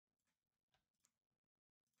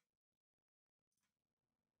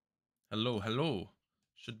Hello, hello.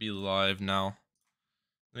 Should be live now.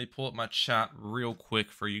 Let me pull up my chat real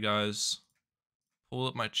quick for you guys. Pull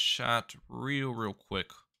up my chat real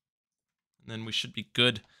quick. And then we should be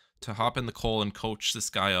good to hop in the call and coach this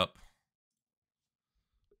guy up.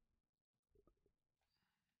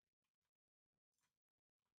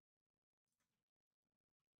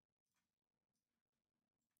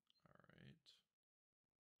 Alright.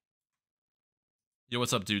 Yo,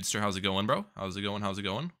 what's up, Dudester? How's it going, bro? How's it going? How's it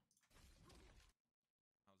going?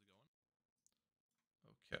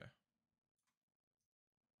 Okay.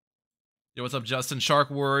 Yo, what's up, Justin? Shark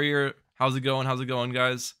Warrior. How's it going? How's it going,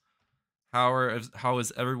 guys? How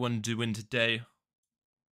is everyone doing today?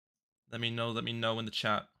 Let me know in the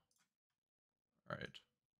chat. Alright.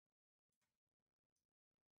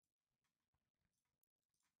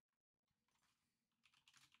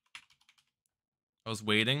 I was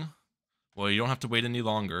waiting. Well, you don't have to wait any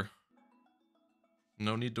longer.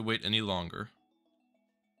 No need to wait any longer.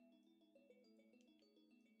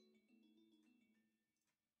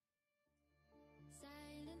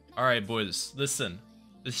 Alright, boys, listen.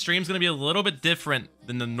 This stream's gonna be a little bit different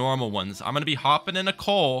than the normal ones. I'm gonna be hopping in a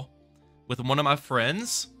call with one of my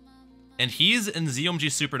friends, and he's in ZOMG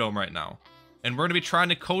Superdome right now. And we're gonna be trying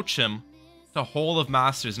to coach him to Whole of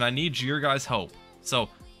Masters, and I need your guys' help. So,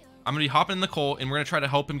 I'm gonna be hopping in the call, and we're gonna try to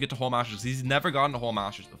help him get to Whole Masters. He's never gotten to Whole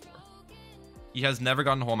Masters before. He has never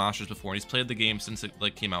gotten to Whole Masters before, and he's played the game since it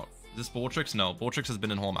like came out. Is this Bulltrix? No, Bulltrix has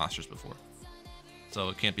been in Whole Masters before. So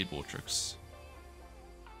it can't be Bulltrix.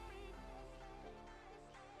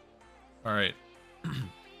 Alright.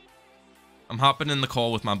 I'm hopping in the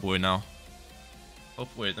call with my boy now. Oh,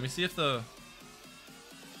 wait, let me see if the...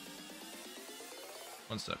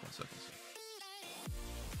 One sec.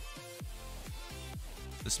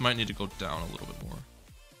 This might need to go down a little bit more.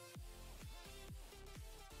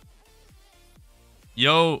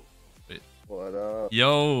 Yo! Wait. What up?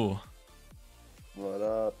 Yo! What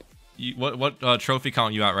up? What trophy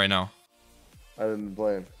count you at right now? I haven't been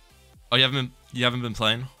playing. Oh, you haven't been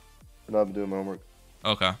playing? No, I've been doing my homework.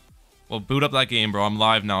 Okay. Well, boot up that game, bro. I'm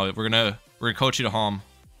live now. We're gonna coach you to home.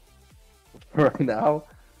 Right now?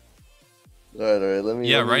 Alright.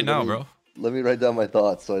 Yeah, right now, bro. Let me write down my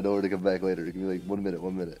thoughts so I know where to come back later. Give me like 1 minute.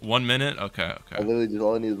 1 minute? Okay. I literally just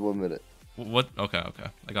all I need is 1 minute. What? Okay.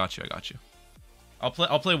 I got you. I'll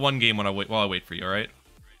play one game while I wait for you. All right.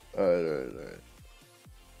 Alright.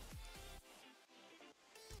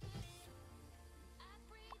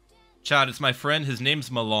 Chat, it's my friend. His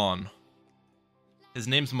name's Milan.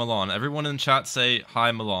 Everyone in chat say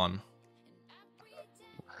hi, Milan.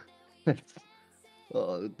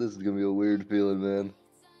 Oh, this is gonna be a weird feeling, man.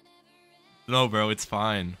 No, bro, it's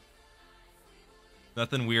fine.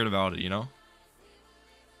 Nothing weird about it, you know?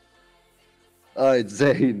 Alright,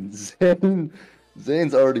 Zane.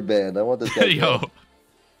 Zane's already banned. I want this guy. Yo,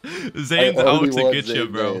 Zane's out to get you,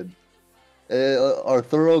 bro.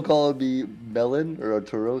 Arturo called me Melon or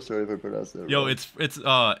Arturo. Sorry if I pronounced that wrong. Yo, it's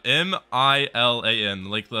Milan,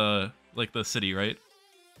 like the city, right?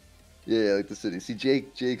 Yeah, like the city. See,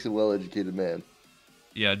 Jake's a well-educated man.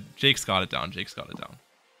 Yeah, Jake's got it down.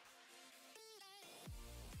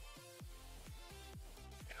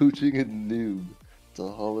 Coaching a noob to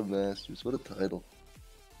Hall of Masters. What a title.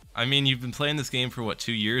 I mean, you've been playing this game for what,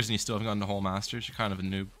 2 years, and you still haven't gotten to Whole Masters. You're kind of a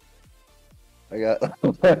noob. I got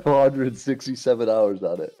 567 hours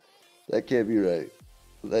on it. That can't be right.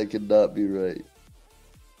 That cannot be right.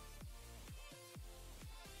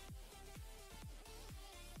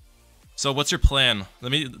 So what's your plan?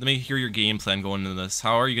 Let me hear your game plan going into this.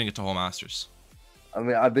 How are you gonna get to Whole Masters? I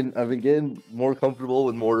mean, I've been getting more comfortable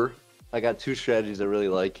with mortar. I got 2 strategies I really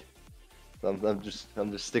like. I'm just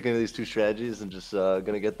sticking to these 2 strategies and just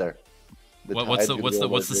gonna get there. What's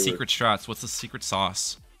the secret strats? What's the secret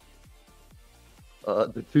sauce?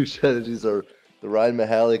 The 2 strategies are the Ryan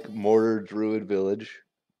Mahalik Mortar Druid Village,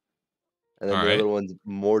 and then the other one's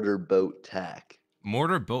Mortar Boat Tack.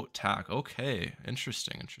 Mortar Boat Tack. Okay,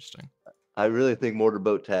 interesting. I really think Mortar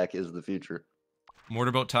Boat Tack is the future.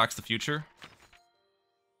 Mortar Boat Tack's the future?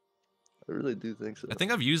 I really do think so. I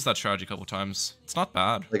think I've used that strategy a couple times. It's not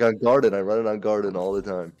bad. Like on Garden, I run it on Garden all the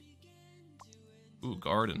time. Ooh,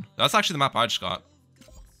 Garden. That's actually the map I just got.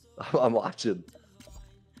 I'm watching.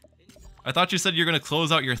 I thought you said you're gonna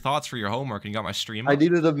close out your thoughts for your homework and you got my stream up. I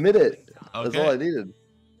needed a minute. Okay. That's all I needed.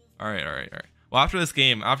 All right. Well, after this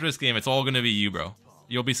game, it's all gonna be you, bro.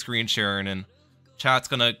 You'll be screen sharing and chat's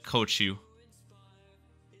gonna coach you.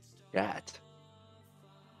 Gat.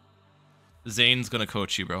 Zane's gonna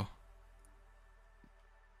coach you, bro.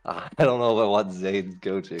 I don't know if I want Zane's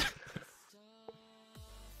coaching.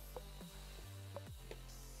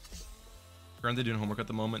 Currently doing homework at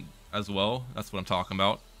the moment as well. That's what I'm talking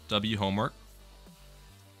about. W homework.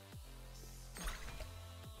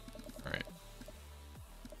 All right.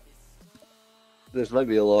 This might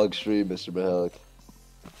be a long stream, Mr. Mahalik.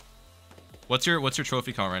 What's your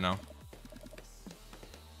trophy count right now?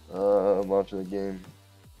 I'm watching the game.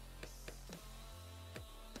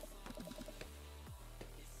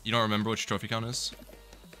 You don't remember what your trophy count is?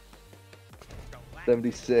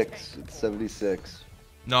 76. It's 76.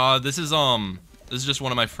 No, this is just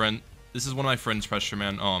one of my friends, Pressure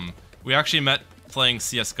Man. We actually met playing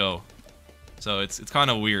CS:GO, so it's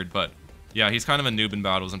kind of weird, but yeah, he's kind of a noob in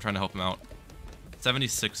battles. I'm trying to help him out.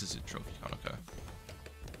 76 is your trophy count. Okay.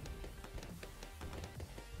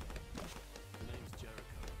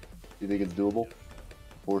 Do you think it's doable?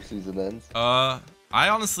 4 season ends? I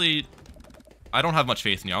don't have much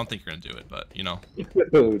faith in you. I don't think you're gonna do it, but you know.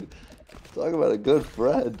 Dude, talk about a good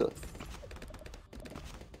friend.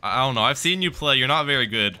 I don't know. I've seen you play. You're not very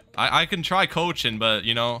good. I can try coaching, but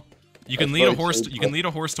you know, you can lead a horse. You can lead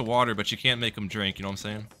a horse to water, but you can't make him drink. You know what I'm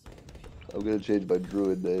saying? I'm gonna change my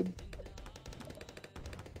druid name.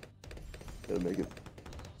 Gotta make it.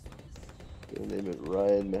 Gonna name it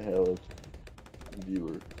Ryan Mahalik.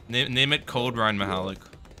 Viewer. Name it Code Ryan Mahalik.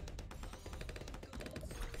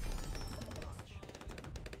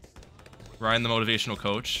 Ryan the motivational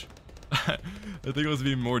coach. I think it was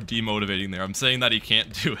being more demotivating there. I'm saying that he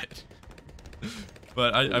can't do it.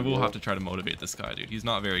 But I will have to try to motivate this guy, dude. He's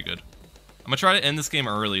not very good. I'm gonna try to end this game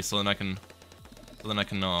early so then I can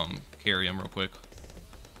carry him real quick.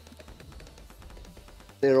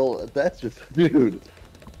 Daryl, that's just dude.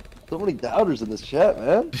 So many doubters in this chat,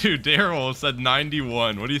 man. Dude, Daryl said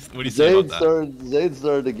 91. What do you say about that? Zane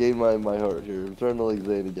started to gain my heart here. I'm starting to like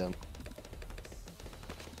Zane again.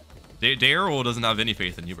 Daryl doesn't have any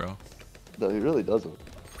faith in you, bro. No, he really doesn't.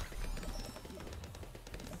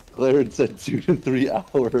 Clarence said 2 to 3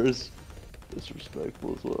 hours.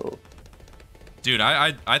 Disrespectful as well. Dude,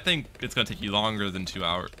 I think it's gonna take you longer than 2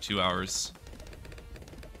 hours.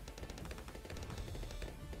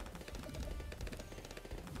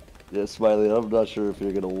 Yeah, Smiley, I'm not sure if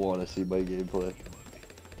you're gonna want to see my gameplay.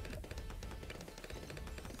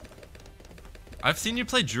 I've seen you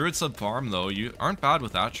play Druid Sub Farm though. You aren't bad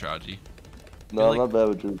with that strategy. No, I'm not bad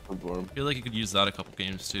with Druid Sub Farm. I feel like you could use that a couple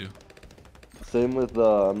games too. Same with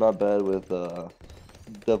I'm not bad with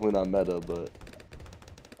definitely not meta, but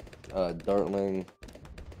Dartling,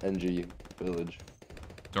 NG Village.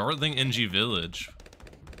 Dartling NG Village.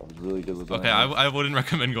 I was really good with that. Okay, I wouldn't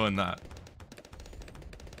recommend going that.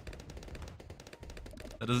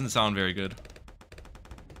 That doesn't sound very good.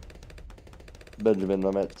 Benjamin,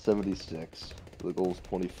 I'm at 76. The goal's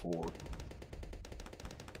 24.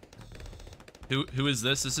 Who is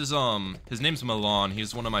this? This is his name's Milan.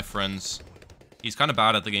 He's one of my friends. He's kind of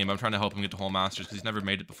bad at the game. I'm trying to help him get to whole masters because he's never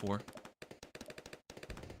made it before.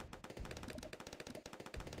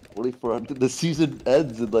 24. The season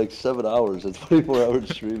ends in like 7 hours. A 24-hour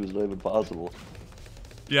stream is not even possible.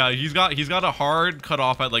 Yeah, he's got a hard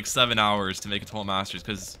cutoff at like 7 hours to make it to whole masters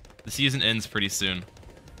because the season ends pretty soon.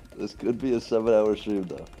 This could be a 7-hour stream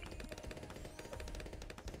though.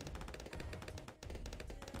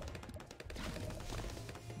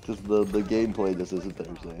 Just the gameplay just isn't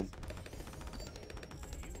there, Zane.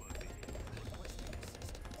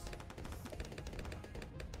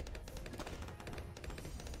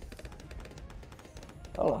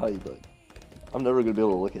 I don't know how you do it. I'm never gonna be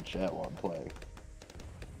able to look at chat while I'm playing.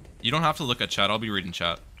 You don't have to look at chat. I'll be reading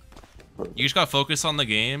chat. Perfect. You just gotta focus on the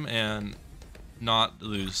game and not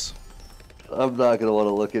lose. I'm not gonna want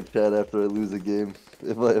to look at chat after I lose a game,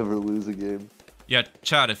 if I ever lose a game. Yeah,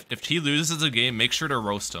 chat, if he loses a game, make sure to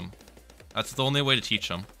roast him. That's the only way to teach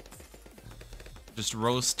him. Just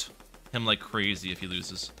roast him like crazy if he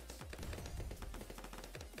loses.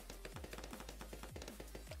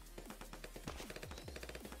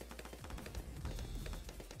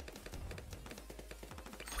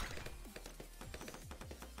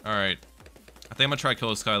 Alright. I think I'm gonna try kill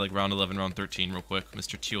this guy like round 11, round 13 real quick.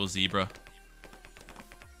 Mr. Teal Zebra.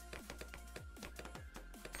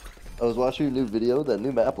 I was watching a new video. That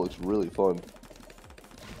new map looks really fun.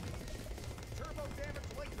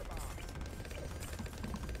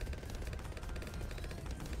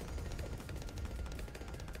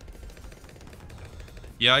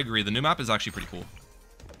 Yeah, I agree. The new map is actually pretty cool.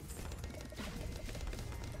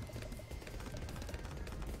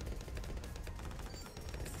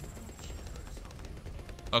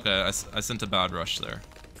 Okay, I sent a bad rush there.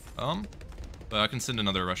 But I can send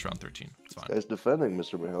another rush round 13. It's fine. This guy's defending,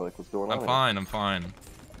 Mr. Mahalik. What's going on? I'm fine, I'm fine.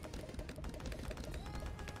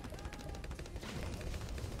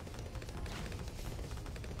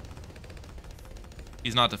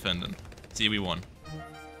 He's not defending. See, we won.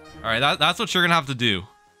 All right, that's what you're gonna have to do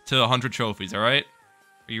to 100 trophies. All right,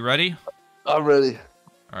 are you ready? I'm ready.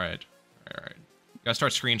 All right, all right. You gotta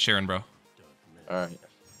start screen sharing, bro. All right.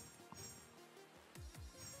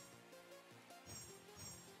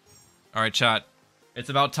 All right, chat. It's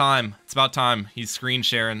about time. It's about time. He's screen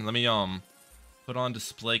sharing. Let me put on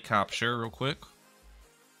display capture real quick.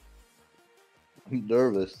 I'm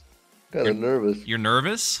nervous. Kind of nervous. You're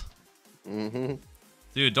nervous? Mm-hmm.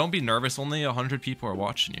 Dude, don't be nervous. Only 100 people are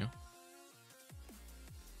watching you.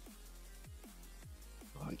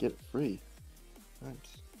 Oh, I get it free. Nice.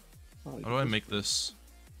 Oh, How do I make this?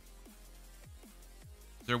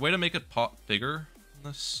 Is there a way to make it pop bigger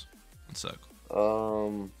than this? One sec.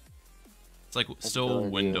 It's like still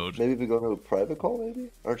windowed. Maybe we go to a private call, maybe?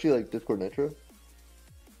 Aren't you like Discord Nitro?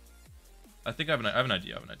 I think I have an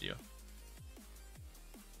idea. I'm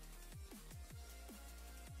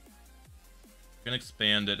gonna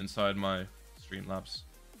expand it inside my Streamlabs.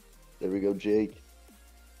 There we go, Jake.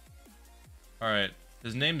 Alright.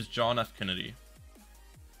 His name's John F. Kennedy.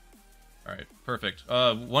 Alright, perfect.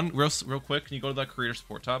 One real quick, can you go to that creator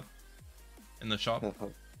support tab? In the shop?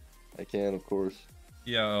 I can, of course.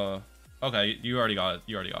 Yeah, okay, you already got it.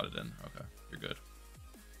 You already got it in. Okay, you're good.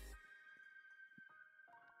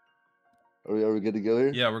 Are we good to go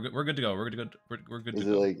here? Yeah, we're good to go. We're good to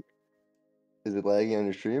go. Is it lagging on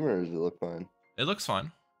your stream or does it look fine? It looks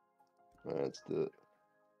fine. Alright, let's do it.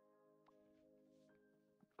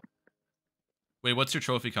 Wait, what's your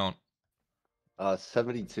trophy count?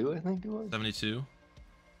 72, I think it was. 72?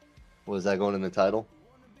 Was that going in the title?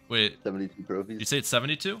 Wait. 72 trophies? You say it's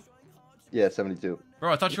 72? Yeah, 72.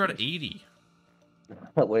 Bro, I thought you were at 80.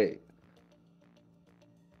 Wait.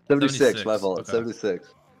 76, my fault. Okay. 76.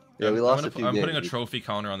 Yeah, I'm, we lost a few I'm games. putting a trophy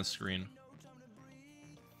counter on the screen.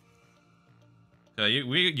 Okay,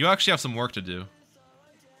 you actually have some work to do.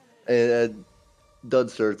 And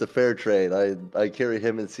Dud, sir, it's a fair trade. I carry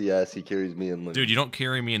him in CS, he carries me in League. Dude, you don't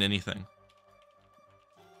carry me in anything.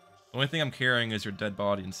 The only thing I'm carrying is your dead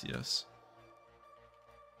body in CS.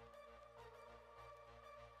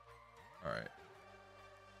 Alright.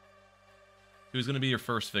 Who's gonna be your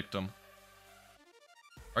first victim?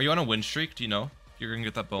 Are you on a win streak? Do you know? If you're gonna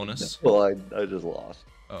get that bonus? Well, I just lost.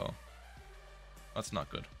 Oh. That's not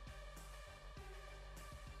good.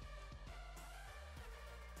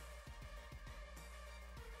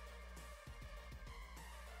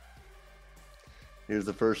 Here's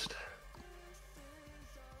the first.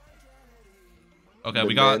 Okay,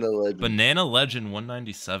 we got Banana Legend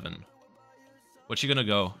 197. What you gonna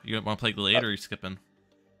go? You wanna play Glade or you skipping?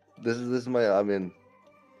 This is my. I'm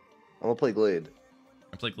gonna play Glade.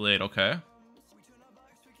 I play Glade. Okay.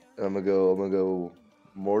 And I'm gonna go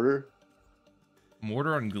Mortar.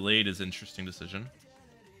 Mortar on Glade is an interesting decision.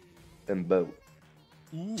 And Boat.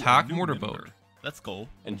 Ooh, Tack, new Mortar, member. Boat. Let's go.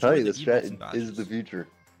 I'm telling you, Enjoy the the emotes strat and is badges. the future.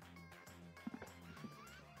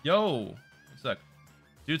 Yo, one sec.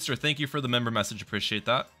 Dude, sir, thank you for the member message. Appreciate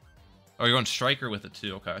that. Oh, you're on Striker with it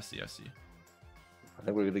too. Okay, I see. I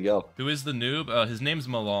think we're good to go. Who is the noob? His name's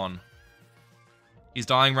Milan. He's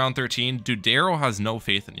dying round 13. Dude, Daryl has no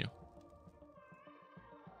faith in you.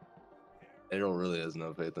 Daryl really has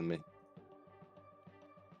no faith in me.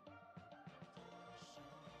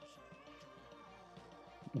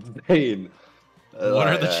 Bane. What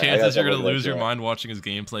are the chances you're gonna lose your mind watching his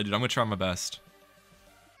gameplay, dude? I'm gonna try my best.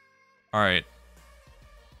 All right.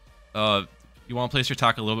 You want to place your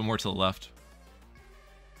tack a little bit more to the left.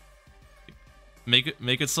 Make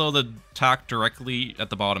it so the tack directly at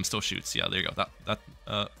the bottom still shoots. Yeah, there you go. That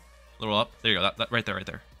a little up. There you go. That right there. It's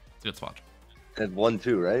a good spot. And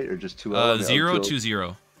 1-2, right? Or just 2 0 2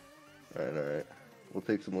 0. All right. We'll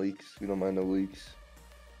take some leaks. We don't mind no leaks.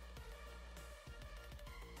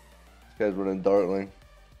 This guy's running Dartling.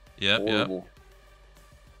 Yep. Horrible.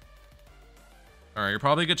 All right, you're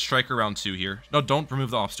probably a good striker round 2 here. No, don't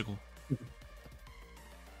remove the obstacle.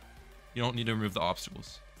 You don't need to remove the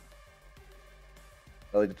obstacles.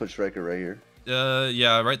 I like to put striker right here.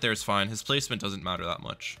 Yeah, right there is fine. His placement doesn't matter that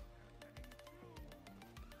much.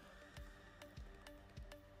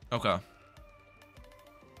 Okay.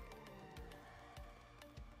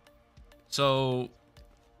 So,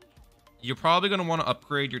 you're probably going to want to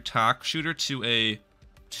upgrade your tack shooter to a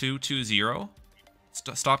 2-2-0.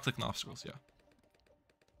 Stop clicking obstacles, yeah.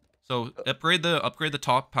 So, upgrade the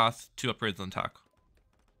top path to upgrade the tack.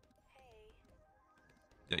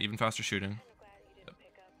 Yeah, even faster shooting. Yep.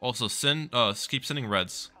 Also, keep sending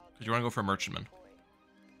reds, because you want to go for a merchantman.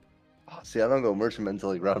 Oh, see, I don't go merchantman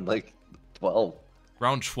until like round 12.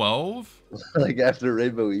 Round 12? Like after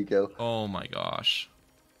Rainbow Eco. Oh my gosh.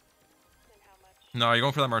 No, you're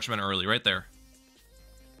going for that merchantman early, right there.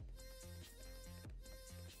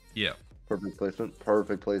 Yeah. Perfect placement.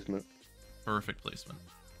 Perfect placement. Perfect placement.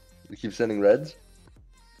 You keep sending reds?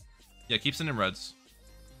 Yeah, keep sending reds.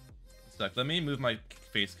 Sec. Let me move my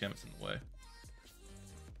face cam. It's in the way.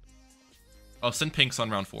 Oh, send pinks on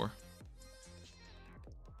round 4.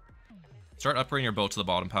 Start upgrading your boat to the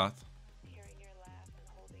bottom path.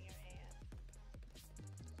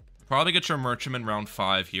 Probably get your merchantman round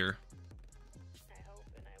 5 here.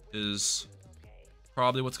 Is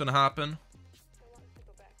probably what's gonna happen.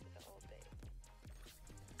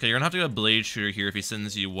 Okay, you're gonna have to get a blade shooter here if he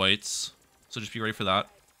sends you whites. So just be ready for that.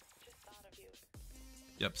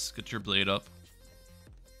 Yep, get your blade up.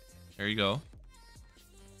 There you go.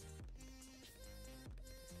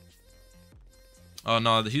 Oh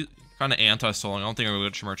no, he's kind of anti-stalling. I don't think I'm gonna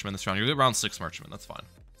get your merchantman this round. You'll get round 6 merchantman, that's fine.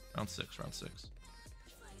 Round 6, round 6.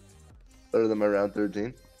 Better than my round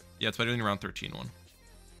 13? Yeah, it's better than your round 13 one.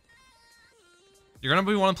 You're gonna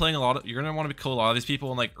be playing a lot of. You're gonna want to kill a lot of these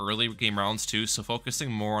people in like early game rounds too. So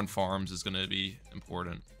focusing more on farms is gonna be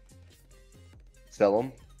important. Sell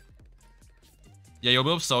them. Yeah, you'll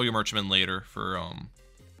be able to sell your merchantmen later for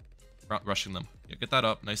rushing them. Yeah, get that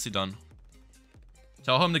up. Nicely done.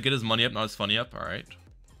 Tell him to get his money up, not his funny up. All right.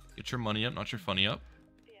 Get your money up, not your funny up.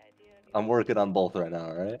 I'm working on both right now.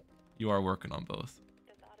 All right. You are working on both.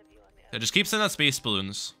 Yeah, just keep sending that space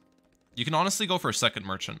balloons. You can honestly go for a second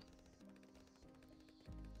merchant.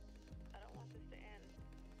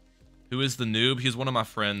 Who is the noob? He's one of my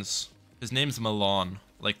friends. His name's Milan,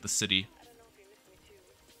 like the city.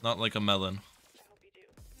 Not like a melon.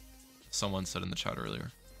 Someone said in the chat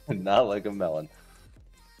earlier. Not like a melon.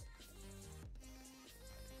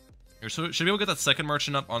 Here, so should we be able to get that second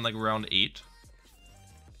merchant up on like round 8?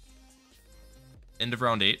 End of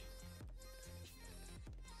round 8.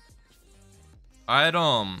 I'd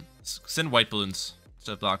send white balloons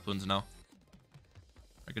instead of black balloons now.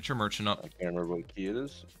 Alright, get your merchant up. I can't remember what key it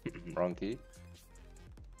is. Wrong key.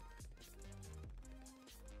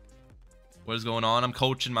 What is going on? I'm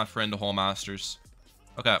coaching my friend to Hall Masters.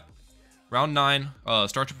 Okay. Round 9.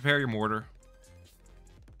 Start to prepare your mortar.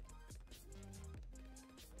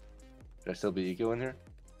 Should I still be eco in here?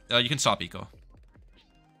 You can stop eco.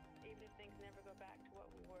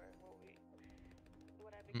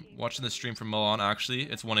 Watching the stream from Milan, actually.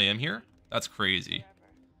 It's 1 AM here. That's crazy.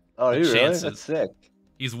 Oh, you really? That's sick.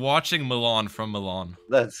 He's watching Milan from Milan.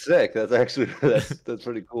 That's sick. That's actually that's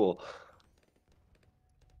pretty cool.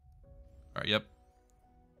 Alright, yep.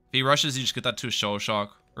 If he rushes, you just get that to a shell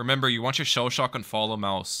shock. Remember, you want your shell shock on follow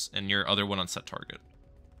mouse and your other one on set target.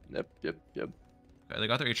 Yep. Okay, they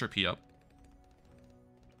got their HRP up.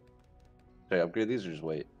 Should I upgrade these or just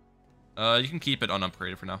wait? You can keep it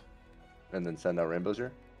unupgraded for now. And then send out rainbows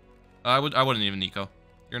here? I wouldn't even eco.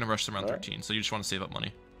 You're gonna rush them around 13, so you just want to save up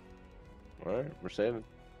money. Alright, we're saving.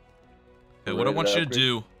 Okay, what I want you to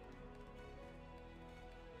do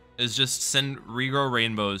is just send regrow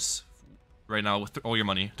rainbows right now with all your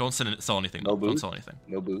money. Don't sell anything. No boost? Don't sell anything.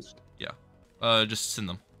 No boost. Yeah. Just send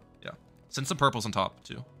them. Yeah. Send some purples on top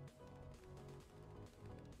too.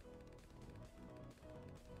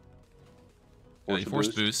 Yeah, you force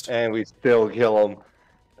boost. And we still kill them.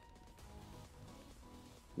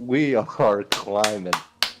 We are climbing.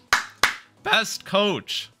 Best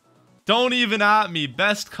coach. Don't even at me.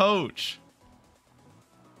 Best coach.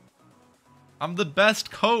 I'm the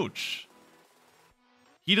best coach.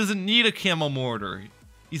 He doesn't need a camo mortar.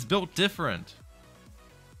 He's built different.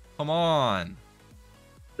 Come on.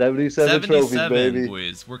 77 trophies, baby.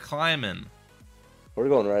 Boys. We're climbing. We're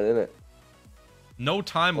going right in it. No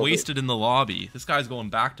time wasted in the lobby. This guy's going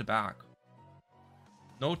back to back.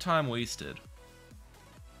 No time wasted.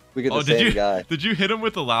 We get the same guy. Did you hit him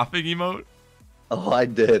with the laughing emote? Oh, I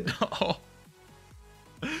did. Oh.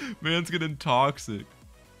 Man's getting toxic.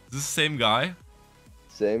 Is this the same guy?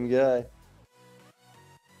 Same guy.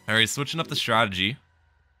 Alright, switching up the strategy.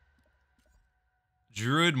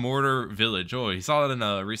 Druid Mortar Village. Oh, he saw that in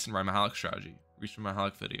a recent Rymahalik strategy. Recent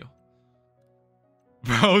Rymahalik video.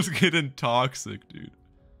 Bro's getting toxic, dude.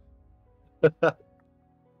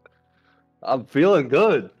 I'm feeling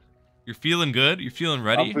good. You're feeling good? You're feeling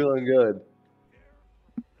ready? I'm feeling good.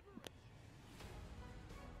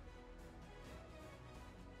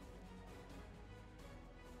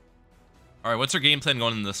 Alright, what's your game plan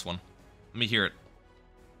going in this one? Let me hear it.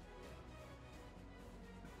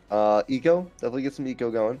 Eco. Definitely get some eco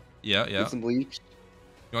going. Yeah. Get some leaks.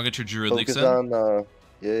 You want to get your druid leaks in? Focus on,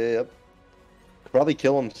 yep. Probably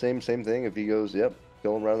kill him. Same thing. If he goes, yep.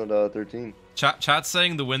 Kill him round 13. Chat's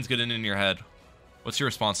saying the wind's getting in your head. What's your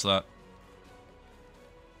response to that?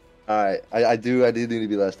 Alright, I do need to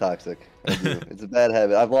be less toxic. I do. It's a bad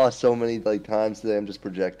habit. I've lost so many times today. I'm just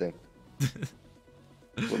projecting.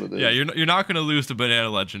 That's what it is. Yeah, you're not gonna lose to Banana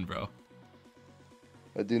Legend, bro.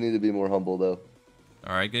 I do need to be more humble though.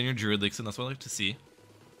 All right, getting your Druid Leaks in. That's what I like to see.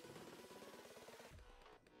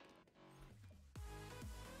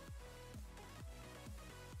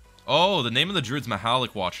 Oh, the name of the Druid's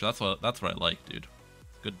Mahalik Watcher. That's what I like, dude.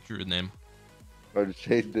 Good Druid name. I just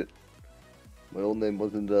changed it. My old name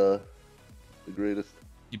wasn't the greatest.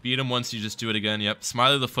 You beat him once, you just do it again. Yep.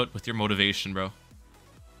 Smiley the Foot with your motivation, bro.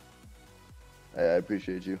 I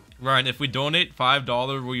appreciate you. Ryan, if we donate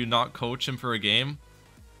 $5, will you not coach him for a game?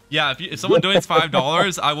 Yeah, if someone donates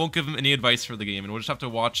 $5, I won't give him any advice for the game, and we'll just have to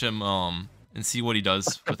watch him and see what he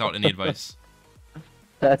does without any advice.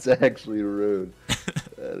 That's actually rude.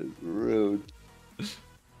 That is rude.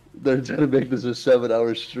 They're trying to make this a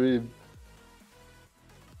 7-hour stream.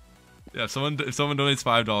 Yeah, if someone donates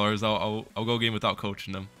 $5, I'll go game without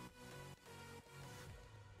coaching them.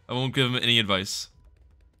 I won't give him any advice.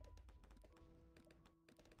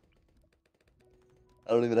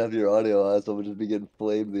 I don't even have your audio on, so I'm just be getting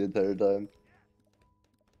flamed the entire time.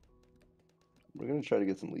 We're gonna try to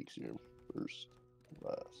get some leaks here. First,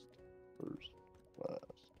 last.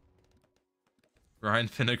 Ryan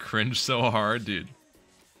finna cringe so hard, dude.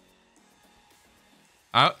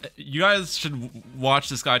 You guys should watch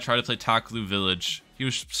this guy try to play Taklu Village. He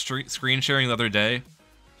was screen sharing the other day.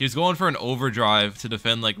 He was going for an overdrive to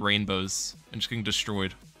defend like rainbows and just getting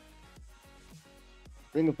destroyed.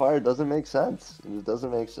 Ring of Fire doesn't make sense. It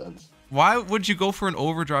doesn't make sense. Why would you go for an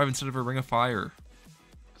overdrive instead of a Ring of Fire?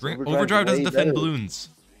 Overdrive doesn't defend balloons.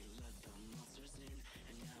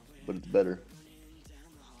 But it's better.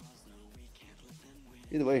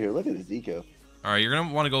 Either way here, look at this eco. Alright, you're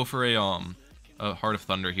gonna want to go for a Heart of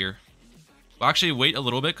Thunder here. Well, actually, wait a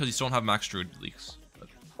little bit because you still don't have max Druid Leaks.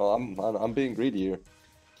 Oh, I'm being greedy here.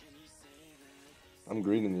 I'm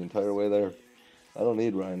greening the entire way there. I don't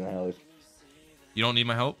need Ryan the Halley. You don't need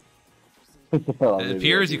my help? It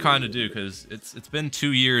appears you kind of do, because it's been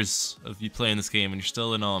 2 years of you playing this game, and you're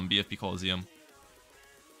still in BFB Coliseum.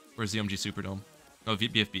 Or ZMG Superdome. No,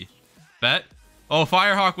 BFB. Bet? Oh,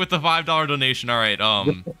 Firehawk with the $5 donation. All right,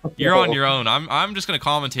 you're on your own. I'm just gonna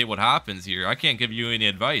commentate what happens here. I can't give you any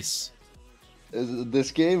advice. Is it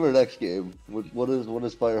this game or next game? What is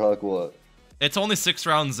Firehawk what? It's only 6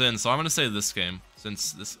 rounds in, so I'm gonna say this game,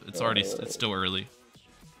 since it's still early.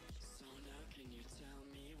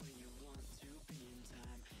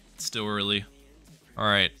 Still early.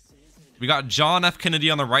 Alright. We got John F.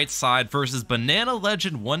 Kennedy on the right side versus Banana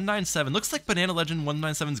Legend 197. Looks like Banana Legend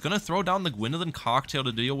 197 is going to throw down the Gwendolyn Cocktail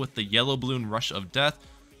to deal with the Yellow Balloon Rush of Death,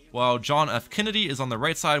 while John F. Kennedy is on the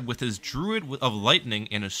right side with his Druid of Lightning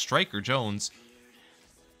and his Striker Jones,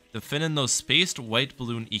 defending those Spaced White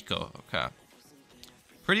Balloon Eco. Okay.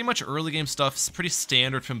 Pretty much early game stuff. It's pretty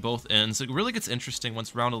standard from both ends. It really gets interesting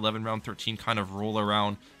once round 11, round 13 kind of roll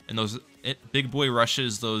around, and those big boy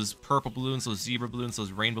rushes, those purple balloons, those zebra balloons,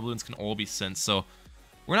 those rainbow balloons can all be sent. So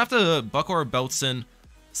we're gonna have to buckle our belts in,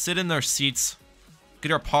 sit in our seats,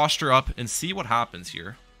 get our posture up, and see what happens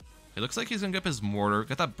here. It looks like he's gonna get up his mortar,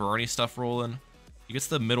 get that Bernie stuff rolling. He gets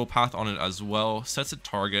the middle path on it as well, sets a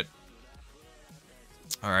target.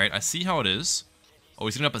 All right, I see how it is. Oh,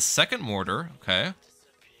 he's gonna up a second mortar. Okay.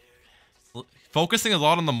 Focusing a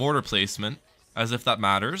lot on the mortar placement, as if that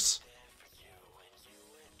matters.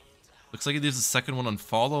 Looks like he leaves the second one on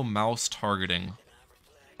follow mouse targeting.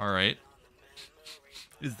 Alright.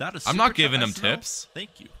 Is that a I'm not giving him tips.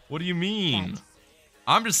 Thank you. What do you mean?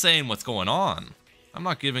 I'm just saying what's going on. I'm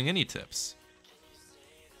not giving any tips.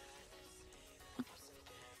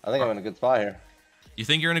 I think I'm in a good spot here. You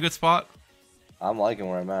think you're in a good spot? I'm liking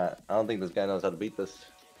where I'm at. I don't think this guy knows how to beat this.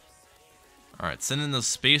 Alright, sending those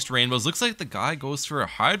spaced rainbows. Looks like the guy goes for a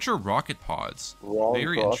Hydra rocket pods.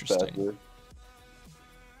 Very interesting.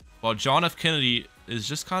 While John F. Kennedy is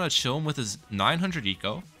just kind of chilling with his 900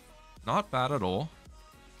 eco. Not bad at all.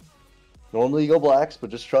 Normally you go blacks,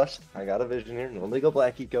 but just trust. I got a vision here. Normally you go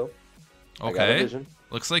black eco. Okay.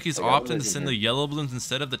 Looks like he's opting to send the yellow balloons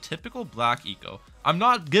instead of the typical black eco. I'm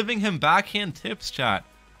not giving him backhand tips, chat.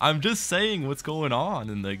 I'm just saying what's going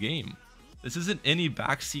on in the game. This isn't any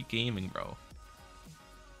backseat gaming, bro.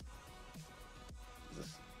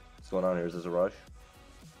 What's going on here? Is this a rush?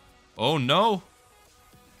 Oh no.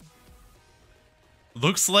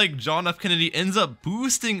 Looks like John F. Kennedy ends up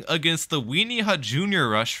boosting against the Weenie Hut Jr.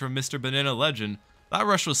 rush from Mr. Banana Legend. That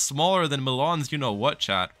rush was smaller than Milan's you-know-what,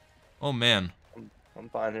 chat. Oh, man. I'm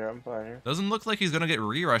fine here. I'm fine here. Doesn't look like he's going to get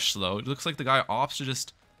re-rushed, though. It looks like the guy opts to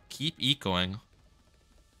just keep ecoing.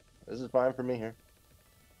 This is fine for me here.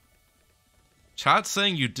 Chat's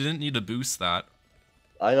saying you didn't need to boost that.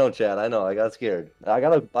 I know, chat. I know. I got scared. I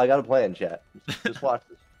got a plan, chat. Just watch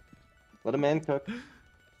this. Let a man cook.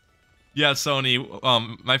 Yeah,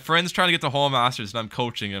 Sony. My friend's trying to get to Hall Masters, and I'm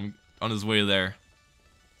coaching him on his way there.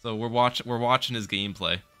 So we're watching his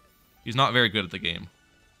gameplay. He's not very good at the game.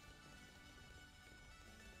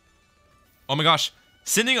 Oh my gosh.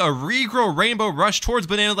 Sending a regrow Rainbow Rush towards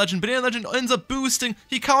Banana Legend. Banana Legend ends up boosting.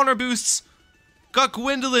 He counter boosts. Got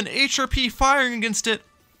Gwendolyn HRP firing against it.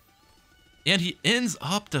 And he ends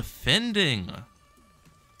up defending.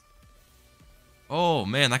 Oh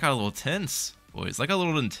man, that got a little tense, boys. That got a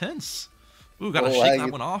little intense. Ooh, gotta shake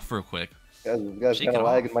that one off real quick. You guys kind of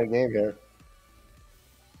lagging my game here.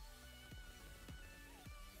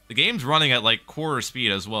 The game's running at like quarter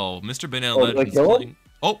speed as well. Mr. Banana Legend's playing.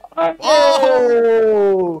 Oh!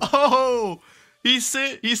 Oh! Oh! He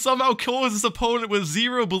somehow kills his opponent with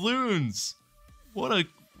 0 balloons. What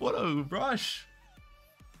a rush!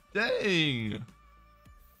 Dang!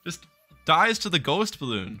 Just dies to the ghost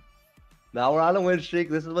balloon. Now we're on a win streak.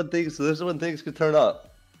 This is when things could turn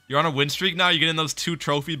up. You're on a win streak now. You're getting those 2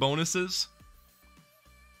 trophy bonuses.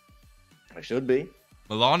 I should be.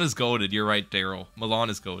 Milan is goated. You're right, Daryl.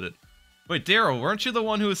 Milan is goated. Wait, Daryl, weren't you the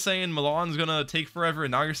one who was saying Milan's gonna take forever,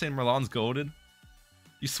 and now you're saying Milan's goated?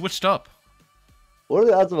 You switched up. What are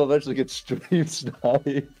the odds of eventually get stream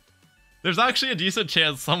sniped? There's actually a decent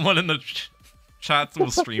chance someone in the chat will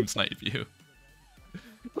stream snipe you.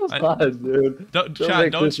 Dude.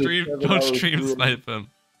 Don't stream snipe him.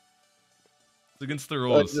 It's against the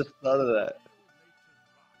rules. I just thought of that.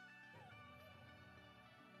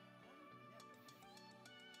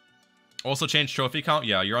 Also change trophy count.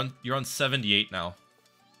 Yeah, you're on 78 now.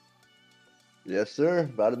 Yes, sir.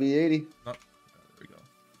 About to be 80. Oh, there we go.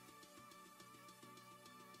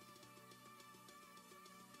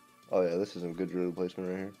 Oh yeah, this is some good drill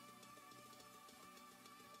replacement right here.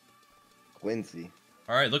 Quincy.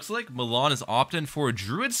 All right, looks like Milan is opting for a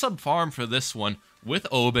Druid sub farm for this one with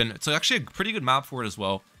Oben. It's actually a pretty good map for it as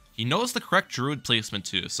well. He knows the correct Druid placement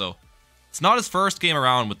too, so it's not his first game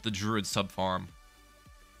around with the Druid sub farm.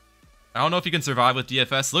 I don't know if you can survive with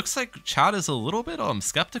DFS. Looks like chat is a little bit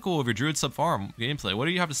skeptical of your Druid sub farm gameplay. What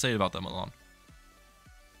do you have to say about that, Milan?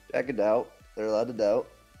 I could doubt. They're allowed to doubt.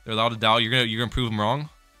 They're allowed to doubt. You're gonna prove them wrong.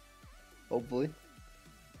 Hopefully.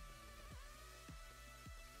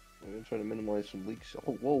 I'm gonna try to minimize some leaks.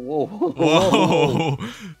 Oh, whoa. Whoa.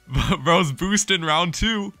 Bro's boosting round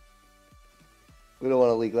 2. We don't want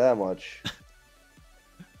to leak that much.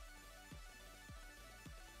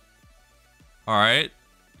 All right.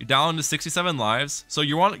 You're down to 67 lives. So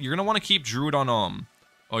you're gonna want to keep Druid on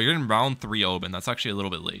Oh, you're in round 3 Oben. That's actually a little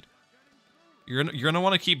bit late. You're gonna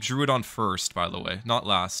want to keep Druid on first, by the way, not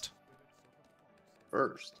last.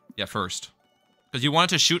 First. Yeah, first. Because you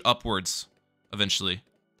want it to shoot upwards eventually.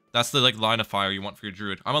 That's the line of fire you want for your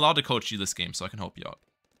Druid. I'm allowed to coach you this game, so I can help you out.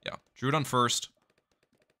 Yeah, Druid on first.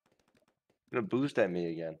 Gonna boost at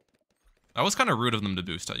me again. That was kind of rude of them to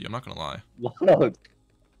boost at you. I'm not gonna lie. Look.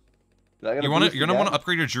 You're gonna want to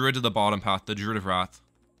upgrade your Druid to the bottom path, the Druid of Wrath.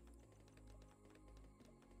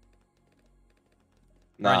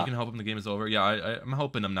 Nah. Alright, you can help him. The game is over. Yeah, I'm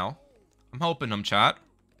helping him now. I'm helping him, chat.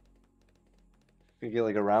 You get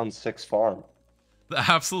like a round 6 farm. The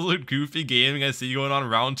absolute goofy gaming I see going on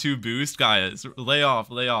round 2 boost, guys. Lay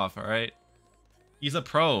off, alright? He's a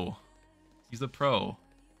pro. He's a pro.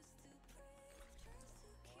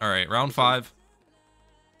 Alright, round 5.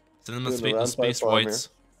 Send him the space whites.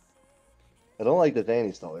 I don't like that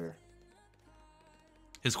Danny's still here.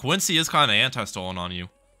 His Quincy is kind of anti-stolen on you.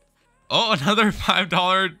 Oh, another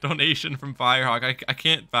 $5 donation from Firehawk. I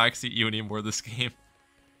can't backseat you anymore this game.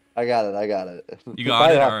 I got it. You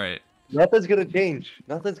got it? Alright. Nothing's gonna change.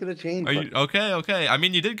 Are you okay? I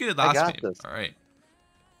mean, you did get it last game. Alright.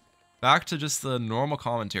 Back to just the normal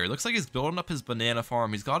commentary. Looks like he's building up his banana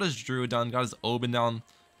farm. He's got his Druid done, got his Oben down.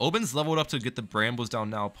 Oben's leveled up to get the Brambles down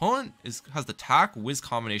now. Opponent has the Tack Wiz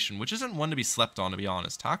combination, which isn't one to be slept on, to be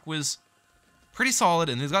honest. Tack Wiz, pretty solid,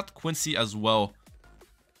 and he's got the Quincy as well.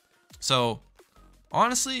 So,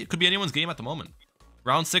 honestly, it could be anyone's game at the moment.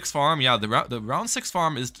 Round 6 farm, yeah, the round 6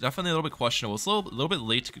 farm is definitely a little bit questionable. It's a little bit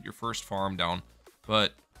late to get your first farm down,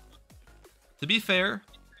 but to be fair,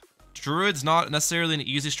 Druid's not necessarily an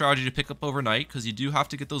easy strategy to pick up overnight because you do have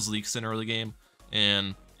to get those leaks in early game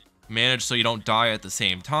and manage so you don't die at the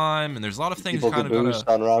same time. And there's a lot of things you kind of boost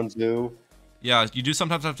on round 2. Yeah, you do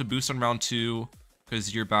sometimes have to boost on round 2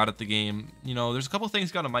 because you're bad at the game. You know, there's a couple things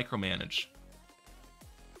you got to micromanage.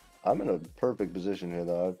 I'm in a perfect position here,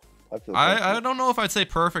 though. I don't know if I'd say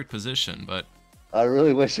perfect position, but I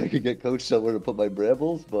really wish I could get coached somewhere to put my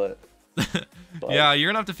Brambles, but yeah, you're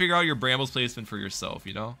gonna have to figure out your Brambles placement for yourself,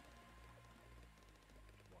 you know.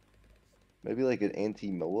 Maybe like an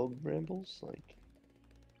anti-Moab Brambles. Like,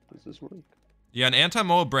 does this work? Yeah, an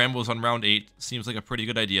anti-Moa Brambles on round 8 seems like a pretty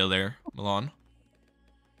good idea there, Milan.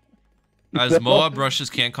 As Moa brushes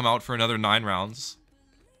can't come out for another 9 rounds.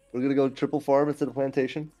 We're gonna go triple farm instead of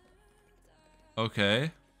plantation.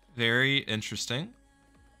 Okay, very interesting.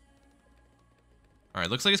 Alright,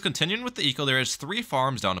 looks like it's continuing with the eco. There is 3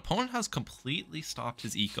 farms down. Opponent has completely stopped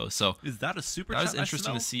his eco, so Is that a super that chat is I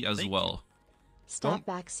interesting to smell? see as Thank well. Stop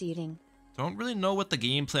backseating. Don't really know what the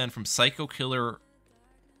game plan from Psycho Killer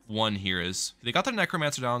 1 here is. They got the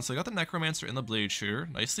Necromancer down, so they got the Necromancer in the Blade Shooter.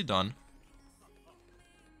 Nicely done.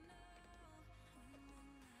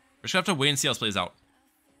 We're just gonna have to wait and see how this plays out.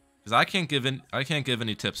 Because I can't give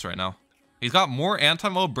any tips right now. He's got more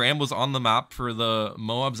anti-Moa Brambles on the map for the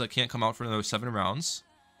Moabs that can't come out for another 7 rounds.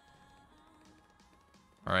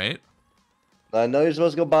 Alright. I know you're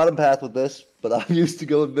supposed to go bottom path with this, but I'm used to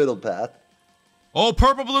going middle path. Oh,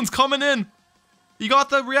 Purple Balloon's coming in! He got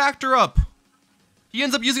the reactor up! He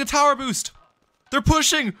ends up using a tower boost! They're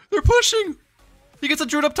pushing! They're pushing! He gets a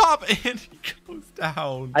druid up top, and he goes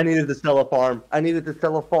down. I needed to sell a farm. I needed to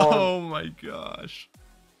sell a farm. Oh my gosh.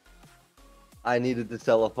 I needed to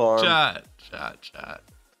sell a farm. Chat.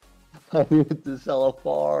 I needed to sell a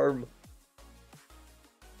farm.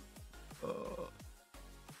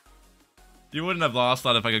 You wouldn't have lost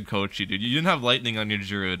that if I could coach you, dude. You didn't have lightning on your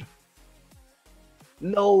druid.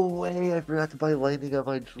 No way! I forgot to buy lightning on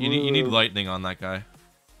my druid. You need lightning on that guy.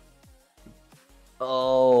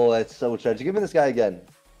 Oh, that's so tragic. Give me this guy again.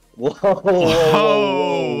 Whoa!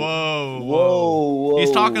 Whoa!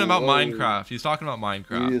 He's talking about whoa. Minecraft. He's talking about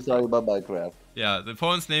Minecraft. He's talking about Minecraft. Yeah, the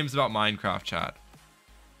opponent's name's about Minecraft, chat.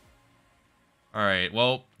 Alright,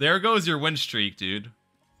 well, there goes your win streak, dude.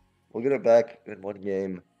 We'll get it back in one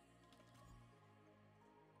game.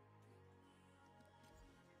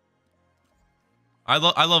 I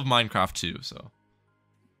love Minecraft too, so.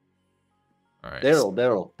 Alright.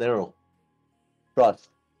 Daryl. Trust.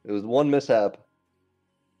 It was one mishap.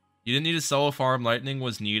 You didn't need to sell a farm. Lightning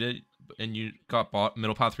was needed, and you got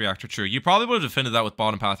middle path reactor. True. You probably would have defended that with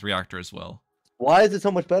bottom path reactor as well. Why is it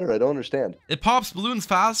so much better? I don't understand. It pops balloons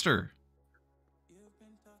faster.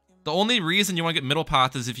 The only reason you want to get middle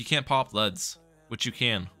path is if you can't pop leads, which you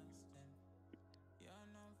can.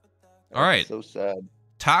 Alright. So sad.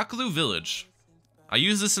 Taklu Village. I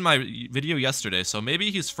used this in my video yesterday, so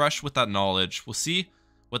maybe he's fresh with that knowledge. We'll see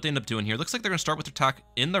what they end up doing here. Looks like they're going to start with their attack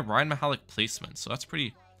in the Rhine Mahalik placement, so that's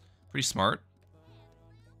pretty smart.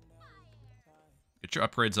 Get your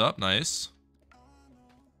upgrades up. Nice.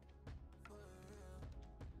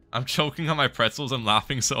 I'm choking on my pretzels. I'm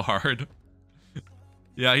laughing so hard.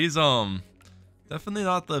 Yeah, he's definitely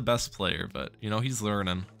not the best player, but you know, he's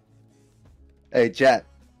learning. Hey, chat.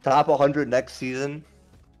 Top 100 next season.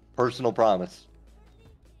 Personal promise.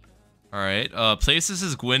 Alright, places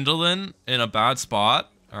his Gwendolyn in a bad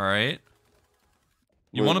spot. Alright.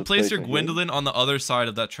 You want to place your Gwendolyn on the other side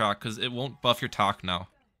of that track, because it won't buff your tack now.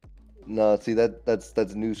 No, see,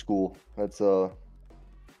 that's new school. That's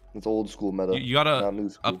old school meta. You gotta not new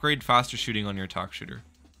school. upgrade faster shooting on your attack shooter.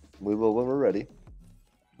 We will when we're ready.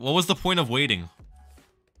 What was the point of waiting?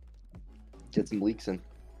 Get some leaks in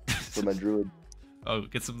for my druid. Oh,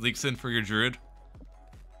 get some leaks in for your druid?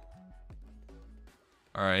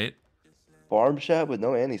 Alright. Farm chat with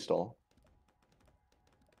no anti-stall.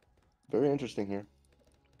 Very interesting here.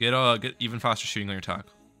 Get even faster shooting on your attack.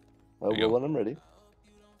 I will when I'm ready.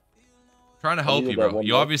 Trying to help you, bro. You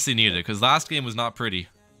day. obviously need it, because last game was not pretty.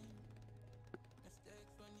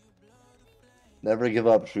 Never give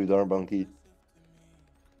up, True Darbunky.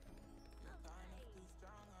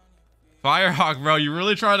 Firehawk, bro, you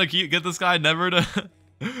really trying to get this guy never to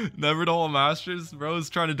hold Masters? Bro's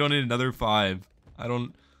trying to donate another 5. I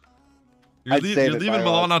don't... You're leaving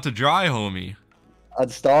Milan out to dry, homie. On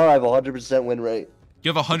Star, I have 100% win rate.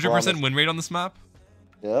 You have a 100% win rate on this map?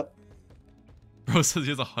 Yep. Bro says he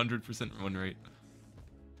has a 100% win rate.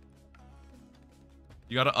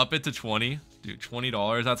 You gotta up it to 20? Dude,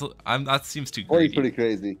 $20? That seems too 20 greedy. is pretty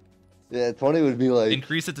crazy. Yeah, 20 would be like...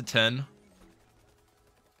 Increase it to 10.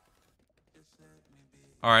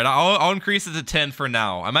 Alright, I'll increase it to 10 for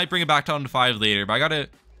now. I might bring it back down to 5 later, but I gotta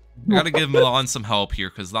give Milan some help here,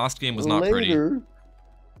 because last game was not pretty. You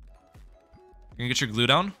gonna get your glue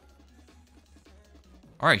down?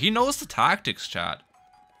 Alright, he knows the tactics, chat.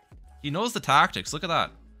 He knows the tactics. Look at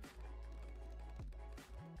that.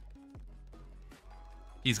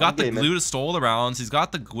 He's got the glue to stall the rounds. He's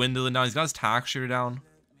got the Gwendolyn down. He's got his tack shooter down.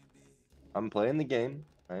 I'm playing the game.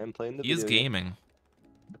 I am playing the He is gaming.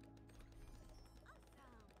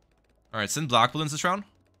 Alright, send Black Balloons this round.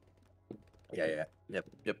 Yeah. Yep.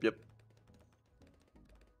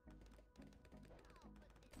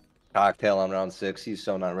 Cocktail on round 6. He's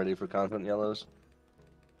so not ready for confident yellows.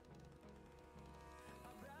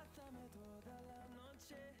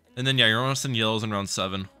 And then, yeah, you're almost in yellows in round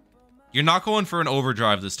 7. You're not going for an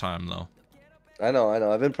overdrive this time, though. I know.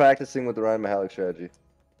 I've been practicing with the Ryan Mahalik strategy.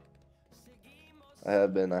 I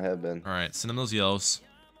have been. Alright, send him those yellows.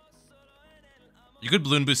 You could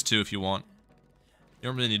balloon boost too if you want. You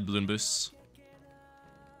don't really need balloon boosts.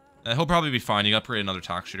 He'll probably be fine. You upgrade another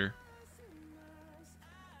tack shooter.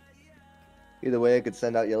 Either way, I could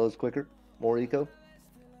send out yellows quicker. More eco.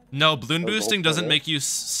 No, balloon That's the boosting whole doesn't point, make you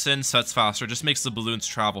send sets faster. It just makes the balloons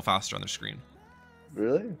travel faster on their screen.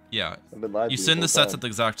 Really? Yeah. I've been lied You to send whole the sets time. at the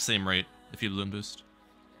exact same rate if you balloon boost.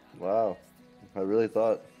 Wow. I really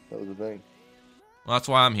thought that was a thing. Well, that's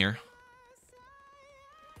why I'm here.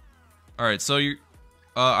 Alright, so you...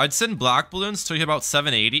 I'd send black balloons till you hit about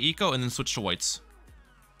 780 eco and then switch to whites.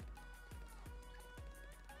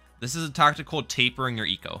 This is a tactic called tapering your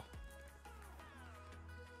eco.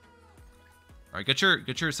 Alright, get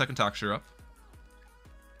your second taxure up.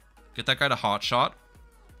 Get that guy to hot shot.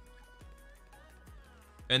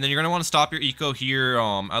 And then you're gonna want to stop your eco here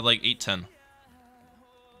at like 810. Alright,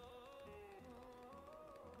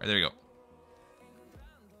 there you go.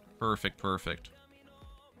 Perfect, perfect.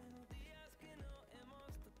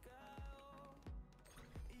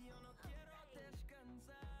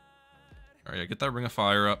 Alright, yeah, get that ring of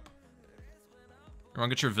fire up. You want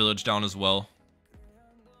to get your village down as well.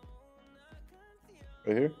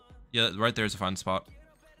 Right here? Yeah, right there's a fine spot.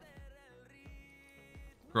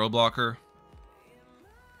 Grow blocker.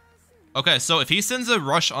 Okay, so if he sends a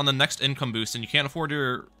rush on the next income boost and you can't afford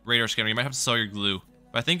your radar scanner, you might have to sell your glue.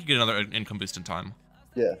 But I think you get another income boost in time.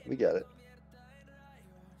 Yeah, we got it.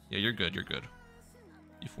 Yeah, you're good, you're good.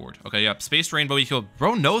 You forward. Okay, yeah, Space Rainbow Eco.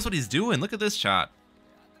 Bro knows what he's doing. Look at this chat.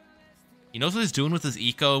 He knows what he's doing with his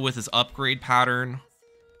eco, with his upgrade pattern.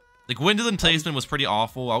 Like, Gwendolyn placement was pretty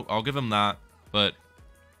awful. I'll give him that. But,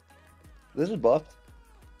 This is buffed.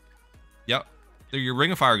 yep. Your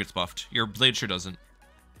Ring of Fire gets buffed. Your Blade sure doesn't.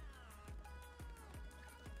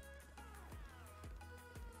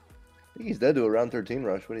 I think he's dead to a round 13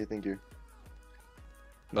 rush. What do you think here?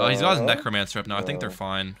 He's got his Necromancer up now. I think they're No.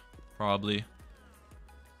 fine. Probably.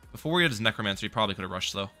 Before he had his Necromancer, he probably could have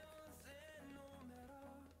rushed, though.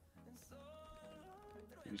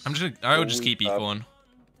 I would just keep ecoing.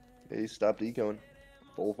 Yeah, he stopped ecoing.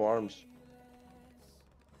 Full farms.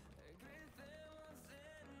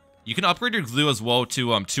 You can upgrade your glue as well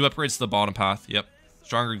to 2 upgrades to the bottom path. Yep.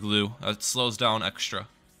 Stronger glue. That slows down extra.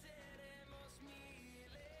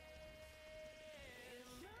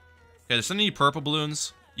 Okay, there's sending you purple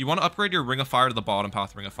balloons. You want to upgrade your Ring of Fire to the bottom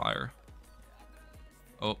path Ring of Fire.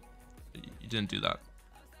 Oh, you didn't do that.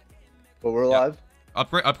 But we're alive?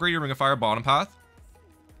 Upgrade your Ring of Fire bottom path.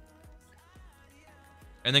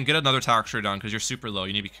 And then get another taxure down because you're super low.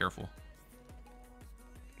 You need to be careful.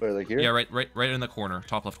 Where, like here? Yeah, right in the corner,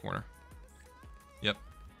 top left corner. Yep.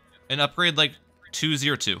 And upgrade like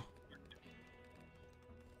 202.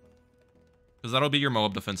 Because that'll be your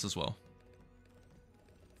Moab defense as well.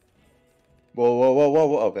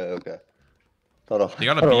 Whoa. Okay. You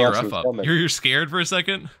gotta beat your F up. You're scared for a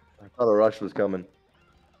second? I thought a rush was coming.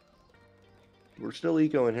 We're still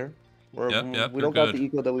ecoing here. Yep, we you're don't got good. the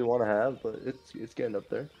eco that we want to have, but it's getting up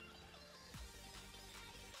there.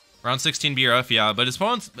 Round 16 BRF, yeah, but his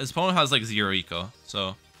opponent has like 0 eco,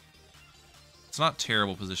 so it's not a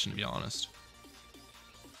terrible position to be honest.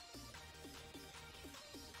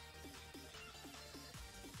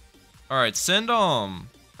 Alright, send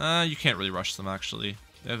you can't really rush them actually.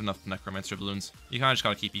 They have enough Necromancer balloons. You kinda just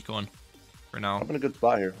gotta keep ecoing for now. I'm in a good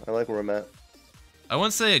spot here. I like where I'm at. I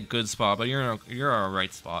wouldn't say a good spot, but you're in a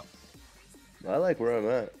right spot. I like where I'm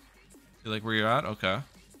at. You like where you're at? Okay.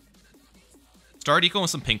 Start ecoing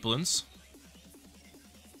with some pink balloons.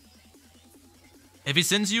 If he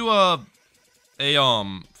sends you a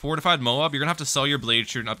fortified Moab, you're gonna have to sell your blade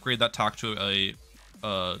shirt and upgrade that tack to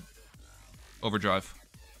a overdrive.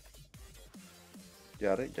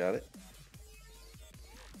 Got it.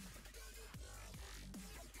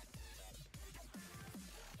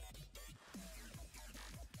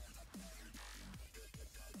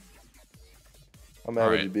 I'm mad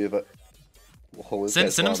Alright. to be if I... Whoa, this Send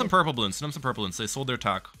guy's him some farming. purple balloons. Send him some purple balloons. They sold their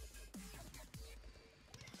tack.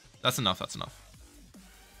 That's enough. That's enough.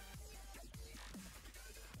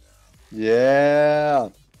 Yeah.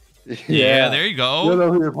 Yeah, there you You go. don't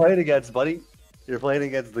know who you're playing against, buddy. You're playing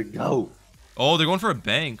against the GOAT. Oh, they're going for a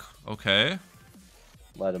bank. Okay.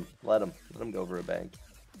 Let him go for a bank.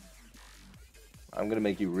 I'm gonna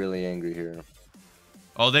make you really angry here.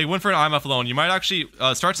 Oh, they went for an IMF alone. You might actually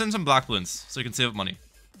start sending some black balloons so you can save up money.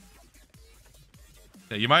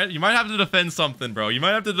 Yeah, you might have to defend something, bro. You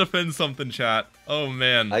might have to defend something, chat. Oh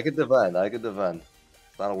man. I could defend. I could defend.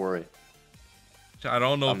 It's not a worry. I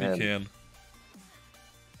don't know if I'm you in. can.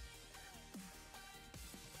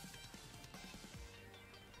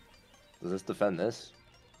 Does this defend this?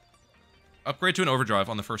 Upgrade to an overdrive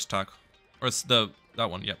on the first attack. Or it's that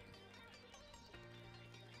one, yep.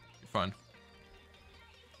 You're fine.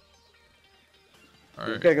 You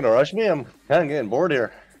Alright. guys gonna rush me? I'm kind of getting bored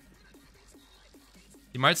here.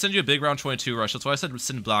 He might send you a big round 22 rush. That's why I said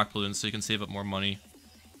send black balloons so you can save up more money.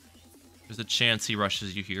 There's a chance he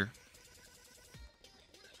rushes you here.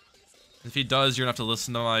 If he does, you're gonna have to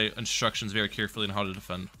listen to my instructions very carefully on how to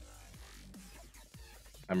defend.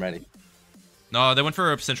 I'm ready. No, they went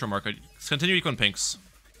for a central market. Continue ecoing pinks.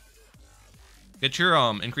 Get your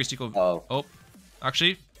increased eco. Oh,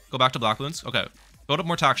 actually, go back to black balloons. Okay, build up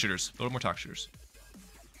more tack shooters. Build up more tack shooters.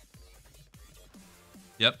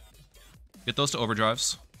 Yep. Get those to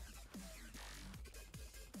overdrives.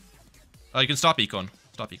 You can stop ecoing.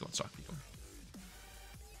 Stop ecoing. Stop ecoing.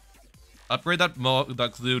 Upgrade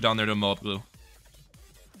that glue down there to Moab glue.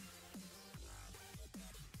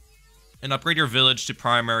 And upgrade your village to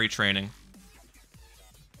primary training.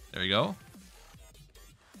 There you go.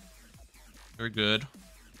 Very good.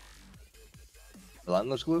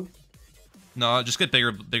 Relentless glue? No, just get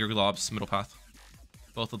bigger globs, middle path.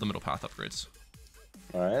 Both of the middle path upgrades.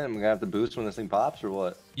 Alright, I'm gonna have to boost when this thing pops, or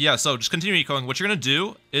what? Yeah, so just continue ecoing. What you're gonna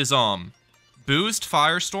do is boost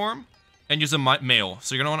Firestorm and use a mail.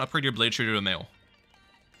 So you're gonna want to upgrade your blade shooter to a mail.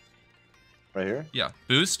 Right here? Yeah,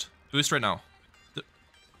 boost right now.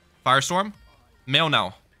 Firestorm, mail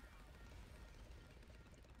now.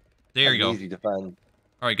 There you go. Easy to find.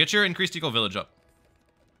 All right, get your increased eco village up.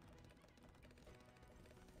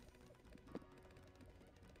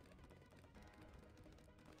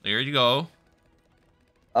 There you go.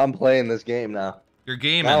 I'm playing this game now. You're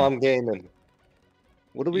gaming. Now I'm gaming.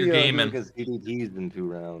 What do we You're do gaming. against DDTs in 2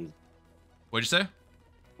 rounds? What'd you say?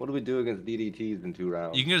 What do we do against DDTs in 2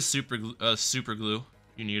 rounds? You can get a super glue.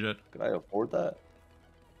 You need it. Could I afford that?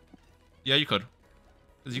 Yeah, you could.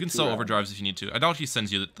 Because you can 2 sell rounds. overdrives if you need to. I doubt he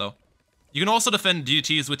sends you it though. You can also defend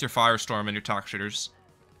DDTs with your Firestorm and your tack shooters.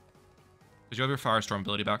 Because you have your Firestorm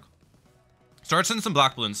ability back. Start sending some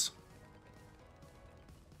black balloons.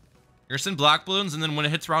 You're gonna send black balloons, and then when it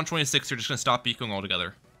hits round 26, you're just gonna stop beaking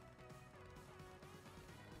altogether.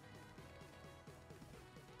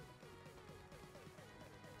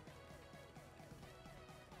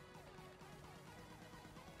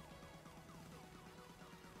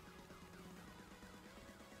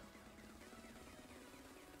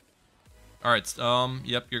 Alright,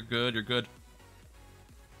 yep, you're good, you're good.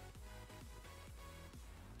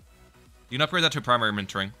 You can upgrade that to primary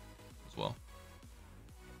mentoring as well.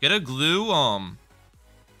 Get a glue,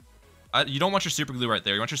 you don't want your super glue right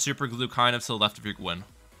there. You want your super glue kind of to the left of your Gwyn.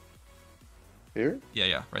 Here?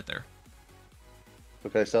 Yeah, right there.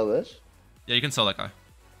 Okay, sell this? Yeah, you can sell that guy.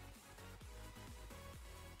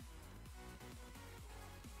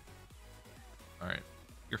 Alright,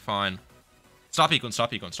 you're fine. Stop ecoing,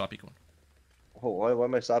 stop ecoing, stop ecoing. Oh, why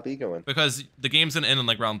am I stop ecoing? Because the game's gonna end in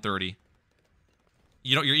like round 30.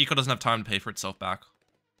 You don't, your eco doesn't have time to pay for itself back.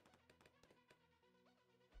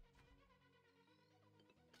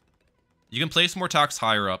 You can place more tax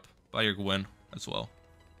higher up by your Gwyn as well.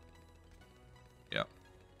 Yeah.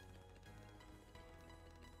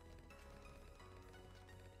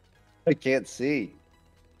 I can't see.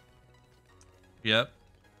 Yep.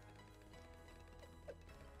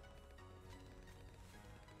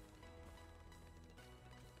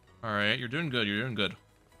 Alright, you're doing good, you're doing good.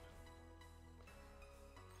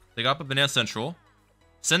 They got up a Banana Central.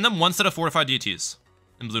 Send them one set of fortified DTs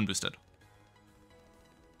and balloon boosted.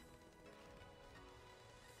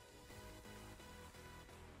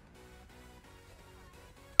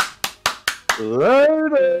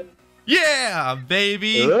 Yeah,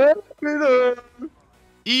 baby!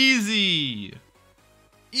 Easy!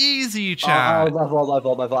 Easy, chat! Oh, my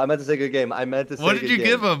fault. I meant to say good game. I meant to say What did you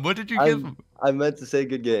give him? What did you give him? I meant to say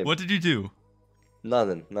good game. What did you do?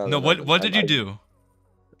 Nothing. No, what did you do?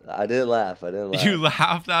 I didn't laugh. You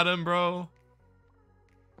laughed at him, bro?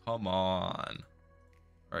 Come on.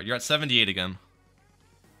 Alright, you're at 78 again.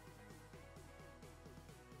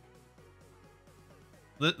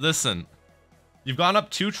 Listen. You've gone up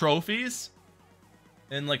 2 trophies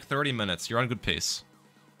in like 30 minutes. You're on good pace.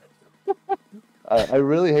 I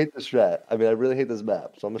really hate this strat. I mean, I really hate this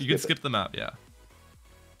map. So I'm gonna You can skip the map, yeah.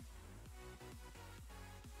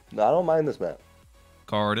 No, I don't mind this map.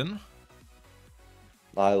 Garden.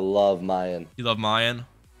 I love Mayan. You love Mayan?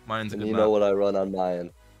 Mayan's a And good you map. know what I run on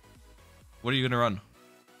Mayan. What are you gonna run?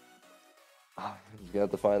 He's gonna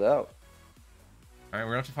have to find out. All right,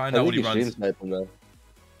 we're gonna have to find I out think what he he's stream runs. sniping though.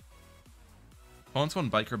 Opponent's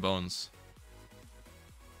going biker bones.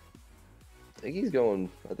 I think he's going.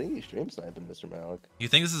 I think he's stream sniping, Mr. Malik. You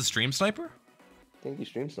think this is a stream sniper? I think he's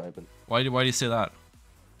stream sniping. Why do you say that?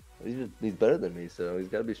 He's better than me, so he's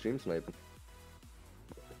got to be stream sniping.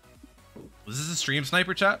 Was this a stream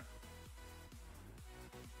sniper, chat?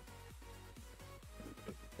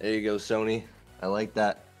 There you go, Sony. I like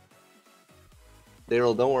that.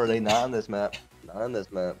 Daryl, don't worry, not on this map. Not on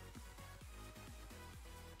this map.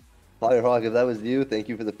 Firehawk, if that was you, thank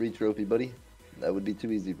you for the free trophy, buddy. That would be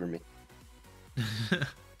too easy for me.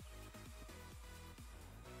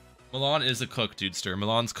 Milan is a cook, dudester.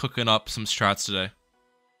 Milan's cooking up some strats today.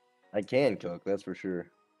 I can cook, that's for sure.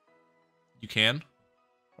 You can?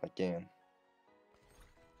 I can.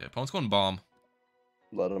 Yeah, opponent's going bomb.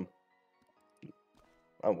 Let him.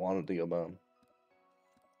 I want him to go bomb.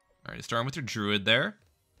 Alright, starting with your druid there.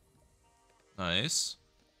 Nice.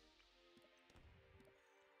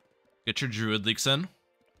 Get your druid leaks in.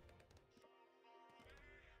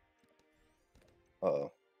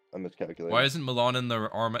 Uh-oh. I miscalculated. Why isn't Milan in the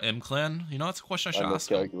Arma M clan? You know, that's a question I should I ask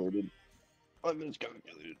him. miscalculated. I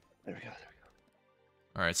miscalculated. There we go,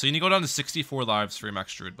 Alright, so you need to go down to 64 lives for your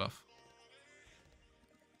max druid buff.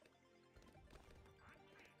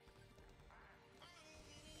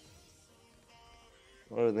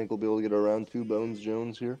 I think we'll be able to get around 2 Bones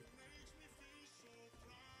Jones here.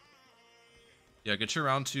 Yeah, get your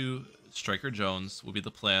round 2 Striker Jones will be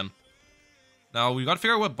the plan. Now, we got to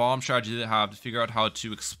figure out what bomb strategy they have to figure out how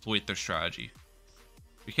to exploit their strategy.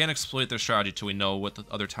 We can't exploit their strategy till we know what the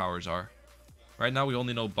other towers are. Right now, we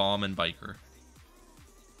only know bomb and biker.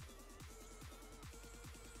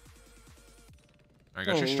 Alright,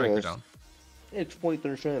 got your Striker yes. down. Exploit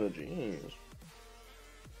their strategy, yes.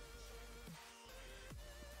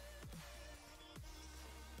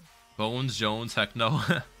 Bones, Jones, heck no.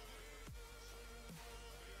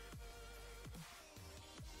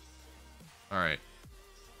 Alright.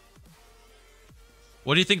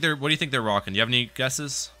 What do you think they're rocking? Do you have any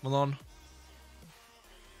guesses, Malone?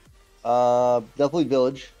 Definitely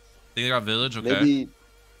Village. Think they got village? Okay. Maybe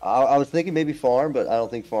I was thinking maybe Farm, but I don't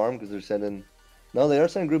think Farm because they're sending. No, they are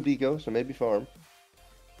sending Group Deco, so maybe Farm.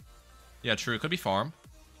 Yeah, true. It could be farm.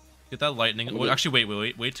 Get that lightning. Well, actually,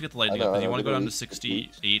 wait to get the lightning know, up. Because you I want to know, go down to it's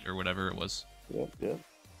 68 or whatever it was. Yep.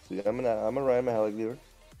 See, I'm gonna ride my Helic Leader.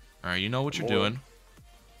 All right, you know what you're Whoa. doing.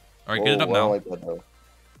 All right, get it up I now. don't like that though.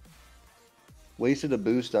 Wasted a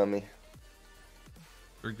boost on me.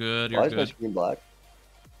 You're good. Why You're is my good. screen black?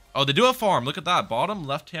 Oh, they do have farm. Look at that. Bottom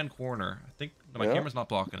left-hand corner. I think no, my Yeah. camera's not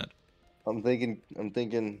blocking it. I'm thinking. You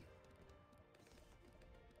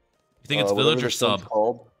think it's whatever village or this thing's sub?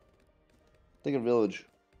 Called. Thinking Village.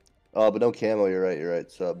 Oh, but no camo. You're right.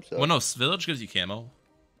 Sub. Well, no, village gives you camo.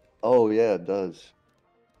 Oh yeah, it does.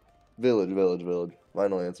 Village.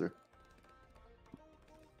 Final answer.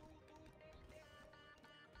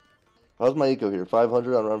 How's my eco here?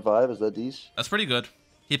 500 on round 5. Is that decent? That's pretty good.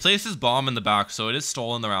 He placed his bomb in the back, so it is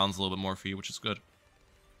stolen the rounds a little bit more for you, which is good.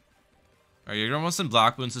 All right, you're gonna want some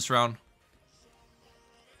black boons this round.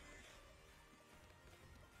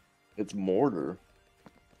 It's mortar.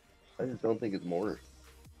 I just don't think it's mortar.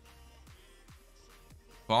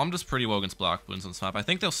 Bomb does pretty well against black boons on this map. I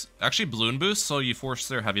think they'll actually balloon boost, so you force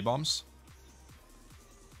their heavy bombs.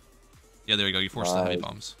 Yeah, there you go. You force the heavy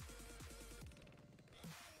bombs.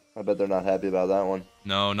 I bet they're not happy about that one.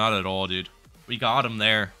 No, not at all, dude. We got him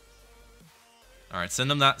there. All right, send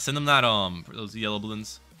them that. For those yellow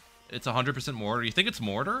balloons. It's 100% mortar. You think it's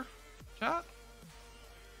mortar, chat?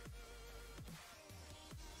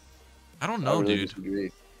 I don't know, I really dude.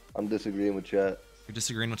 disagree. I'm disagreeing with chat. You're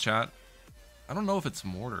disagreeing with chat? I don't know if it's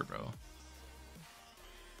mortar, bro.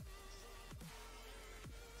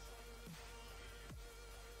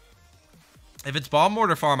 If it's bomb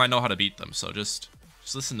mortar farm, I know how to beat them. So just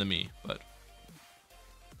listen to me. But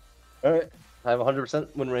All right, I have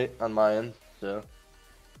 100% win rate on my end. So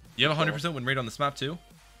you have 100% win rate on this map too.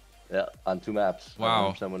 yeah, on 2 maps.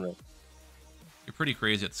 Wow. 100% win rate. You're pretty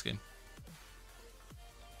crazy at this game.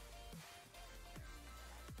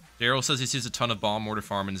 Daryl says he sees a ton of bomb mortar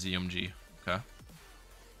farm in ZMG. Okay.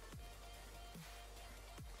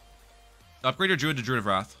 Upgrade your druid to Druid of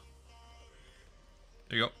Wrath.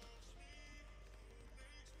 There you go.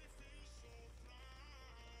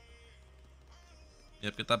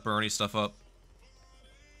 Yep, get that Bernie stuff up.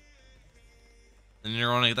 And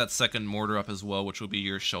you're gonna get that second mortar up as well, which will be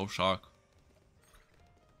your shell shock.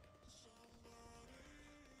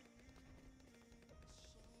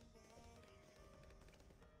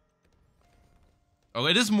 Oh,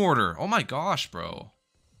 it is mortar. Oh my gosh, bro.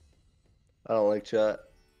 I don't like chat.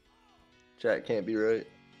 Chat can't be right.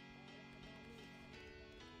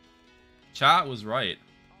 Chat was right.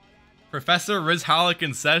 Professor Riz Halleck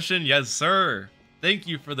in session? Yes, sir. Thank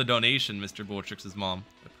you for the donation, Mr. Boltrix's mom.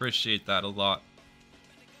 Appreciate that a lot.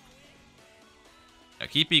 Yeah,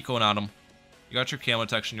 keep ecoing at him. You got your camo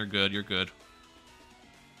detection, you're good, you're good.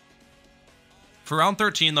 For round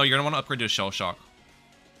 13, though, you're going to want to upgrade to a Shell Shock.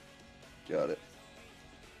 Got it.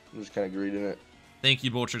 I'm just kind of greeding it. Thank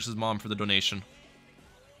you, Boltrix's mom, for the donation.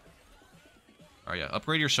 Alright, yeah,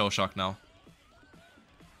 upgrade your Shell Shock now.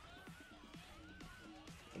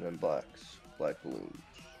 And then blacks. Black balloons.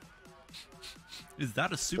 Is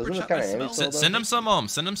that a super Doesn't it chat I kinda smell? anti-soul,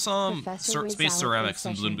 Send him some Professor Riz space Halleck ceramics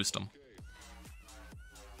and in balloon session. boost him.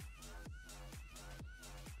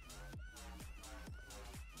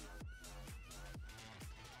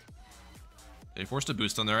 Okay, forced a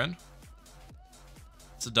boost on their end.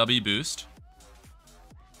 It's a W boost.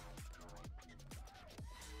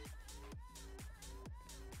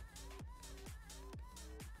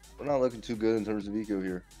 We're not looking too good in terms of eco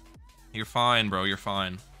here. You're fine, bro. You're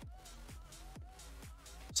fine.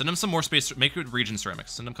 Send him some more space. Make it region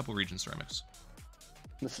ceramics. Send him a couple region ceramics.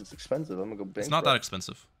 This is expensive. I'm gonna go bankrupt. It's not that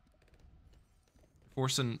expensive.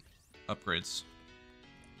 Forcing upgrades.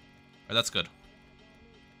 Alright, that's good.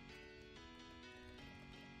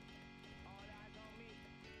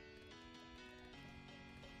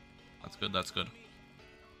 That's good, that's good.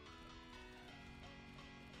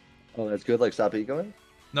 Oh, that's good. Like stop ecoing.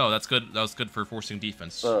 No, that's good. That was good for forcing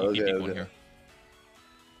defense. Oh, You keep okay, equaling okay. here.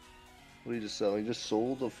 What did you just sell? He just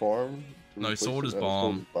sold a farm. to No, he replace sold it? his No,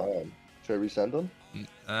 bomb. Should I resend them?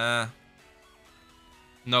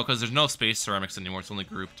 No, because there's no space ceramics anymore. It's only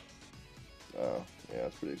grouped. Oh, yeah,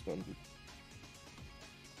 that's pretty expensive.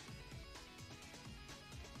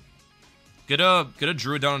 Get a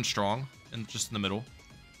druid down and strong, and just in the middle.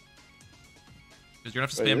 Because you're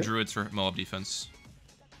gonna have to Right spam here? druids for Moab defense.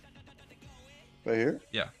 Right here?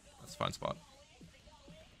 Yeah, that's a fine spot.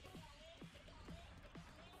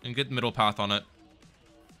 And get middle path on it.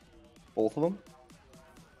 Both of them?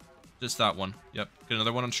 Just that one. Yep. Get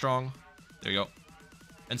another one on strong. There you go.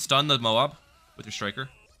 And stun the Moab with your striker.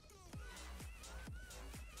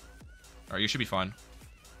 Alright, you should be fine.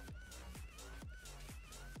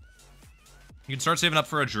 You can start saving up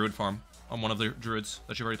for a druid farm on one of the druids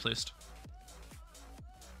that you've already placed.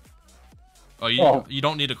 Oh, you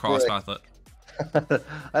don't need to cross path it.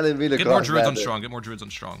 I didn't mean to Get more cross druids on path it. strong. Get more druids on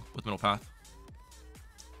strong with middle path.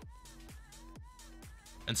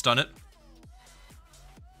 And stun it.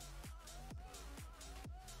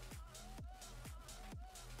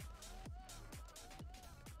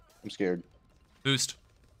 I'm scared. Boost.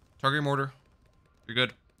 Target your mortar. You're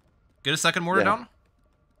good. Get a second mortar Yeah. down.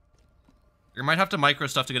 You might have to micro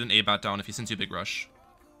stuff to get an A-bat down if he sends you a big rush.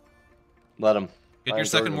 Let him. Get I your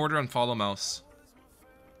enjoyed second him. mortar and follow mouse.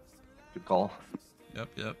 Good call.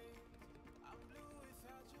 Yep.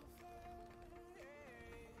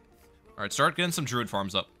 Alright, start getting some druid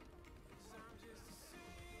farms up.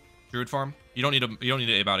 Druid farm. You don't need an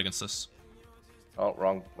A-bat against this. Oh,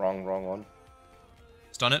 wrong one.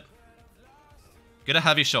 Stun it. Get a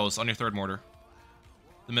heavy shells on your third mortar.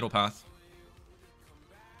 The middle path.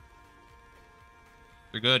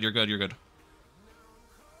 You're good. Do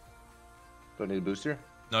I need a boost here?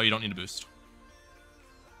 No, you don't need a boost.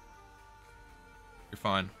 You're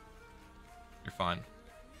fine.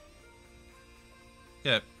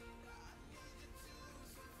 Yeah.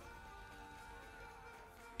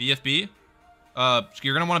 BFB.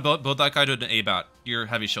 You're gonna want to build that guy to an A-bat. Your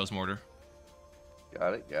heavy shells mortar.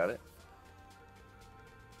 Got it.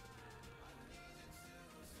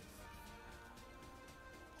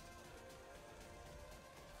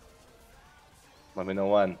 Let me know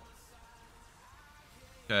when.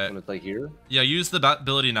 Okay. When it's like here? Yeah, use the bat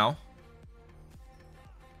ability now.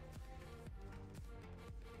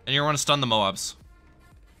 And you're gonna stun the Moabs.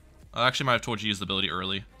 I actually might have told you to use the ability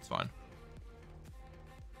early. It's fine.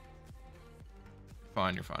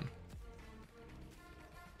 You're fine.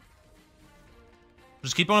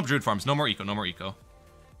 Just keep on up druid farms. No more eco.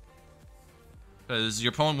 Because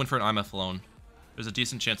your opponent went for an IMF alone. There's a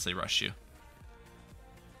decent chance they rush you.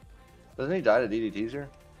 Doesn't he die to DDTs here?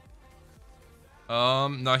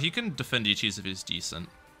 No, he can defend ETs if he's decent.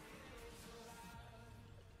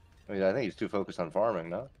 I mean, I think he's too focused on farming,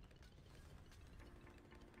 no?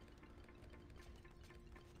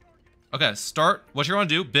 Okay, start. What you're gonna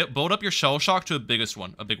do? Build up your shell shock to a big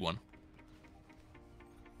one.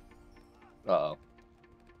 Uh-oh.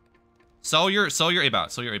 Sell your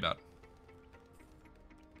A-bat.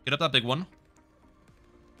 Get up that big one.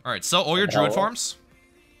 All right, sell all your druid farms.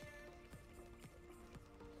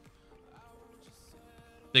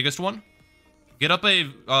 biggest one. Get up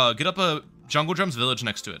a Jungle Drums village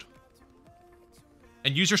next to it.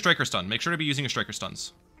 And use your striker stun. Make sure to be using your striker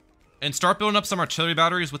stuns. And start building up some artillery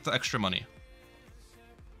batteries with the extra money.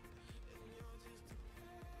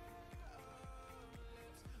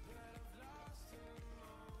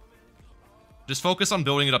 Just focus on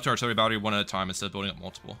building it up to artillery battery one at a time instead of building up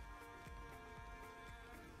multiple.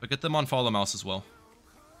 But get them on follow mouse as well.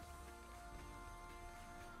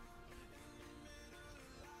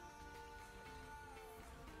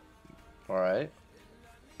 Alright.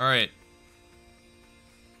 Alright.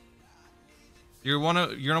 You're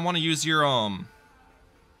gonna wanna use your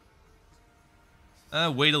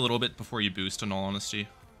wait a little bit before you boost, in all honesty.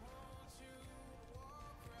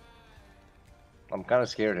 I'm kinda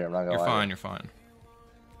scared here, I'm not gonna lie. You're fine.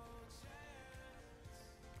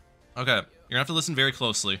 Okay, you're gonna have to listen very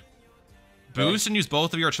closely. Boost and use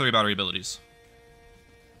both of your artillery battery abilities.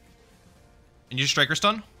 And use striker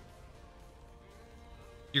stun.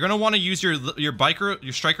 You're gonna want to use your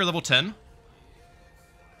striker level 10.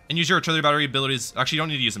 And use your artillery battery abilities. Actually, you don't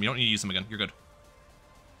need to use them. You don't need to use them again. You're good.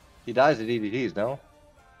 He dies at EDTs, no?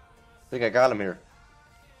 I think I got him here.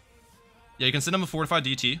 Yeah, you can send him a fortified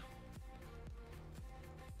DT.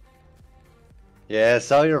 Yeah,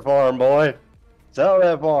 sell your farm, boy. Sell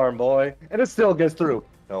that farm, boy. And it still gets through.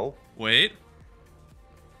 No. Wait.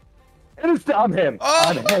 And it's I'm him. Oh!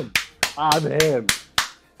 I'm him. I'm him.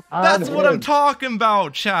 That's what I'm talking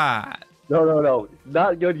about, chat. No.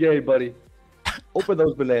 Not good game, buddy. Open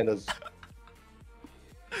those bananas.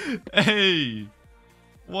 Hey.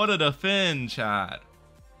 What a defend, chat.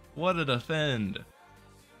 What a defend.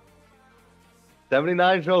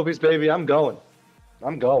 79 trophies, baby. I'm going.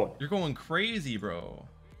 You're going crazy, bro.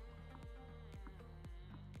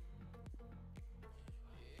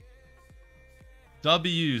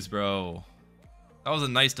 W's, bro. That was a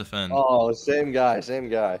nice defend. Oh, same guy.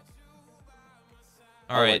 All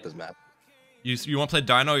I right. like this map. You want to play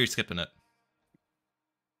Dino or you're skipping it?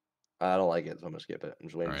 I don't like it, so I'm gonna skip it. I'm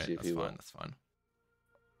just waiting All to see right, if you will. that's fine.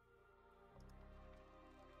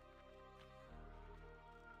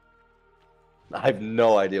 I have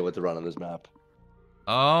no idea what to run on this map.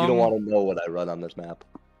 You don't want to know what I run on this map.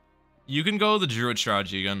 You can go the Druid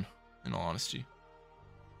strategy again, in all honesty.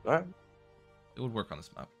 Alright. It would work on this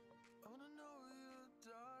map.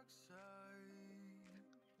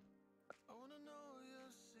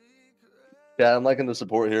 Yeah, I'm liking the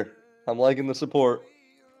support here. I'm liking the support.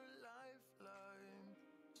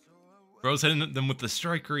 Bro's hitting them with the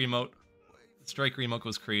striker emote. The striker emote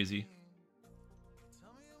goes crazy.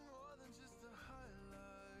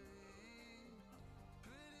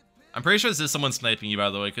 I'm pretty sure this is someone sniping you,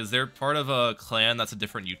 by the way, because they're part of a clan that's a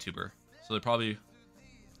different YouTuber. So they're probably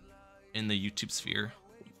in the YouTube sphere.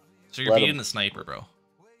 So you're beating the sniper, bro.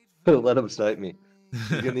 Let him snipe me.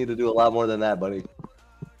 You're gonna need to do a lot more than that, buddy.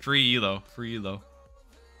 Free elo. Free elo.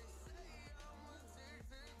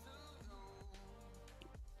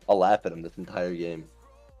 I'll laugh at him this entire game.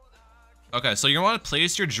 Okay, so you're gonna want to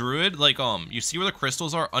place your druid, like, you see where the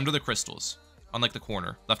crystals are? Under the crystals. On, like, the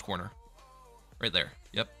corner. Left corner. Right there.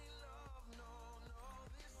 Yep.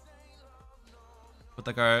 Put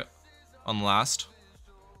that guy on last.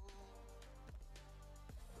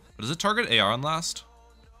 But does it target AR on last?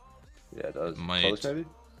 Yeah, it does. Might. Close, maybe?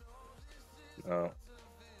 No.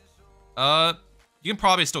 You can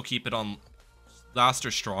probably still keep it on last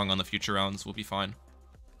or strong on the future rounds. We'll be fine.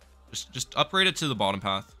 Just upgrade it to the bottom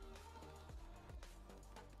path.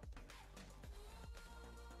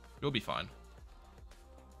 You'll be fine.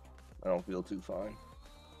 I don't feel too fine.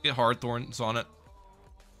 Get hard thorns on it.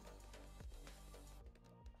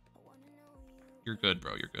 You're good,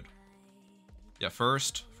 bro. You're good. Yeah,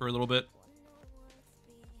 first for a little bit.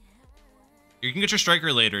 You can get your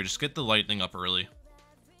striker later. Just get the lightning up early.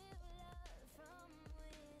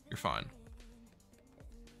 You're fine.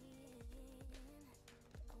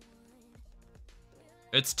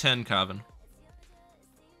 It's 10, Kevin.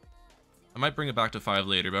 I might bring it back to 5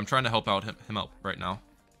 later, but I'm trying to help out him out right now.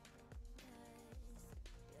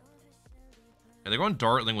 Yeah, they're going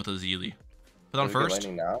Dartling with a Zeely. Put on first.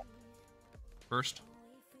 Now? First.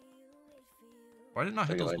 Why did it not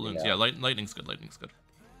hit those balloons? Yeah, lightning's good. Lightning's good.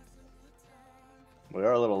 We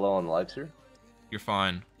are a little low on the lives here. You're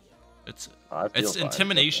fine. It's fine.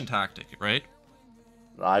 intimidation tactic, right?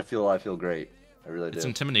 I feel great. I really do. It's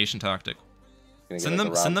intimidation tactic. Send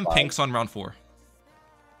like them pinks on round 4.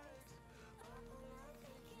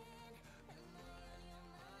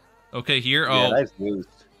 Okay, here. Yeah, Oh, nice boost.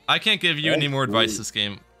 I can't give you any more advice this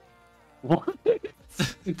game. What?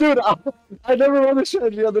 Dude, I never run a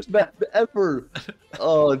strategy on this map ever.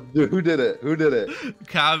 Oh, dude, who did it? Who did it?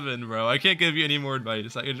 Kevin, bro. I can't give you any more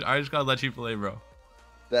advice. I just gotta let you play, bro.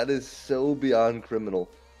 That is so beyond criminal.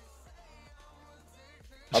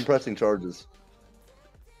 I'm pressing charges.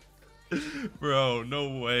 Bro,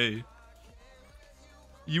 no way.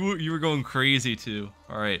 You were going crazy too.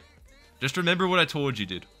 All right, just remember what I told you,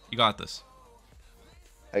 dude. You got this.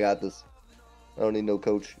 I got this. I don't need no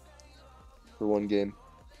coach for one game.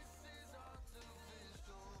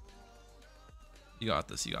 You got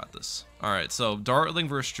this. You got this. All right, so Dartling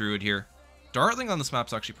versus Druid here. Dartling on this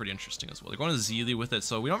map's actually pretty interesting as well. They're going to ZineyZ with it,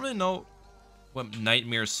 so we don't really know what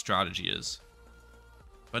Nightmare's strategy is.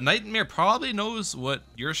 But Nightmare probably knows what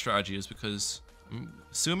your strategy is because I'm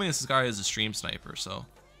assuming this guy is a stream sniper, so.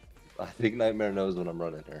 I think Nightmare knows what I'm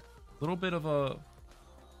running here. A little bit of a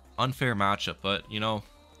unfair matchup, but, you know,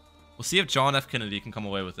 we'll see if John F. Kennedy can come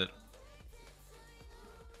away with it.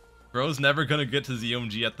 Bro's never going to get to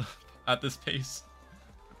ZOMG at this pace.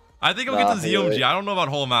 I think I'll get to ZOMG. Wait. I don't know about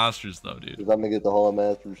Hall of Masters, though, dude. I'm going to get the Hall of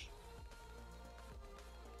Masters.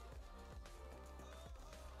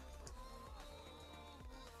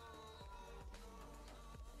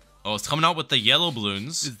 Oh, it's coming out with the yellow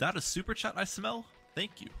balloons. Is that a super chat I smell?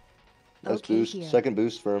 Thank you. Nice Okay, boost. here. Second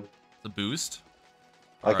boost for him. The boost.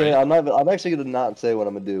 I can't. I'm actually gonna not say what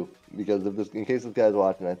I'm gonna do because if this, in case this guy's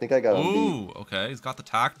watching, I think I got him beat. Ooh, okay. He's got the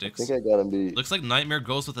tactics. I think I got him beat. Looks like Nightmare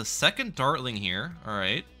goes with a second Dartling here. All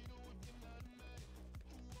right.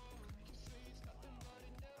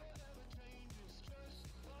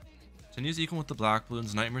 ZineyZ equal with the black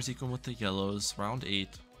balloons. Nightmare's equal with the yellows. Round 8.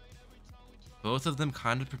 Both of them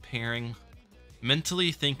kind of preparing,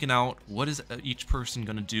 mentally thinking out what is each person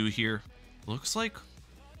gonna do here. Looks like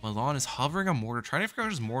Milan is hovering on mortar, trying to figure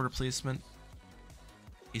out his mortar placement.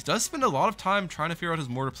 He does spend a lot of time trying to figure out his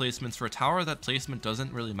mortar placements. For a tower, that placement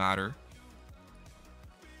doesn't really matter.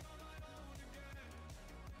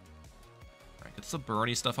 Alright, gets the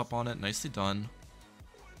Bernie stuff up on it. Nicely done.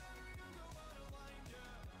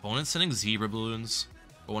 Opponent sending Zebra Balloons.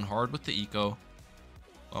 Going hard with the eco.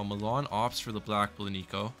 While Milan opts for the black balloon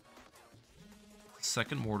eco.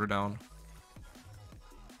 Second mortar down.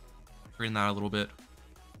 Bring that a little bit.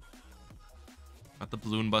 Got the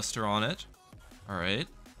balloon buster on it. Alright.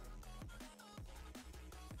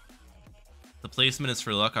 The placement is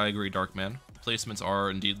for luck. I agree, Darkman. The placements are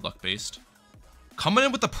indeed luck based. Coming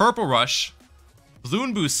in with the purple rush.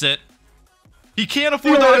 Balloon boosts it. He can't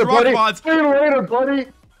afford the rock mods. See you later, buddy.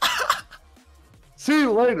 See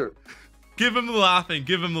you later. Give him the laughing.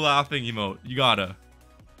 Give him the laughing emote. You gotta.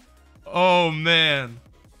 Oh, man.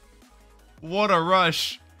 What a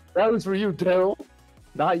rush. That was for you, Daryl.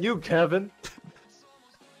 Not you, Kevin.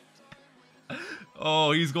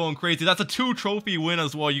 Oh, he's going crazy. That's a 2 trophy win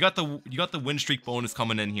as well. You got the win streak bonus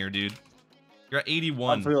coming in here, dude. You're at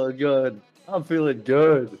 81. I'm feeling good. I'm feeling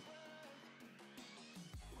good.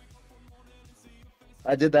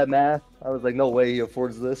 I did that math. I was like, no way he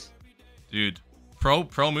affords this. Dude. Pro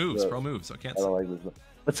moves. Yeah. Pro moves. I can't I say. don't like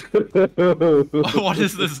this. What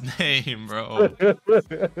is this name, bro?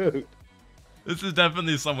 This is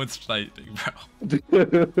definitely someone sniping, bro.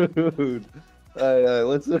 Dude. Alright,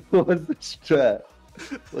 what's the strat?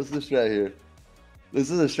 What's the strat here?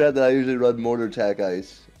 This is a strat that I usually run mortar tack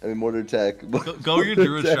ice. I mean mortar tack. Go your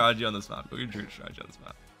druid strategy on this map. Go your druid strategy on this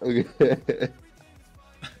map. Okay.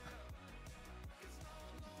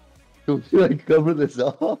 Do we like cover this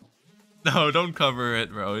off? No, don't cover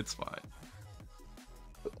it, bro. It's fine.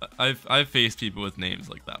 I've faced people with names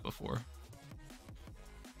like that before.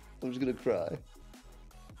 I'm just gonna cry.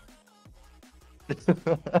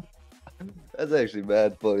 That's actually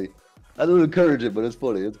mad funny. I don't encourage it, but it's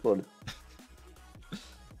funny. It's funny.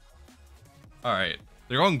 Alright.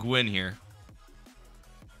 They're going Gwyn here.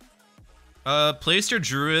 Place your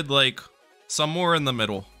druid, like, somewhere in the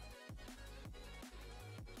middle.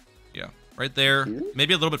 Yeah. Right there. Here?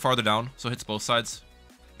 Maybe a little bit farther down, so it hits both sides.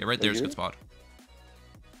 Yeah, right there's a here? good spot.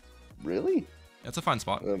 Really? That's a fine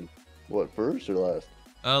spot. What, first or last?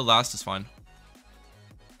 Last is fine.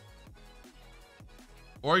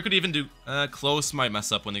 Or you could even do, close might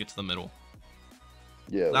mess up when they get to the middle.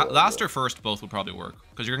 Yeah. Last or first both would probably work,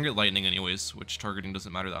 because you're gonna get lightning anyways, which targeting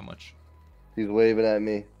doesn't matter that much. He's waving at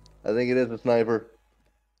me. I think it is a sniper.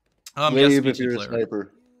 Yes, Wave if BT you're player. a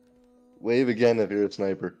sniper. Wave again if you're a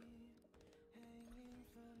sniper.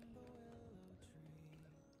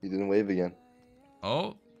 He didn't wave again.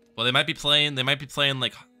 Oh, well, they might be playing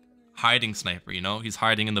like hiding sniper, you know? He's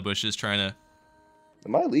hiding in the bushes trying to...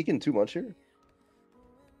 Am I leaking too much here?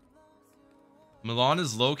 Milan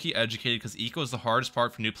is low-key educated because eco is the hardest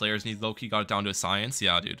part for new players and he low-key got it down to a science.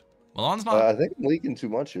 Yeah, dude. Milan's not. I think I'm leaking too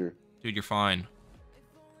much here. Dude, you're fine.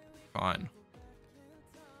 Fine.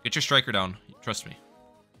 Get your striker down. Trust me.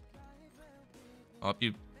 Oh,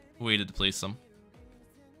 you waited to place him.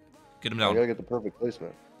 Get him I down. gotta get the perfect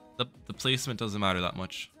placement. The placement doesn't matter that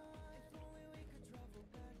much.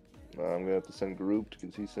 I'm gonna have to send grouped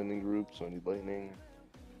because he's sending group, so I need lightning.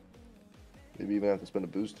 Maybe even have to spend a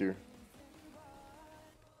boost here.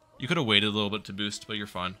 You could have waited a little bit to boost, but you're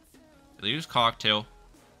fine. They use cocktail.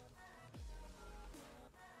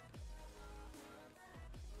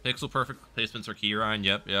 Pixel perfect placements are key, Ryan.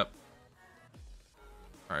 Yep.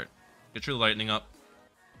 Alright. Get your lightning up.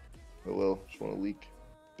 Oh well, just want to leak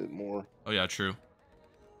a bit more. Oh yeah, true.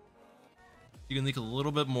 You can leak a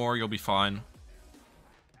little bit more, you'll be fine.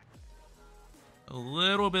 A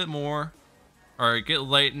little bit more. Alright, get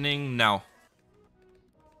lightning now.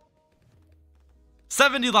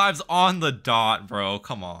 70 lives on the dot, bro.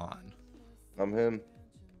 Come on. I'm him.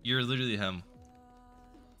 You're literally him.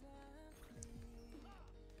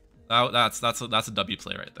 That's a W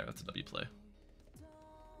play right there. That's a W play.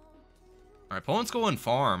 Alright, opponent's going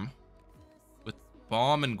farm. With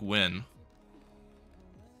Bomb and Gwyn.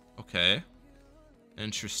 Okay.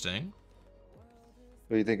 Interesting.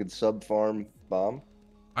 What are you thinking? Sub farm bomb?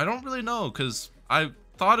 I don't really know, because I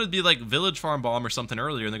thought it'd be like Village Farm Bomb or something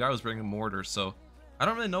earlier, and the guy was bringing Mortar, so I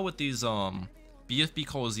don't really know what these BFB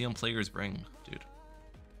Coliseum players bring, dude.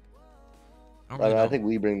 I don't really know. I think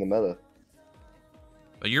we bring the meta.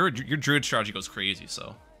 But your Druid strategy goes crazy,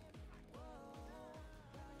 so.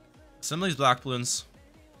 Assembly's Black Bloons.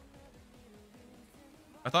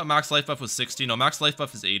 I thought max life buff was 60. No, max life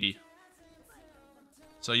buff is 80.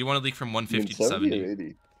 So you want to leak from 150 to 70. Or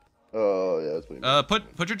 80? Oh, yeah, that's what you mean.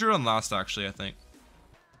 Put your Druid on last, actually, I think.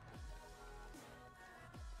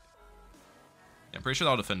 Yeah, I'm pretty sure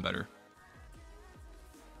that'll defend better.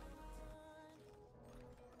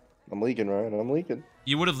 I'm leaking, Ryan. I'm leaking.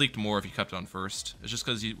 You would have leaked more if you kept it on first. It's just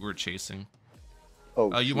because you were chasing.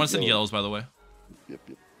 Oh, you want to send yellows, by the way. Yep.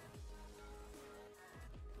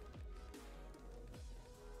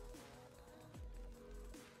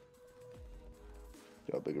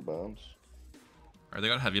 Got bigger bombs. Alright, they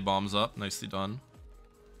got heavy bombs up. Nicely done.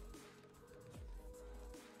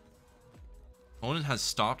 Opponent has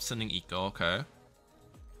stopped sending eco. Okay.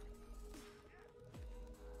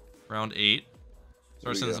 Round 8.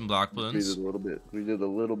 Start sending some Black Bloons. We did a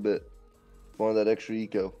little bit. Wanted that extra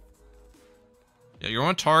eco. Yeah, you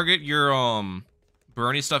want to target your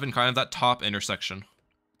Bernie stuff in kind of that top intersection.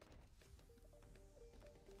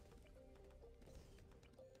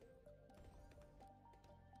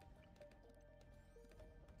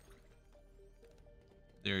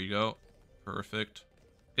 There you go. Perfect.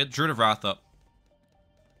 Get Druid of Wrath up.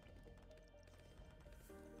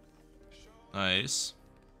 Nice.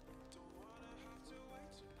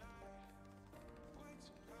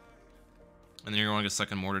 And then you're going to get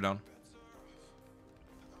second mortar down.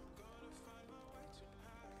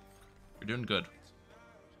 You're doing good.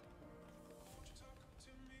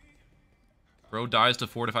 Bro dies to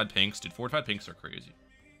fortified pinks. Dude, fortified pinks are crazy.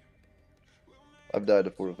 I've died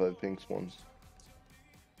to 4 to 5 pinks once.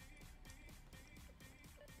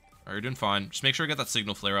 Alright, you're doing fine. Just make sure you get that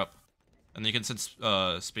signal flare up. And then you can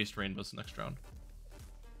send spaced rainbows next round.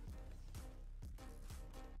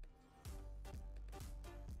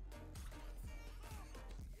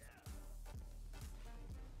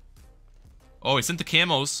 Oh, he sent the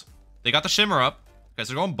camos. They got the shimmer up. Guys,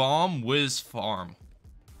 they're going bomb, whiz, farm.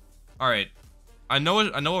 Alright. I know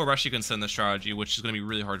a rush you can send this strategy, which is going to be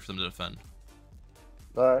really hard for them to defend.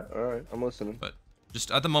 Alright, I'm listening. But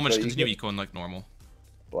just at the moment, So just continue ecoing like normal.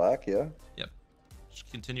 Black, yeah? Yep. Just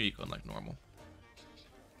continue ecoing like normal.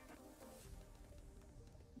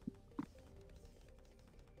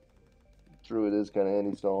 Druid is kind of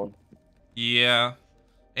anti-stalling. Yeah.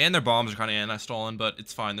 And their bombs are kind of anti-stalling, but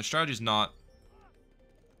it's fine. Their strategy's not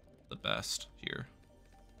the best here.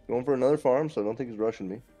 Going for another farm, so I don't think he's rushing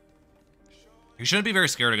me. You shouldn't be very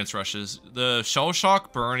scared against rushes. The Shell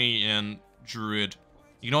Shock, Bernie, and Druid.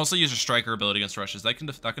 You can also use your Striker ability against rushes. That can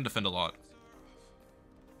defend a lot.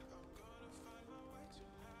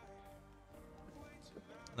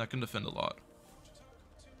 That can defend a lot.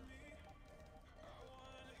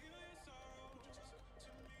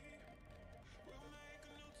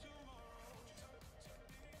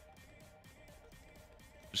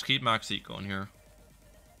 Just keep max heat going here.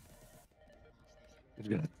 He's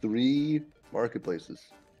got 3 marketplaces.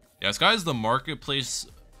 Yeah, this guy's the marketplace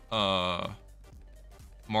martyr.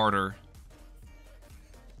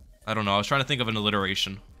 I don't know. I was trying to think of an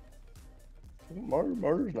alliteration.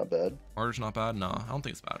 Martyr's not bad. Martyr's not bad? No, I don't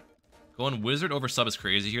think it's bad. Going wizard over sub is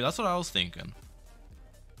crazy here. That's what I was thinking.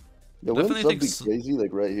 Yeah, wouldn't Definitely sub think be crazy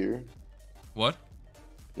like right here? what?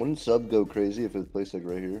 Wouldn't sub go crazy if it's placed like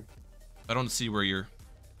right here? I don't see where you're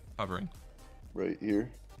hovering. Right here.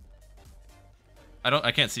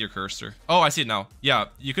 I can't see your cursor. Oh, I see it now. Yeah,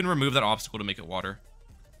 you can remove that obstacle to make it water.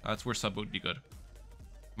 That's where sub would be good.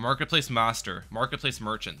 Marketplace master, marketplace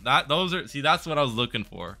merchant. That's what I was looking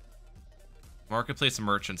for. Marketplace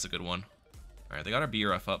merchant's a good one. All right, they got our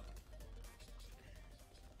BRF up.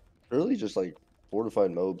 Really, just like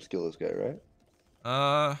fortified mobs kill this guy,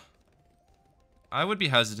 right? I would be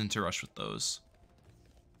hesitant to rush with those.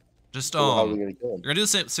 Just So how are we gonna kill him? you're gonna do the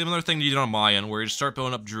same similar thing you did on my end, where you just start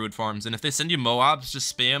building up druid farms, and if they send you Moabs,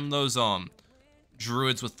 just spam those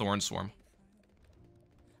druids with Thorn Swarm.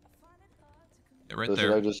 Yeah, right So there.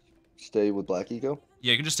 should I just stay with Black Eco?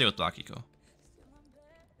 Yeah, you can just stay with Black Eco.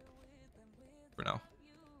 For now.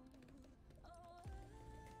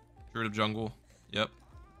 Druid of Jungle. Yep.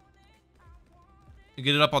 You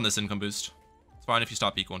get it up on this income boost. It's fine if you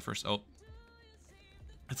stop ecoing first. Oh.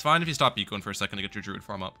 It's fine if you stop ecoing for a second to get your druid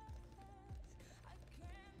farm up.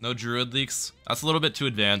 No druid leaks. That's a little bit too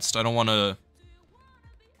advanced. I don't want to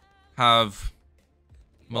have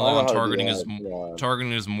Milan targeting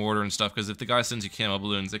his mortar and stuff, because if the guy sends you camo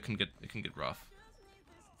balloons, it can get rough.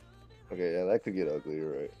 Okay, yeah, that could get ugly,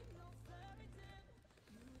 you're right.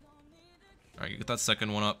 Alright, you get that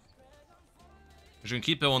second one up. You're gonna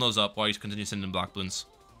keep building those up while you continue sending black balloons.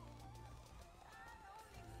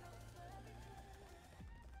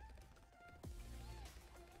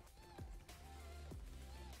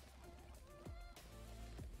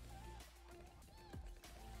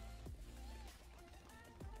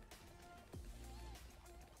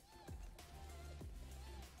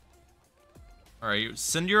 Alright, you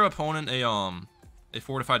send your opponent a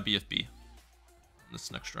fortified BFB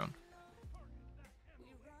this next round.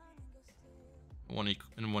 One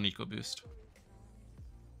eco boost.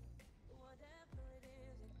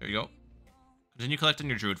 There you go. Continue collecting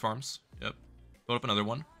your druid farms. Yep. Build up another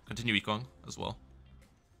one. Continue ecoing as well.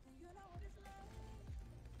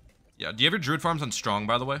 Yeah, do you have your druid farms on strong,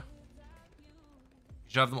 by the way? You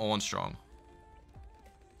should have them all on strong.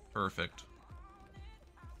 Perfect.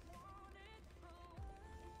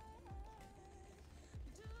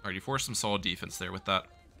 Alright, you forced some solid defense there with that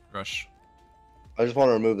rush. I just want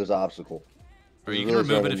to remove this obstacle. Or you can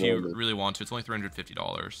remove it if you really want to. It's only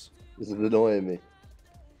 $350. This is annoying me.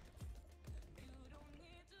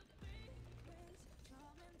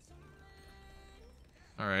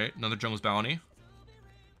 Alright, another jungle's bounty.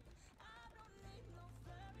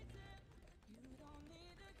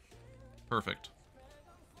 Perfect.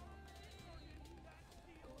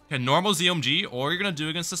 Okay, normal ZOMG, all you're gonna do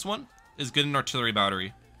against this one is get an artillery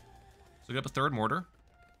battery. So get up a third mortar.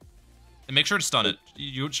 And make sure to stun it.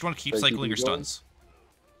 You just want to keep cycling your stuns.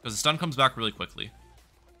 Because the stun comes back really quickly.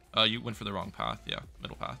 You went for the wrong path. Yeah,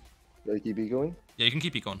 middle path. Should I keep ecoing? Yeah, you can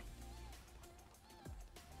keep ecoing.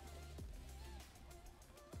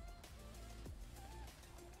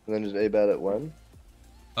 And then just A-bat at when?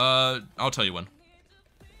 I'll tell you when.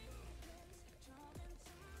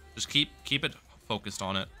 Just keep it focused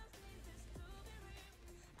on it.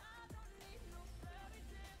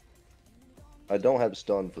 I don't have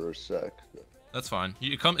stun for a sec. That's fine.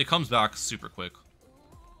 It comes back super quick.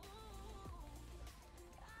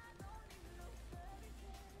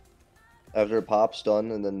 After a pop,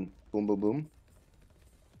 stun, and then boom, boom, boom.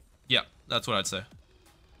 Yeah, that's what I'd say.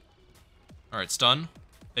 Alright, stun.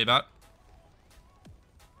 A-bat.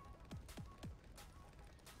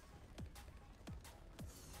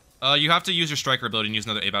 You have to use your striker ability and use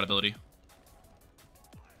another A-bat ability.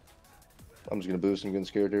 I'm just gonna boost and getting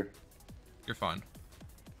scared here. You're fine.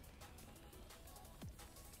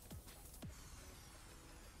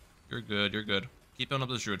 You're good, you're good. Keep building up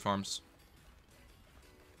those druid farms.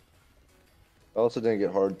 I also didn't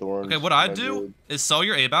get hard thorns. Okay, what I'd do is sell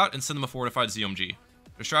your A-bat and send them a fortified ZOMG.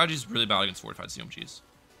 Their strategy is really bad against fortified ZOMGs.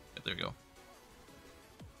 Yep, there you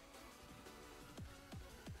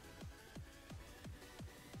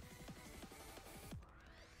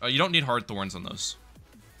go. You don't need hard thorns on those.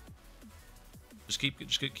 Just keep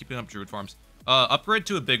keeping up druid farms. Upgrade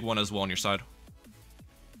to a big one as well on your side,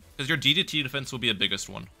 because your DDT defense will be a biggest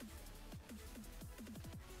one.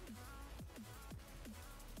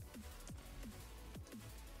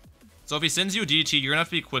 So if he sends you a DDT, you're gonna have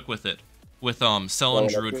to be quick with it, with selling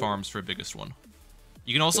druid farms for a biggest one.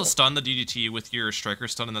 You can also stun the DDT with your striker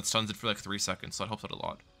stun, and that stuns it for like 3 seconds, so that helps out a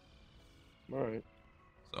lot. Alright.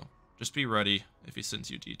 So just be ready if he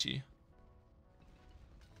sends you DT.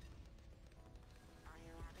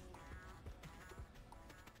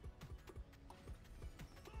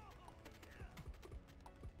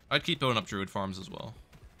 I'd keep building up druid farms as well.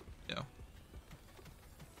 Yeah.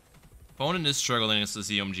 Opponent is struggling against the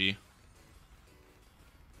ZMG.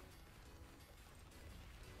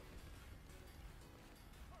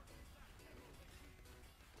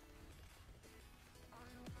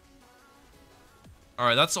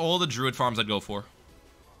 Alright, that's all the druid farms I'd go for.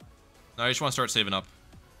 Now I just want to start saving up.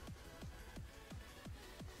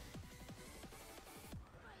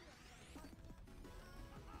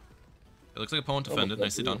 It looks like opponent defended.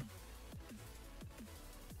 Nicely done.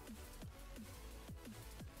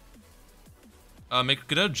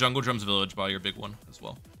 Get a Jungle Drums village by your big one as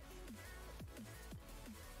well.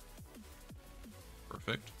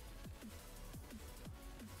 Perfect.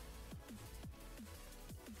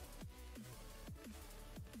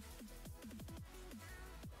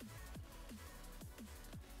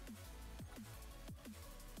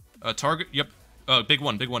 Target, yep. Big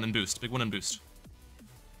one and boost. Big one and boost.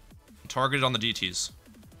 Targeted on the DTs.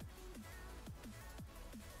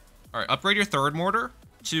 Alright, upgrade your third mortar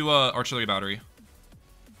to artillery battery.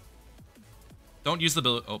 Don't use the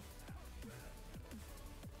bill. Oh.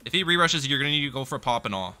 If he re-rushes, you're gonna need to go for a pop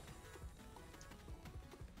and awe.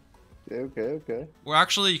 Okay. Well,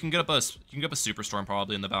 actually, you can get up a superstorm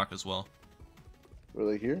probably in the back as well.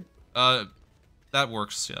 Really here? That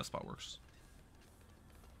works. Yeah, that spot works.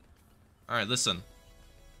 All right, listen.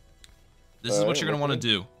 This is what you're gonna want to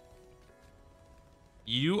do.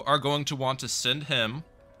 You are going to want to send him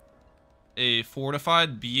a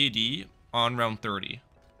fortified BAD on round 30.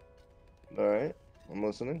 All right, I'm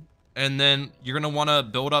listening. And then you're going to want to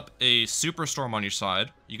build up a Superstorm on your side.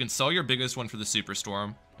 You can sell your biggest one for the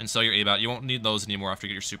Superstorm and sell your ABAT. You won't need those anymore after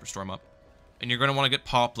you get your Superstorm up. And you're going to want to get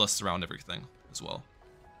pop lists around everything as well.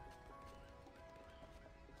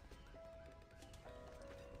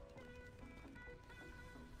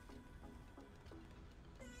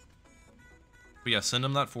 But yeah, send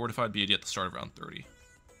him that fortified BAD at the start of round 30.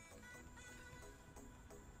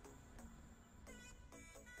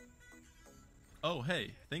 Oh, hey,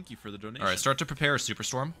 thank you for the donation. Alright, start to prepare a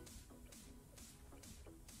Superstorm.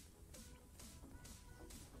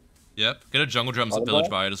 Yep, get a Jungle Drums village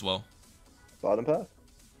by it as well. Bottom path?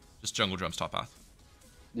 Just Jungle Drums top path.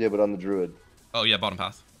 Yeah, but on the druid. Oh yeah, bottom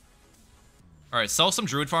path. Alright, sell some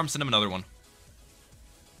druid farms, send him another one.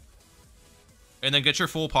 And then get your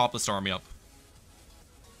full pop list army up.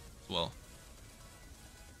 As well.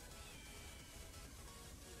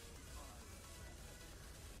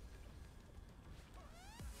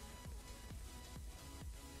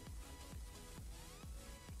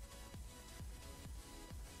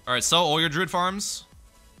 Alright, sell all your druid farms.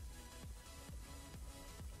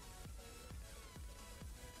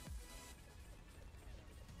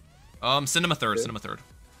 Send him a third, Okay. send him a third.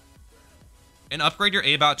 And upgrade your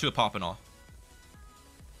ABAT to a pop and all.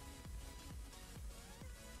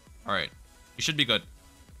 Alright. You should be good.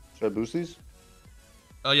 Should I boost these?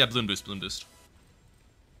 Yeah, balloon boost, balloon boost.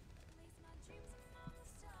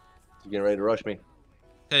 You getting ready to rush me?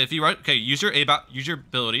 Okay, if you right, okay, use your ABAT, use your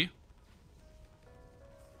ability.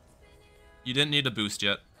 You didn't need a boost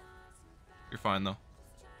yet. You're fine though.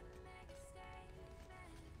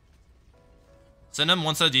 Send him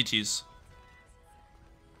one set of DTs.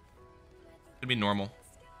 Gonna be normal.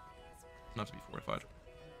 Not to be fortified.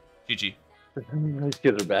 GG. These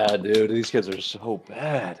kids are bad, dude. These kids are so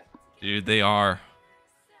bad. Dude, they are.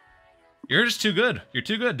 You're just too good. You're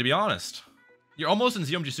too good, to be honest. You're almost in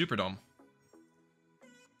ZMG Superdome.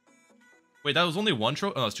 Wait, that was only one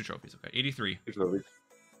trophy? Oh, that's two trophies. Okay, 83. Two trophies.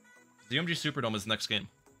 ZMG Superdome is the next game.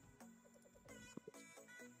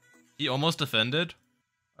 He almost defended.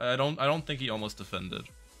 I don't think he almost defended.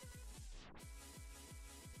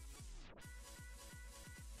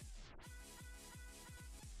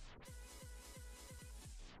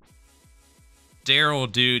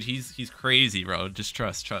 Daryl, dude, he's crazy, bro. Just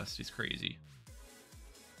trust. He's crazy.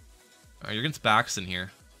 Alright, you're against Baxton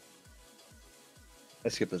here. I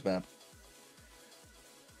skipped this map.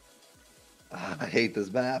 I hate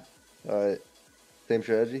this map. Alright. Same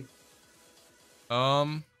strategy?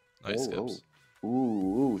 Nice skips.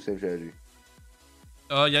 Ooh, same strategy.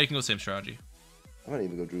 Yeah, you can go same strategy. I might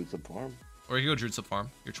even go Druid Sub Farm. Or you can go Druid Sub Farm.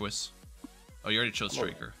 Your choice. Oh, you already chose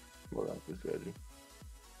Striker. More out this strategy.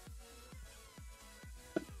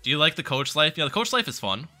 Do you like the coach life? Yeah, the coach life is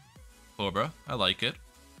fun. Cobra. I like it.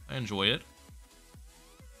 I enjoy it.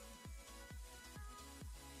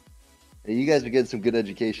 Hey, you guys are getting some good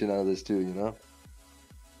education out of this too, you know?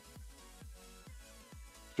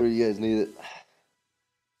 Sure you guys need it.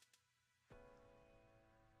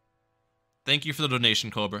 Thank you for the donation,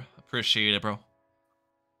 Cobra. Appreciate it, bro.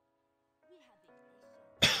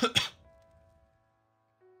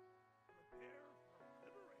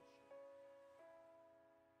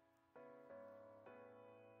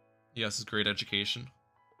 Yes, it's great education.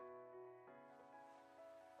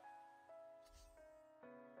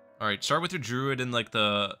 Alright, start with your druid in like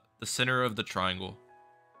the center of the triangle.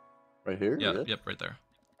 Right here? Yeah, Really? yep, right there.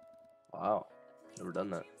 Wow. Never done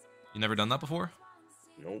that. You never done that before?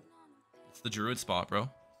 Nope. It's the druid spot, bro.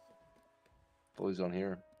 Always on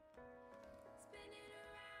here.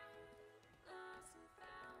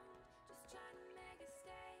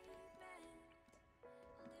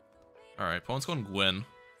 Alright, opponent's going Gwen.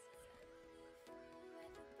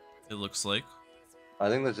 It looks like. I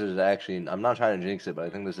think this is actually, I'm not trying to jinx it, but I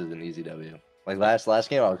think this is an easy W. Like last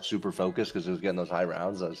game, I was super focused because it was getting those high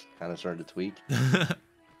rounds. I was kind of starting to tweak.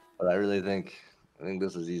 But I really think,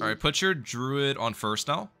 this is easy. Alright, put your druid on first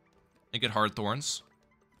now. And get hard thorns.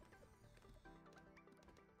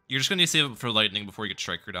 You're just gonna need to save it for lightning before you get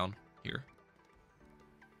striker down here.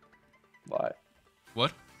 Why?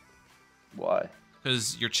 What? Why?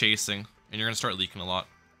 Because you're chasing and you're gonna start leaking a lot.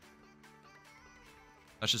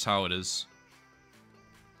 That's just how it is.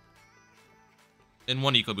 In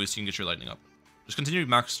one eco boost, you can get your lightning up. Just continue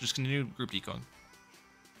group ecoing.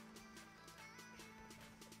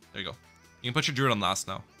 There you go. You can put your druid on last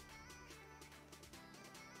now.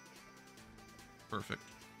 Perfect.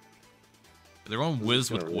 They're going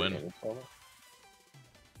whiz with Gwen.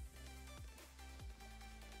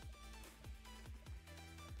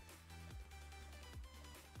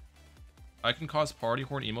 I can cause party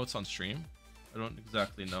horn emotes on stream. I don't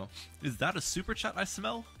exactly know. Is that a super chat I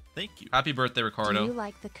smell? Thank you. Happy birthday, Ricardo. Do you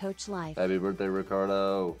like the coach life? Happy birthday,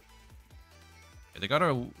 Ricardo. Okay, they got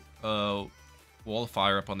a wall of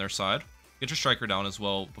fire up on their side. Get your striker down as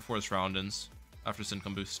well before this round ends. After this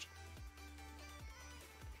income boost.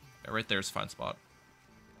 Yeah, right there's a fine spot.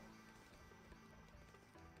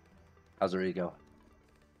 How's their ego?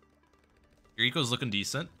 Your eco's looking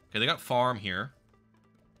decent. Okay, they got farm here.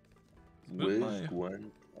 With my-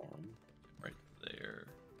 Gwen. Right there.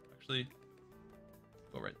 Actually,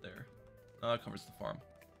 go right there. It covers the farm.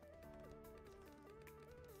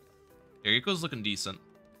 Your eco's looking decent.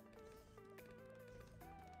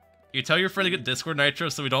 You tell your friend to get Discord Nitro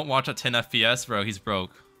so we don't watch at 10 FPS, bro. He's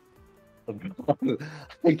broke.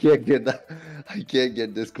 I can't get that. I can't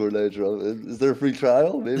get Discord Nitro. Is there a free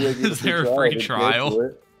trial? Maybe I can get Is there a free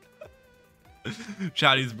trial?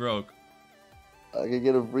 Chatty's broke. I can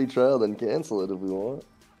get a free trial, then cancel it if we want.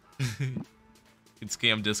 You can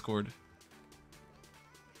scam Discord.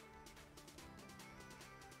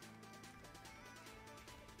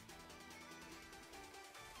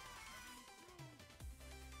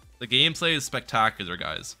 The gameplay is spectacular,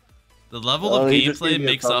 guys. The level of gameplay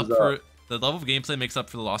makes up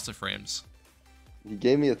for the loss of frames. You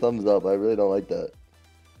gave me a thumbs up. I really don't like that.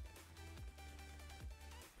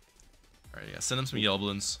 Alright, yeah, send him some yellow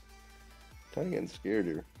balloons. Kind of getting scared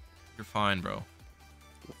here. You're fine, bro.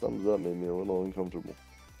 The thumbs up made me a little uncomfortable.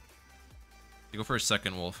 You go for a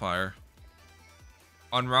second wall of fire.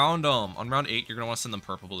 On round 8, you're gonna want to send them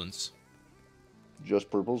purple balloons.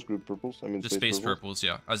 Just purples, group purples. I mean, Just space purples,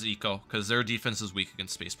 yeah, as eco, because their defense is weak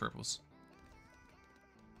against space purples.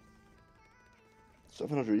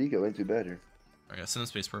 700 ego ain't too bad here. Alright, yeah, send them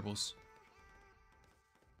space purples.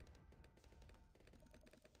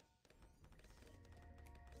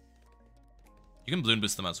 You can balloon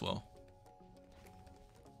boost them as well.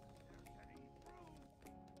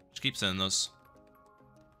 Just keep sending those.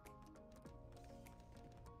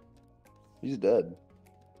 He's dead.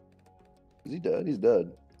 Is he dead? He's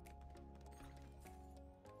dead.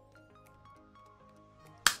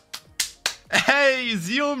 Hey,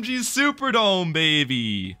 ZOMG Superdome,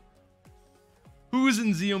 baby! Who's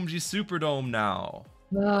in ZOMG Superdome now?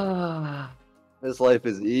 This life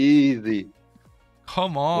is easy.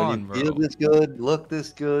 Come on, when you bro. feel this good, look this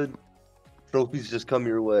good, trophies just come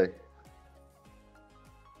your way.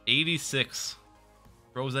 86.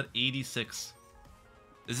 Bro's at 86.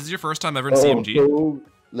 This is your first time ever in CMG?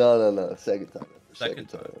 No. Second time. Second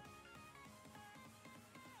time.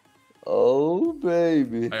 Oh,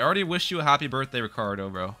 baby. I already wish you a happy birthday, Ricardo,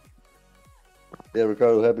 bro. Yeah,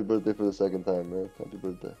 Ricardo, happy birthday for the second time, man. Happy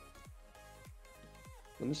birthday.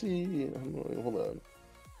 Let me see. Hold on.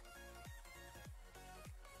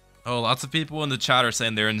 Oh, lots of people in the chat are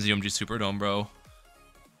saying they're in ZMG Superdome, bro.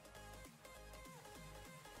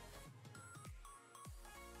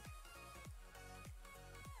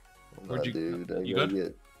 Hold on, dude. You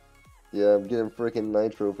good? Yeah, I'm getting freaking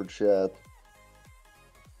Nitro for chat.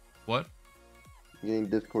 What? I'm getting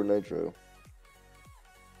Discord Nitro.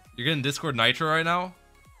 You're getting Discord Nitro right now?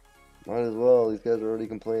 Might as well. These guys are already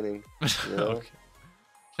complaining. You know? Okay.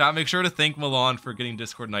 Chat, make sure to thank Milan for getting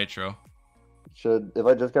Discord Nitro. If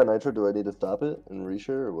I just got Nitro, do I need to stop it and reshare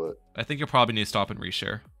or what? I think you'll probably need to stop and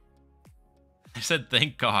reshare. I said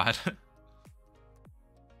thank God.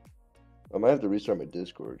 I might have to restart my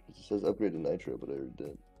Discord because it says upgrade to Nitro, but I already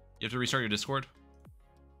did. You have to restart your Discord?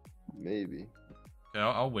 Maybe. Okay,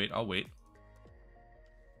 I'll wait. I'll wait.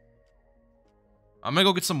 I'm gonna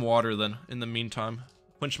go get some water then, in the meantime.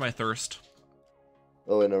 Quench my thirst.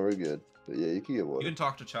 Oh, I know, we're good. But yeah, you can get water. You can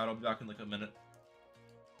talk to chat. I'll be back in like a minute.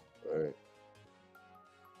 Alright.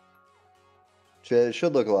 It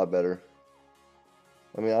should look a lot better.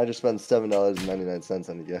 I mean, I just spent $7.99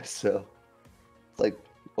 on you guys, so it's like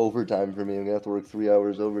overtime for me. I'm gonna have to work 3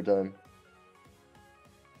 hours overtime.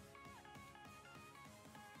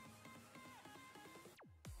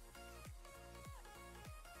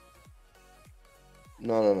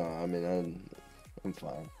 No. I mean, I'm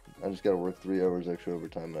fine. I just gotta work 3 hours extra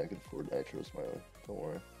overtime, and I can afford Nitro Smiley. Don't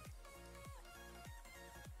worry.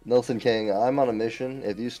 Nelson King, I'm on a mission.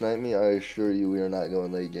 If you snipe me, I assure you we are not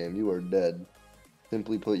going late game. You are dead.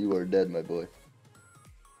 Simply put, you are dead, my boy.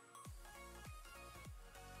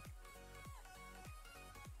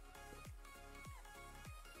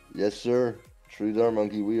 Yes, sir. Truth are,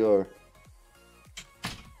 monkey, we are.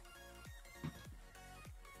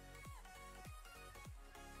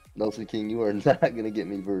 Nelson King, you are not gonna get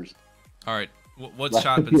me first. All right, what's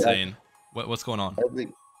chat been saying? What's going on?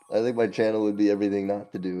 I think my channel would be everything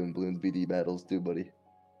not to do in Bloons BD battles too, buddy.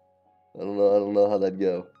 I don't know how that'd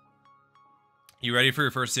go. You ready for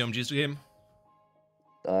your first CMG game?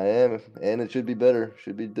 I am, and it should be better.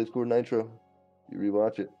 Should be Discord Nitro. You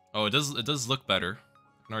rewatch it. Oh, it does look better.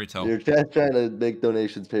 I can already tell. Your chat's trying to make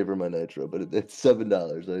donations pay for my Nitro, but it's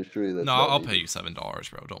 $7. I assure you that. No, I'll pay you $7,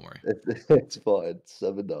 bro. Don't worry. It's fine.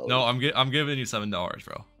 $7. No, I'm giving you $7,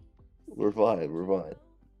 bro. We're fine. We're fine.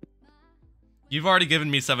 You've already given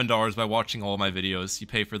me $7 by watching all my videos. You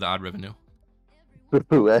pay for the ad revenue.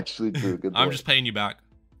 True, actually true. Good I'm point. just paying you back.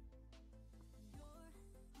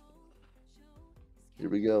 Here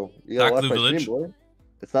we go. You gotta watch my Village. stream, boy.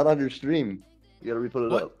 It's not on your stream. You gotta re-put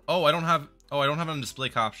it up. Oh, I don't have it on display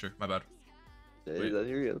capture. My bad. Yeah,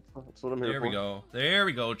 that's what I'm here There for. we go. There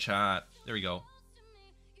we go, chat. There we go.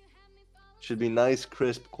 Should be nice,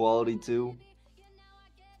 crisp quality too.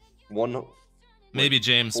 Maybe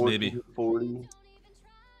James, 40, maybe. 40.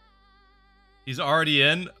 He's already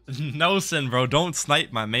in. Nelson, bro, don't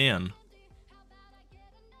snipe my man.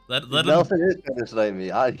 Let Nelson him. is trying to snipe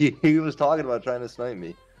me. He was talking about trying to snipe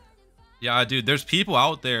me. Yeah, dude, there's people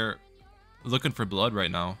out there looking for blood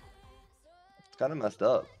right now. It's kind of messed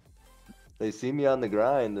up. They see me on the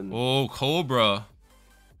grind and Oh, Cobra.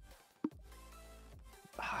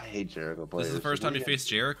 I hate Jericho players. This is the first time you face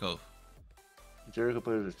Jericho. Jericho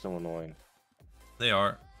players are so annoying. They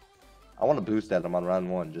are. I want to boost at them on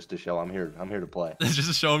round 1 just to show I'm here to play. Just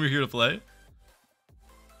to show him you're here to play.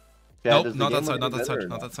 Yeah, Nope, does the not that game side, look not that better side, or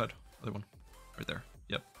not that side. Other one. Right there.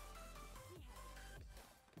 Yep.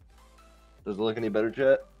 Does it look any better,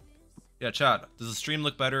 chat? Yeah, chat. Does the stream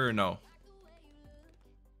look better or no?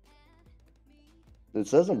 It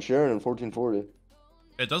says I'm sharing in 1440.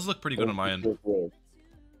 It does look pretty good on my end.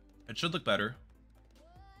 It should look better.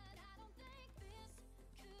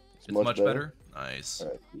 It's much better. Nice. All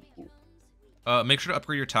right, cool. Make sure to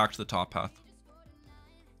upgrade your tack to the top path.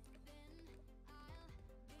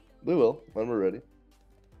 We will when we're ready.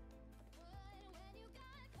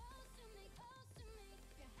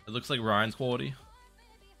 It looks like Ryan's quality.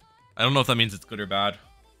 I don't know if that means it's good or bad.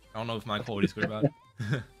 I don't know if my quality is good or bad.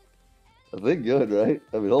 I think good, right?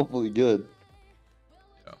 I mean, hopefully good.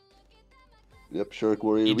 Yeah. Yep, Shark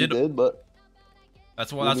Warrior He we did, but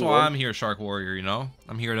that's why I'm here, Shark Warrior, you know?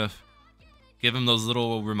 I'm here to give him those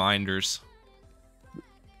little reminders.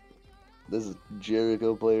 this is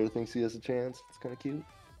Jericho player thinks he has a chance. It's kind of cute.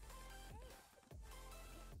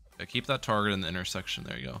 Yeah, keep that target in the intersection.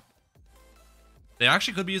 There you go. They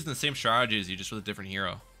actually could be using the same strategy as you, just with a different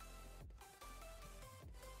hero.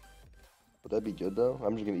 Would that be good though?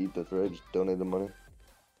 I'm just gonna eat the thread. Just donate the money.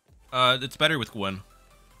 It's better with Gwen.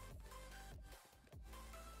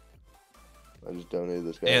 I just donated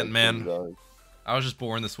this guy. Ant-Man. $50. I was just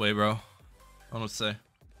born this way, bro. I don't know what to say.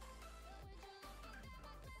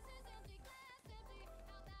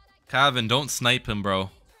 Calvin, don't snipe him,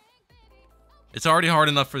 bro. It's already hard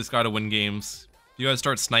enough for this guy to win games. You guys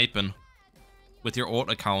start sniping with your alt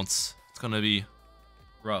accounts. It's gonna be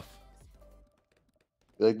rough.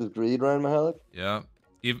 You like this greed, Ryan Mahalik? Yeah.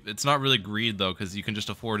 It's not really greed though, because you can just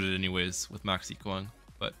afford it anyways with max ecoing.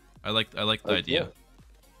 But I like the idea.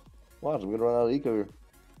 Watch, I'm gonna run out of eco here.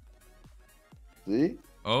 See?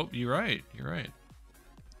 Oh, you're right. You're right.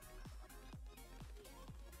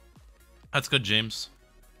 That's good, James.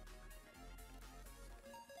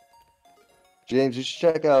 James, you should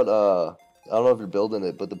check out I don't know if you're building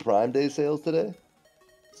it, but the Prime Day sales today,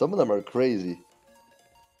 some of them are crazy.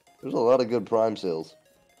 There's a lot of good Prime sales.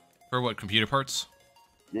 For what, computer parts?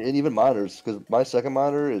 And even monitors, because my second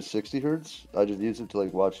monitor is 60 hertz. I just use it to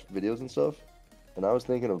like watch videos and stuff. And I was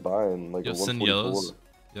thinking of buying like You'll a send 144. yellows.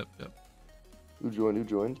 Yep, yep. Who joined? Who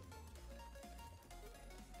joined?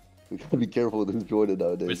 We gotta be careful with who's joining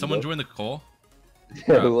nowadays. Wait, someone joined the call?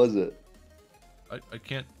 Yeah, who was it? I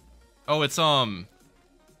can't. Oh, it's oh,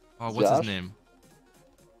 what's Josh? his name?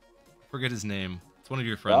 Forget his name. It's one of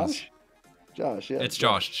your friends. Josh, yeah. It's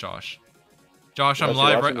Josh. Josh, I'm Josh,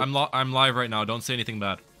 live you're right. watching I'm live right now. Don't say anything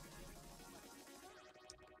bad.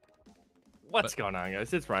 What's going on,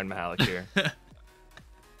 guys? It's Ryan Mahalik here.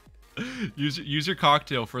 use your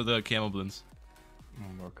cocktail for the camel balloons.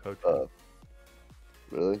 More coke.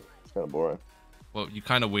 Really? It's kind of boring. Well, you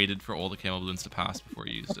kind of waited for all the camel balloons to pass before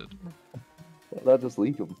you used it. Why not just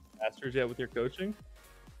leak them? Masters yet with your coaching?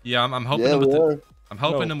 Yeah, I'm helping Yeah, him with we are. I'm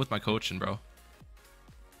helping No. him with my coaching, bro.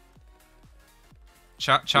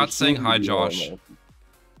 Chat's saying hi, Josh.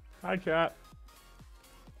 Hi, chat.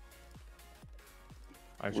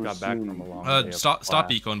 I just We're got back soon. from a long day of Stop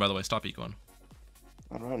class. ecoing, by the way. Stop ecoing.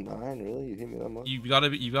 Around 9, really? You hit me that much? You gotta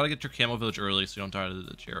get your camo village early so you don't die to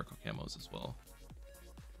the Jericho camos as well.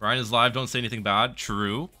 Ryan is live. Don't say anything bad.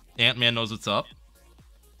 True. Ant-Man knows what's up.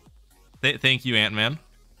 Thank you, Ant-Man.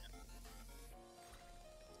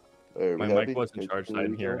 Are we My happy? mic wasn't Okay, charged. can I we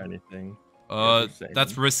didn't hear go? anything.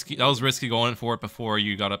 That's risky. That was risky going for it before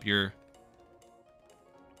you got up your.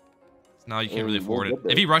 Now you can't really We'll afford it. get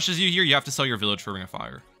there. If he rushes you here, you have to sell your village for Ring of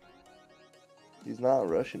Fire. He's not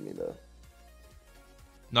rushing me, though.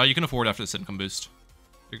 No, you can afford after the income boost.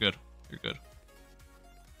 You're good. You're good.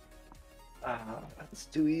 It's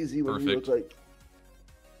too easy when you Perfect. look like...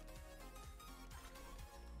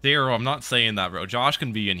 Daryl, I'm not saying that, bro. Josh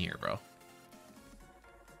can be in here, bro.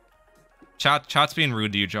 Chat's being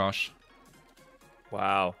rude to you, Josh.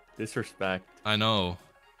 Wow. Disrespect. I know.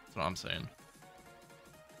 That's what I'm saying.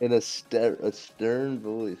 In a stern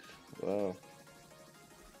voice. Wow.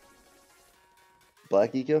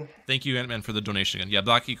 Black Eco? Thank you, Ant-Man, for the donation again. Yeah,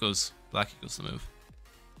 Black Eco's the move.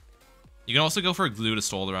 You can also go for a glue to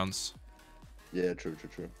stall the rounds. Yeah, true.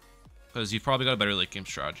 Because you've probably got a better late game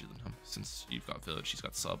strategy than him. Since you've got village, he's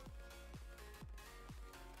got sub.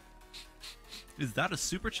 Is that a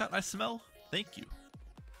super chat I smell? Thank you.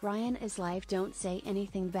 Ryan is live, don't say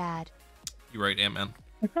anything bad. You're right, Ant-Man.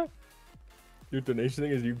 Your donation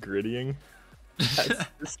thing is you grittying? That's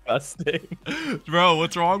disgusting. Bro,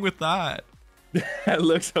 what's wrong with that? That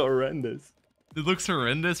looks horrendous. It looks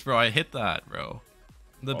horrendous, bro. I hit that, bro.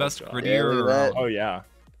 The Oh, best God. grittier Yeah, look at that. around. Oh, yeah.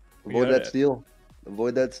 We Avoid got that it. steal.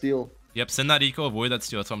 Avoid that steal. Yep, send that eco, avoid that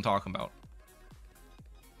steal. That's what I'm talking about.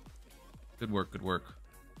 Good work, good work.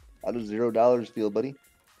 How does $0 feel, buddy?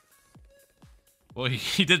 Well,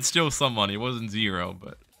 he did steal some money. It wasn't zero,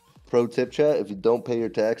 but Pro tip chat, if you don't pay your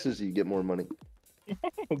taxes, you get more money.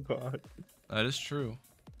 Oh, God. that is true.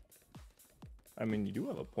 I mean, you do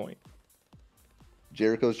have a point.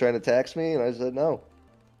 Jericho's trying to tax me, and I said no.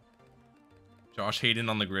 Josh hating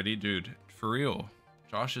on the gritty, dude. For real.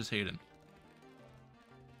 Josh is hating.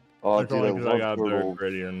 Oh, That's dude, only I 'cause love I got better turtles.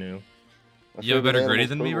 gritty than you. My You have a favorite better animal gritty is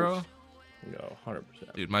than me, bro? turtles. No,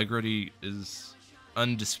 100%. Dude, my gritty is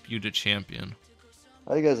undisputed champion.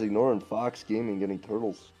 How you guys ignoring Fox Gaming getting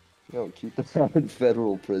turtles? You know, keep them out in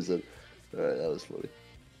federal prison. Alright, that was funny.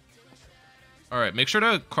 Alright, make sure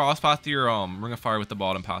to cross path your Ring of Fire with the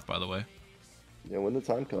bottom path, by the way. Yeah, when the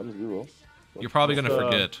time comes, we will. You're probably gonna What's,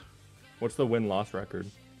 forget. What's the win-loss record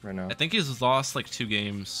right now? I think he's lost like 2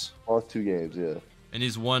 games. Lost 2 games, yeah. And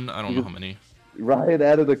he's won, I don't know how many. Ryan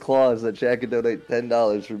added a clause that Chad could donate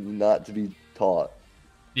 $10 for not to be taught.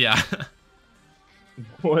 Yeah.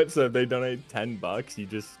 What? So if they donate $10, you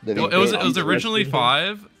just... Then Well, he it was paid- it was he originally arrested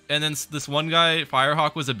him. 5, and then this one guy,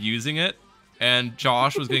 Firehawk, was abusing it, and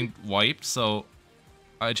Josh was getting wiped, so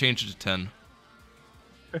I changed it to 10.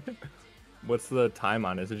 What's the time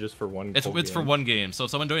on? Is it just for one? It's full for game? one game, so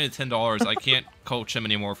if someone donated $10, I can't coach him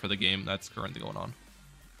anymore for the game that's currently going on.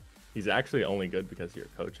 He's actually only good because you're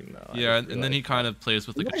coaching, though. I Yeah, just and then he realized kind of plays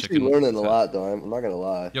with He's like a actually chicken. learning a lot, though. I'm not gonna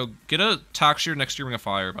lie. Yo, get a tax year next year Ring of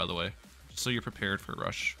Fire, by the way, just so you're prepared for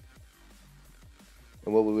Rush.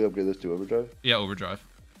 And what would we upgrade this to? Overdrive? Yeah, Overdrive.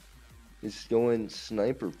 He's going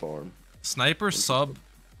Sniper Farm. Sniper sub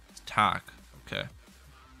tack. Okay.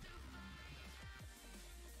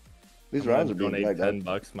 These I'm gonna rounds are being donate dragged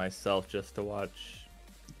out. $10 myself just to watch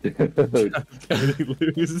That's Kennedy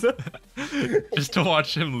lose. Just to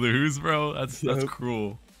watch him lose, bro. That's Yep.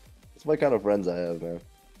 cruel. my kind of friends I have, man.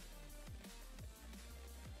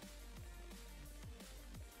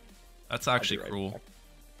 That's actually right cruel. back.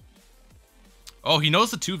 Oh, he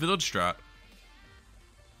knows the 2 village strat.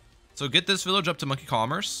 So get this village up to Monkey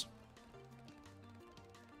Commerce.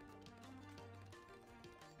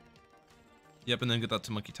 Yep, and then get that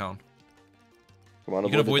to Monkey Town. Come on,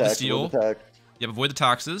 You can avoid the tax, steal. avoid the tax. Yep, avoid the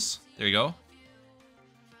taxes. There you go.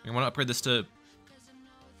 You want to upgrade this to...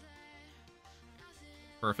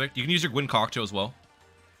 Perfect. You can use your Gwyn Cocktail as well.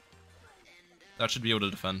 That should be able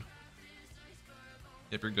to defend.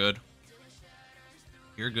 Yep, you're good.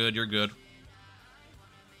 You're good, you're good.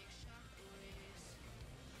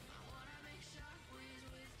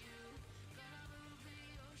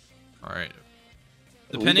 Alright.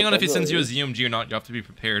 Depending on if he sends you a ZMG or not, you have to be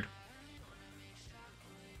prepared.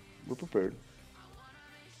 We're prepared.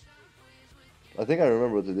 I think I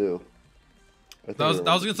remember what to do. That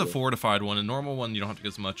was against a fortified one. A normal one, you don't have to get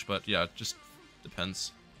as much, but yeah, it just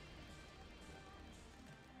depends.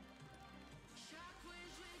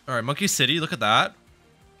 Alright, Monkey City, look at that.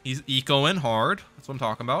 He's ecoing hard. That's what I'm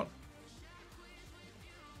talking about.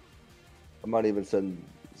 I might even send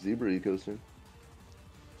Zebra Eco soon.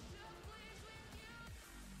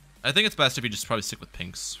 I think it's best if you just probably stick with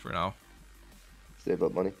pinks for now. Save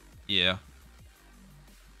up money. Yeah.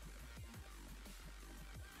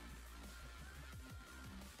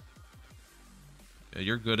 Yeah,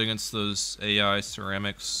 you're good against those AI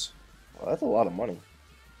ceramics. Well, that's a lot of money.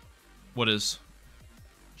 What is?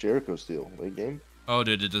 Jericho Steel, late game. Oh,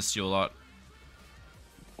 dude, it does steal a lot.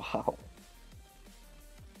 Wow.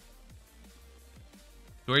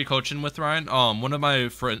 Who are you coaching with, Ryan? One of my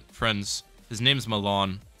friends. His name's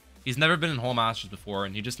Milan. He's never been in Whole Masters before,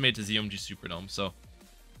 and he just made it to ZOMG Superdome, so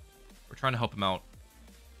we're trying to help him out.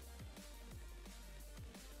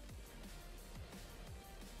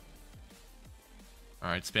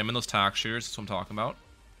 Alright, spamming those tax shooters, that's what I'm talking about.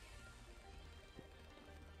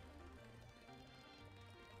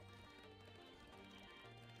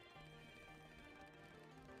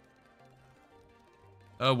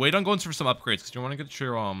 Wait on going for some upgrades, because you want to get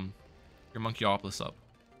your Monkeyopolis up.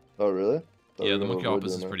 Oh, really? Yeah, the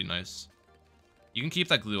Monkeyopolis is pretty nice. You can keep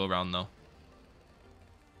that glue around, though.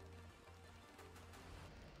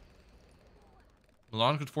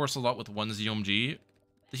 Milan could force a lot with one ZOMG.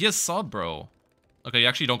 He has sub, bro. Okay, you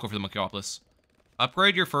actually don't go for the Monkeyopolis.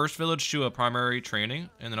 Upgrade your first village to a primary training,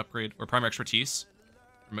 and then upgrade, or primary expertise.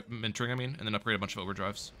 Mentoring, I mean, and then upgrade a bunch of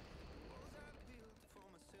overdrives.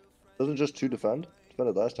 Doesn't just 2 defend?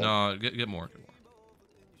 Defended last time. No, get more,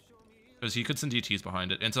 because he could send DTs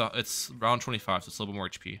behind it. And it's round 25, so it's a little bit more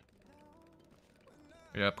HP.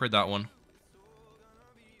 Yeah, upgrade that one.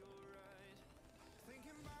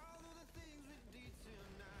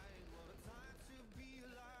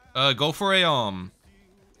 Go for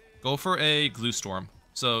a glue storm.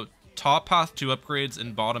 So top path 2 upgrades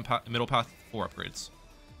and middle path 4 upgrades.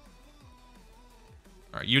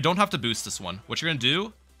 All right, you don't have to boost this one. What you're gonna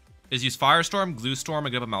do is use Firestorm, Glue Storm,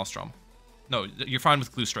 and give a Maelstrom. No, you're fine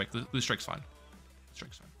with Glue Strike. Glue Strike's fine.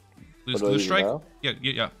 Strike's fine. Glue Strike?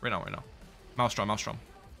 Yeah, right now. Maelstrom.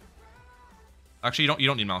 Actually, you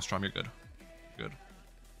don't need Maelstrom. You're good. You're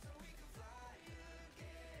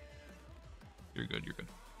good.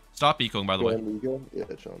 Stop ecoing, by the way. Yeah,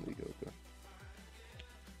 Sean Eco. Okay.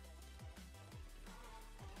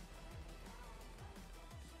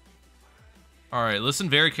 All right, listen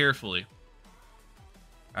very carefully.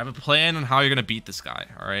 I have a plan on how you're gonna beat this guy.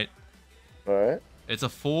 All right. All right. It's a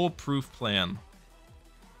foolproof plan.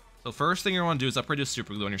 So first thing you want to do is upgrade to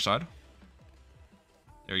super glue on your side.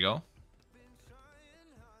 There you go.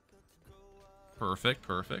 Perfect.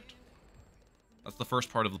 That's the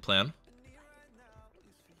first part of the plan.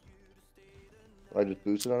 I just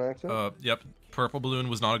boosted on accident? Yep. Purple balloon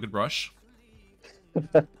was not a good rush.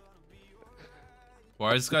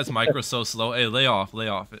 Why is this guy's micro so slow? Hey, lay off.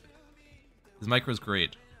 His micro's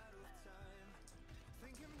great.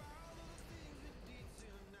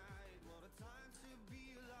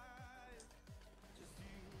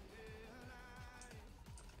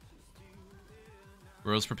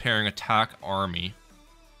 Bro's preparing attack army.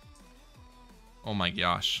 Oh my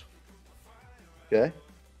gosh. Okay.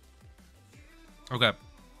 Okay.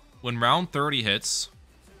 When round 30 hits,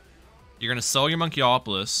 you're going to sell your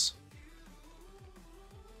Monkeyopolis.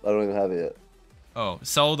 I don't even have it yet. Oh,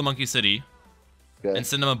 sell the Monkey City. Okay. And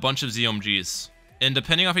send him a bunch of ZOMGs. And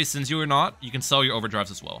depending on if he sends you or not, you can sell your overdrives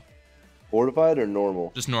as well. Fortified or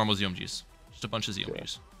normal? Just normal ZOMGs. Just a bunch of ZOMGs. Okay.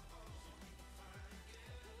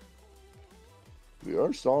 We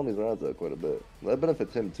are stalling these rounds out quite a bit. That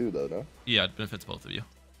benefits him too, though, no? Yeah, it benefits both of you.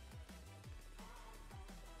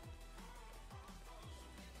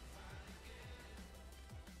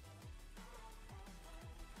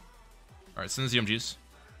 Alright, send the ZMGs.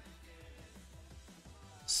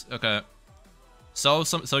 Okay. Sell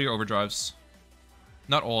your overdrives.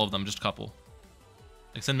 Not all of them, just a couple.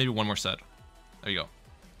 Like send maybe one more set. There you go.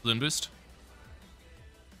 Balloon boost.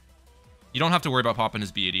 You don't have to worry about popping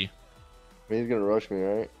his B80. I mean, he's gonna rush me,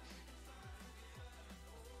 right?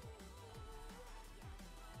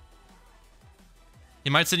 He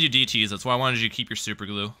might send you DTs, that's why I wanted you to keep your super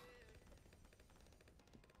glue.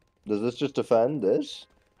 Does this just defend this?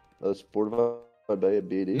 That's fortified by a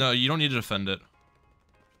BD? No, you don't need to defend it.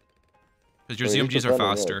 Because your Well, he's ZMGs are defending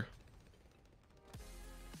it. faster.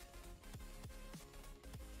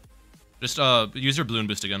 Just use your balloon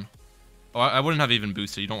boost again. Oh, I wouldn't have even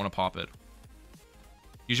boosted. You don't want to pop it.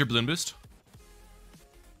 Use your balloon boost.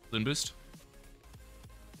 Balloon boost.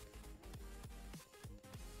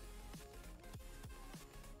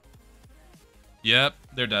 Yep,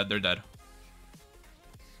 they're dead. They're dead.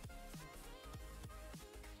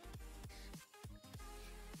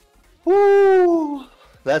 Woo!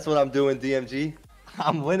 That's what I'm doing, DMG.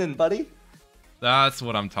 I'm winning, buddy. That's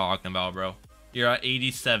what I'm talking about, bro. You're at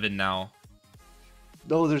 87 now.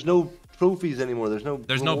 No, there's no trophies anymore. There's no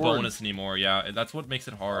no rewards. bonus anymore. Yeah, that's what makes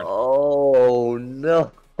it hard. Oh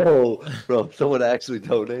no, bro! If someone actually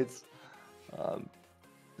donates,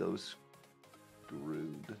 so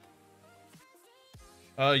screwed.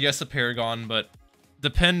 Yes, a Paragon, but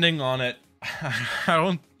depending on it, I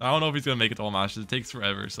don't know if he's gonna make it to all matches. It takes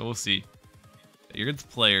forever, so we'll see. You're a good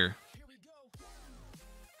player.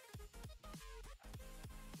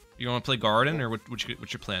 You want to play Garden, or what's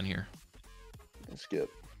your plan here?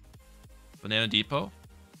 Skip. Banana Depot.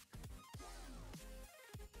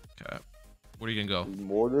 Okay. Where are you gonna go?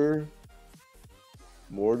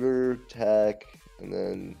 Mortar, tack, and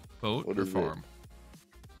then Boat what or is it? farm?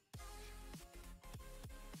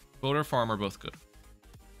 Boat or farm are both good.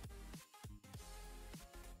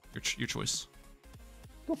 Your choice.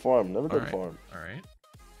 Go farm. Never done Alright. farm. All right.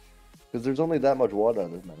 Because there's only that much water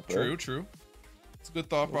on this map. Right? True, true. It's a good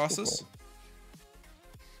thought Let's go process. farm.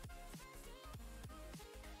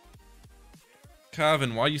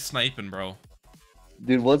 Kevin, why you sniping, bro?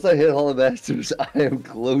 Dude, once I hit Hall of Masters, I am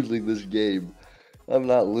closing this game. I'm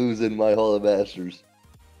not losing my Hall of Masters.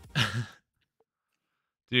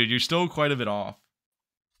 Dude, you're still quite a bit off.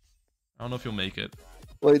 I don't know if you'll make it.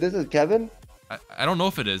 Wait, this is Kevin? I don't know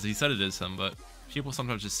if it is. He said it is him, but people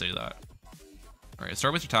sometimes just say that. Alright,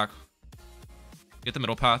 start with your attack. Get the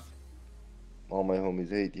middle path. All my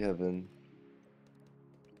homies hate Kevin.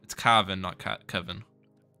 It's Kevin, not Kevin.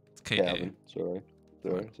 It's K-A. Kevin. Sorry.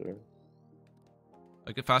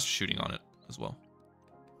 I get faster shooting on it as well.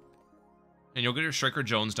 And you'll get your Striker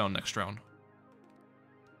Jones down next round.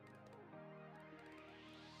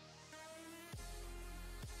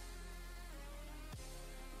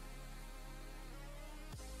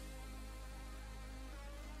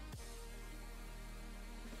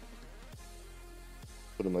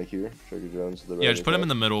 Put him like here. Trigger Jones to the right. Yeah, just put him in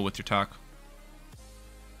the middle with your tack.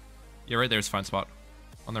 Yeah, right there's a fine spot.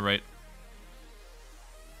 On the right.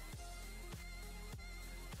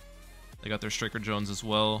 They got their Striker Jones as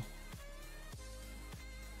well.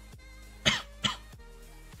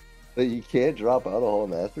 But you can't drop out of Hall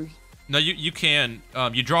of Masters? No, you can.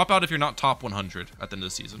 You drop out if you're not top 100 at the end of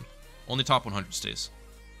the season. Only top 100 stays.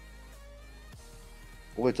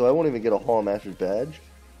 Wait, so I won't even get a Hall of Masters badge?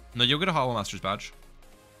 No, you'll get a Hollow Masters badge.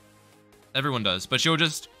 Everyone does. But you'll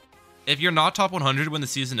just... If you're not top 100 when the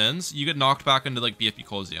season ends, you get knocked back into, like, BFB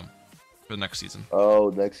Coliseum for the next season.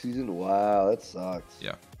 Oh, next season? Wow, that sucks.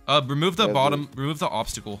 Yeah. Remove the bottom... Remove the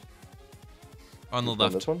obstacle. On the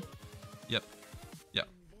left. This one? Yep. Yep.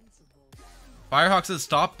 Firehawk says,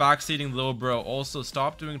 stop backseating little bro. Also,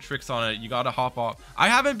 stop doing tricks on it. You gotta hop off. I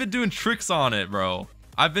haven't been doing tricks on it, bro.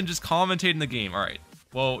 I've been just commentating the game. Alright.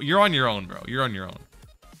 Well, you're on your own, bro. You're on your own.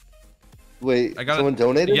 Wait, someone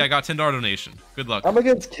donated? Yeah, I got $10 donation. Good luck. I'm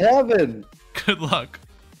against Kevin! Good luck.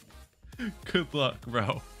 Good luck,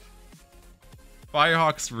 bro.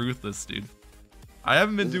 Firehawk's ruthless, dude. I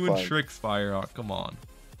haven't been doing tricks, Firehawk. Come on.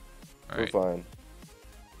 Alright. We're fine.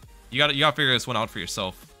 You gotta figure this one out for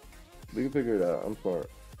yourself. We can figure it out. I'm smart.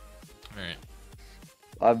 Alright.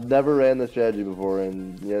 I've never ran this strategy before,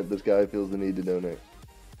 and yet this guy feels the need to donate.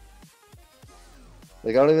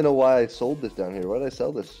 Like, I don't even know why I sold this down here. Why did I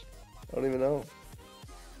sell this? I don't even know.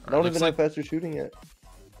 I don't even have faster shooting yet.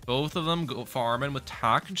 Both of them go farming with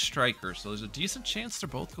tack and striker, so there's a decent chance they're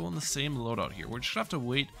both going the same loadout here. We're just gonna have to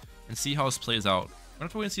wait and see how this plays out. We're gonna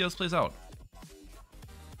have to wait and see how this plays out.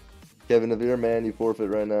 Kevin, if you're a man, you forfeit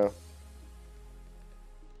right now.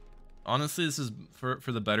 Honestly, this is for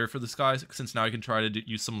the better for this guy, since now he can try to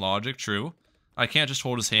use some logic. True. I can't just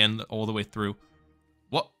hold his hand all the way through.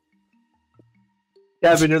 What?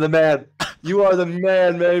 Kevin, you're the man. You are the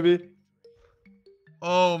man, baby.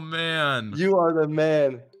 Oh man. You are the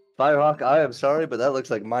man. Firehawk, I am sorry, but that looks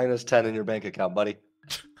like -10 in your bank account, buddy.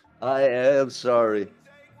 I am sorry.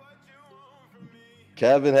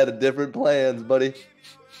 Kevin had a different plans, buddy.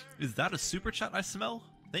 Is that a super chat I smell?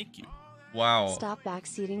 Thank you. Wow. Stop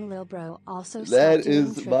backseating, lil bro. Also, That stop doing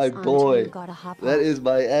is tricks my onto boy. you, gotta hop That off. is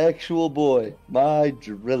my actual boy. My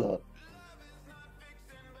driller.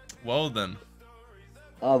 Well then.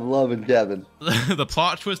 I'm loving Kevin. The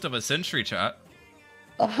plot twist of a century, chat.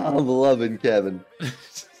 I'm loving Kevin.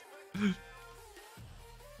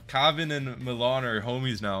 Kevin and Milan are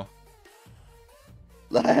homies now.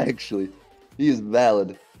 Actually, he is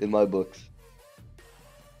valid in my books.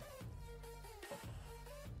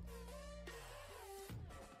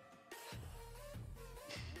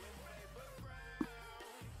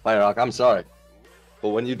 Firehawk, I'm sorry, but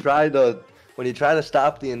when you try to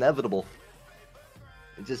stop the inevitable,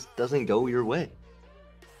 it just doesn't go your way.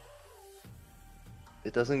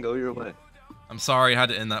 It doesn't go your way. I'm sorry I had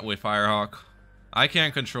to end that way, Firehawk. I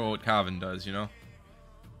can't control what Kevin does, you know?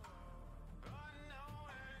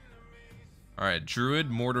 Alright, Druid,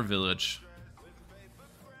 Mortar Village.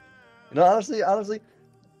 You know, honestly,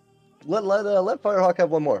 let Firehawk have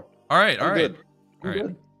one more. Alright, I'm alright. good. I'm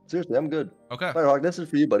good. Seriously, I'm good. Okay. Firehawk, this is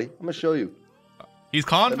for you, buddy. I'm gonna show you. He's That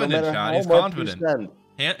confident, no matter Chad. how He's much you confident. spend,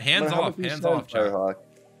 no Hands matter how off, much you hands spend, off, Chad. Firehawk.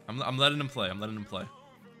 I'm letting him play. I'm letting him play.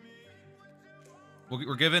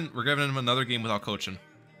 We're giving him another game without coaching.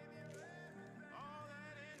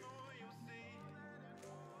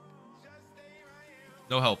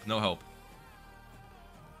 No help, no help.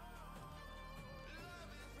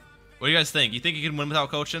 What do you guys think? You think he can win without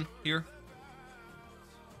coaching here?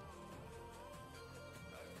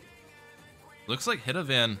 Looks like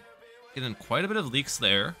Hitavan getting quite a bit of leaks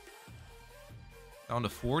there. Down to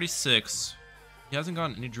 46. He hasn't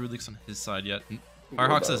gotten any Druid leaks on his side yet.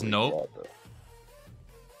 Firehawk says nope.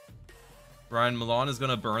 Ryan Milan is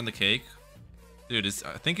gonna burn the cake. Dude,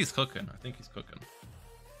 I think he's cooking. I think he's cooking.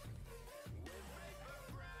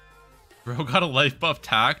 Bro got a life buff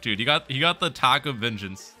tack, dude. He got the tack of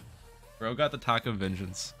vengeance. Bro got the tack of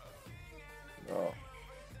vengeance. Oh.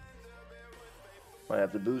 Might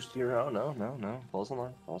have to boost here. Oh no. False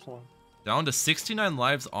alarm. False alarm. Down to 69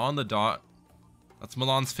 lives on the dot. That's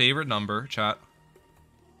Milan's favorite number, chat.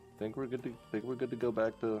 Think we're good to go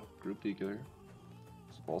back to group DQ here.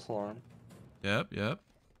 It's false alarm. Yep.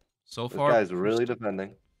 So This far, guy's really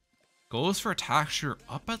defending. goes for Taxure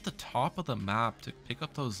up at the top of the map to pick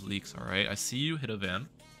up those leaks. All right, I see you, hit a van.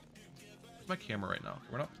 Where's my camera right now?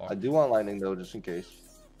 We're not I blocked. do want lightning though, just in case.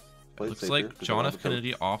 Play it Looks safer, like 'cause I John don't F. have a coach.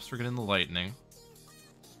 Kennedy opts for getting the lightning.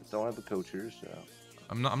 Don't have a coach here, so.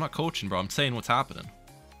 I'm not coaching, bro. I'm saying what's happening.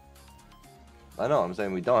 I know. I'm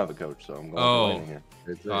saying we don't have a coach, so I'm going Oh, with lightning here.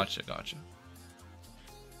 It's it. Gotcha.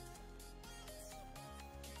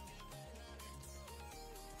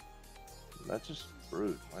 That's just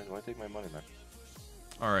rude. Why do I take my money back?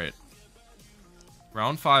 All right.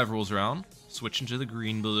 Round 5 rolls around. Switching to the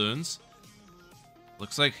green balloons.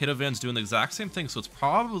 Looks like Hitavan's doing the exact same thing, so it's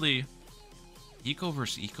probably Eco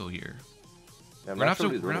versus Eco here. Yeah, We're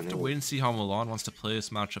gonna have to wait and see how Milan wants to play this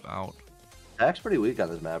matchup out. Tack's pretty weak on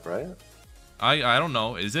this map, right? I don't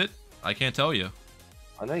know. Is it? I can't tell you.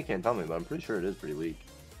 I know you can't tell me, but I'm pretty sure it is pretty weak.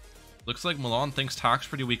 Looks like Milan thinks Tack's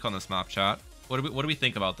pretty weak on this map, chat. What do we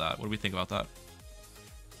think about that? What do we think about that?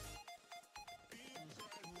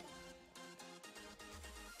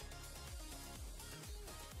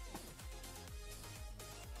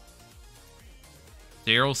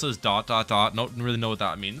 Daryl says ... Don't really know what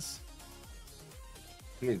that means.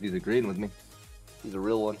 He means he's agreeing with me. He's a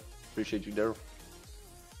real one. Appreciate you, Daryl.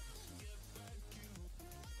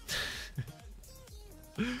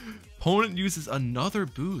 Opponent uses another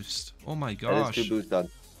boost. Oh my That is gosh. 2 boosts done.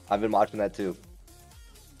 I've been watching that too.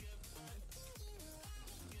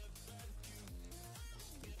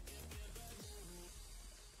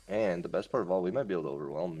 And the best part of all, we might be able to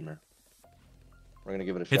overwhelm him here. We're gonna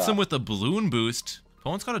give it a Hits shot. him with a balloon boost.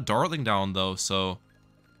 Opponent's got a Dartling down though, so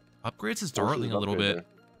upgrades his Dartling a little bit. It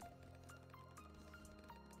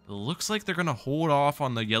looks like they're gonna hold off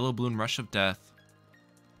on the yellow balloon rush of death.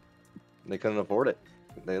 They couldn't afford it.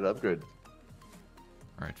 They had upgrade.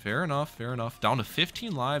 Alright, fair enough. Down to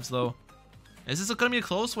 15 lives though. This is gonna be a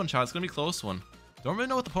close one, chat. It's gonna be a close one. Don't really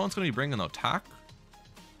know what the opponent's gonna be bringing though. Tack?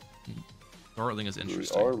 Dartling is We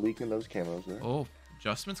interesting. are leaking those camos there. Oh,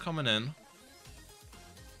 adjustment's coming in.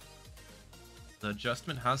 The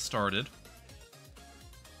adjustment has started.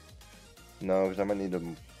 No, because I might need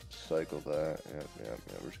to cycle that. Yeah.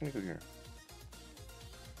 We're just gonna go here.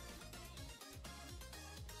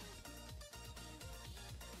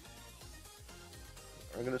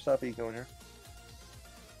 I'm gonna stop ecoing here.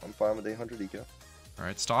 I'm fine with 800 eco. All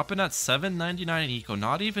right, stopping at 799 eco,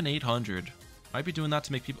 not even 800. Might be doing that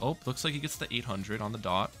to make people. Oh, looks like he gets the 800 on the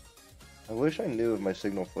dot. I wish I knew if my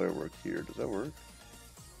signal flare worked here. Does that work?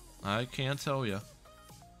 I can't tell you. All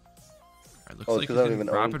right, looks Oh, like it's 'cause he's I don't getting even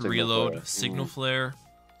own rapid signal reload, flare. signal flare.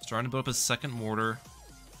 He's trying to build up his second mortar.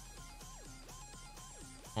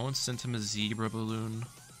 Opponent sent him a zebra balloon.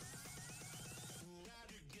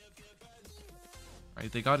 All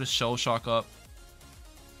right, they got his shell shock up.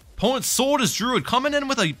 Opponent sold his druid, coming in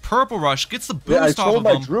with a purple rush, gets the boost Yeah, I off sold of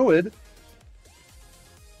my him. druid.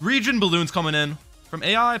 Region balloons coming in from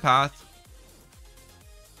AI path.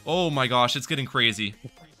 Oh my gosh, it's getting crazy.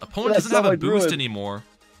 Opponent Yeah, I doesn't saw have a my boost druid. anymore.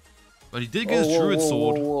 But he did get his Whoa, druid whoa,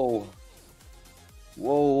 sold. Whoa,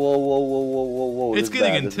 whoa. It's This is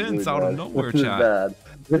getting bad. This is intense really out of bad. nowhere, This is chat. bad.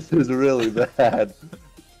 This is really bad.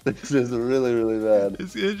 This is really, really bad.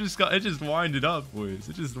 It just winded up, boys.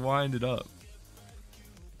 It just winded up.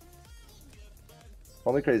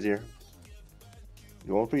 Call me crazy here.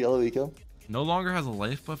 You going for yellow eco? No longer has a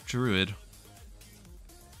life buff druid.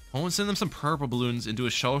 Opponent send them some purple balloons into a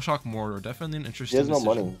shell shock mortar. Definitely an He interesting has no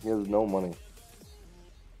decision. money. He has no money.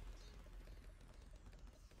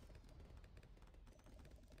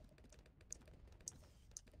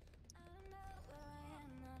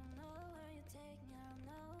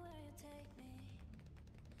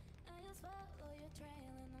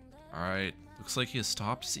 Alright, looks like he has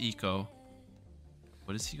stopped his eco.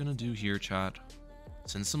 What is he gonna do here, chat?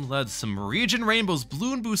 Send some leads, some region rainbows,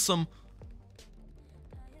 balloon boost some.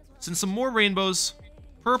 Send some more rainbows.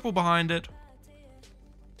 Purple behind it.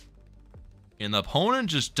 And the opponent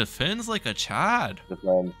just defends like a Chad.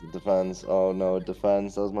 Defends. Oh no, it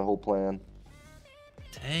defends. That was my whole plan.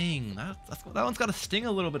 Dang, that one's got to sting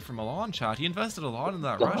a little bit for Milan, chat. He invested a lot in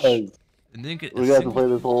that rush. Guys, And didn't get we got to play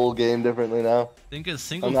this whole game differently now. didn't get a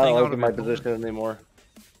single I'm not thing out liking of my it. position anymore.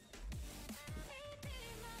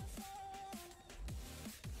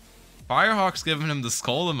 Firehawk's giving him the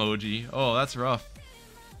skull emoji. Oh, that's rough.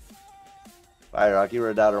 Alright, Rock, you were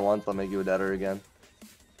a doubter once. I'll make you a doubter again.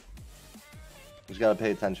 Just gotta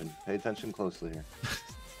pay attention. Pay attention closely here.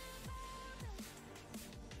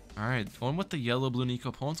 Alright, going with the yellow blue Nico.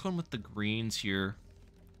 Opponent's going with the greens here.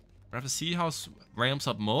 We're gonna have to see how ramps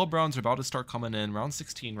up. Moa Browns are about to start coming in. Round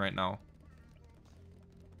 16 right now.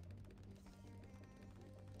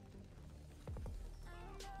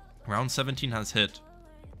 Round 17 has hit.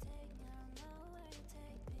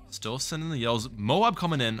 Still sending the yells. Moab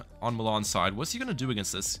coming in on Milan's side. What's he gonna do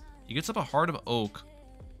against this? He gets up a Heart of Oak.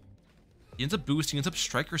 He ends up boosting, ends up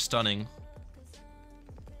Striker stunning.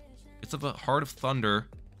 Gets up a Heart of Thunder.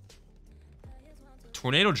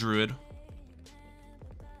 Tornado Druid.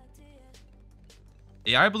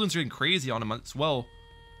 AI balloons are getting crazy on him as well.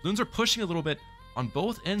 Balloons are pushing a little bit on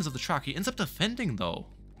both ends of the track. He ends up defending though.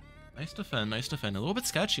 Nice defend, nice defend. A little bit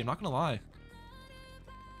sketchy, I'm not gonna lie.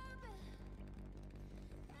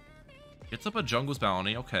 Gets up a Jungle's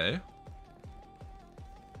Bounty, okay.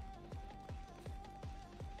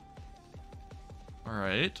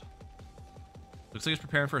 Alright. Looks like he's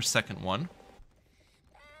preparing for a second one.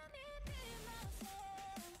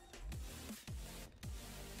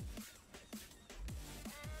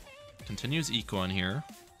 Continues eco in here.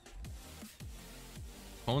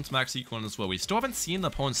 Opponent's max eco in as well. We still haven't seen the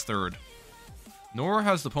opponent's third. Nor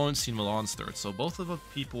has the opponent seen Milan's third. So both of the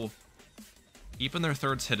people keeping their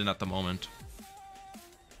thirds hidden at the moment.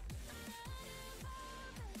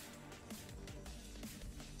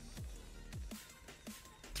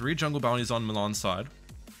 Three jungle bounties on Milan's side.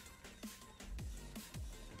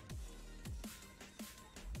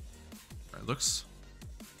 Alright, looks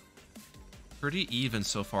pretty even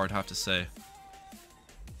so far, I'd have to say.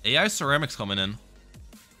 AI Ceramics coming in.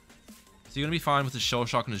 Is he gonna be fine with his Shell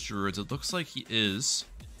Shock and his Druids? It looks like he is.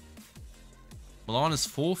 Milan is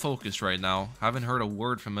full focus right now. Haven't heard a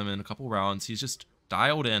word from him in a couple rounds. He's just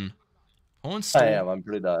dialed in. Opponent's still... I am. I'm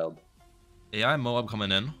pretty dialed. AI Moab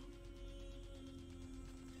coming in. Is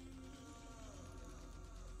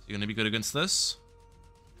he gonna be good against this?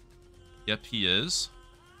 Yep, he is.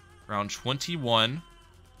 Round 21.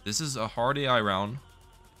 This is a hard AI round.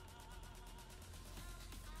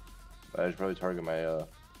 I should probably target my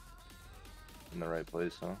in the right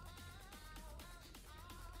place, huh?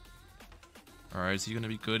 Alright, is he gonna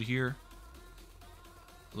be good here?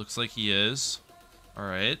 Looks like he is.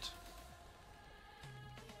 Alright.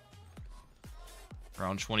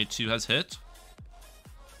 Round 22 has hit.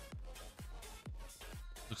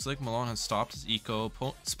 Looks like Milan has stopped his eco.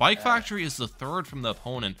 Spike Factory is the third from the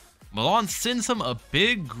opponent. Milan sends him a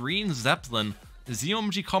big green Zeppelin.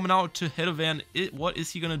 ZOMG coming out to hit a van. What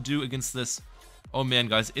is he gonna do against this? Oh man,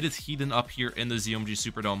 guys, it is heating up here in the ZOMG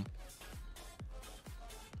Superdome.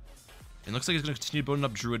 It looks like he's going to continue building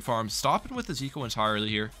up Druid farms, stopping with his eco entirely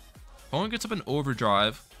here. Opponent gets up an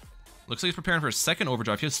overdrive. Looks like he's preparing for a second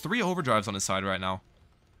overdrive. He has 3 overdrives on his side right now.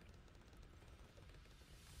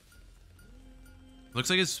 Looks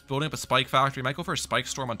like he's building up a spike factory. Might go for a spike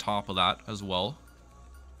storm on top of that as well.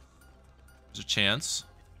 There's a chance.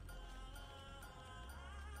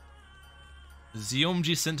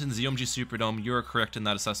 ZOMG Sint and ZOMG Superdome, you're correct in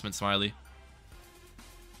that assessment, Smiley.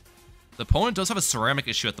 The opponent does have a ceramic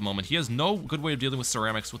issue at the moment. He has no good way of dealing with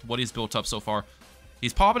ceramics with what he's built up so far.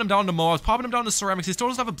 He's popping him down to Moabs, popping him down to ceramics. He still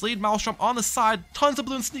doesn't have a Blade Maelstrom on the side. Tons of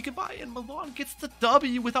balloons sneaking by, and Milan gets the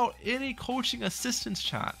W without any coaching assistance,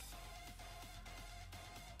 chat.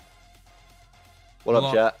 What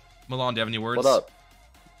Milan, up, chat? Milan, do you have any words? What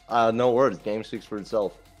up? No words. Game speaks for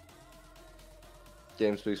itself.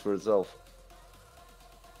 Game speaks for itself.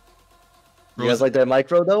 You guys like that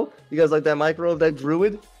micro, though? You guys like that micro of that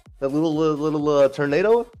Druid? That little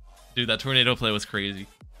tornado? Dude, that tornado play was crazy.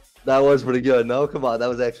 That was pretty good. No, come on. That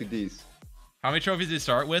was actually decent. How many trophies did he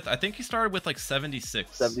start with? I think he started with like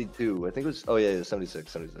 76. 72. I think it was... Oh, yeah,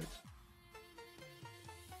 76. 76.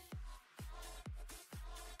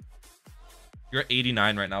 You're at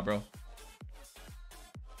 89 right now, bro.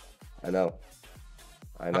 I know.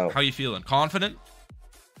 I know. How you feeling? Confident?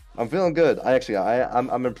 I'm feeling good.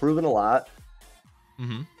 I'm improving a lot.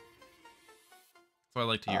 Mm-hmm. That's what I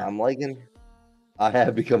like to hear. I'm liking... I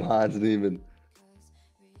have become Hans Niemann.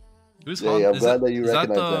 Who's yeah, I'm glad that you recognize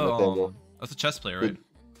that, Nathaniel. That's a chess player, right?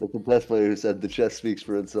 That's a chess player who said the chess speaks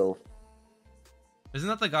for itself. Isn't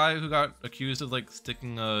that the guy who got accused of like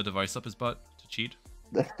sticking a device up his butt to cheat?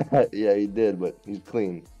 Yeah, he did, but he's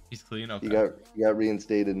clean. He's clean. Okay. He got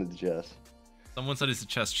reinstated into the chess. Someone said he's a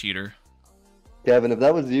chess cheater. Kevin, if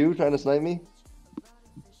that was you trying to snipe me,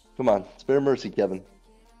 come on, spare mercy, Kevin.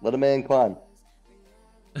 Let a man climb.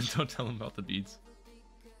 Don't tell him about the beads.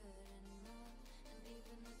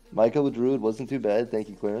 Michael the Druid wasn't too bad. Thank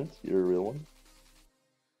you, Clarence. You're a real one.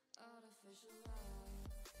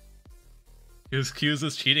 He was accused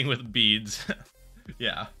of cheating with beads.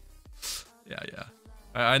 Yeah.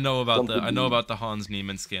 I know about the Hans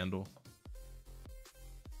Niemann scandal.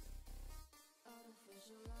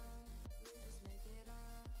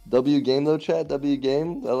 W game though, chat. W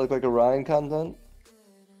game. That looked like a Ryan content.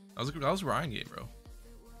 That was a Ryan game, bro.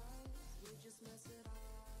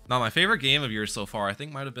 Now, my favorite game of yours so far, I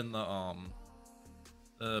think, might have been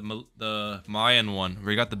the Mayan one,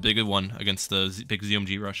 where you got the bigger one against the big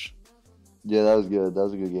ZOMG rush. Yeah, that was good. That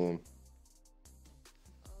was a good game.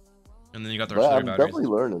 And then you got the I'm batteries. definitely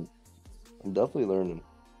learning.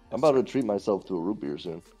 I'm about to treat myself to a root beer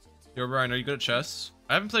soon. Yo, Brian, are you good at chess?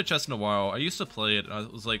 I haven't played chess in a while. I used to play it. I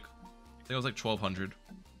think it was like 1200.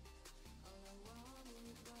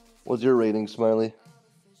 What's your rating, Smiley?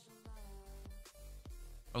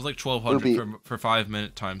 I was like 1200 for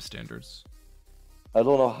 5-minute time standards. I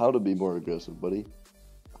don't know how to be more aggressive, buddy.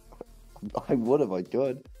 I would if I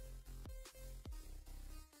could.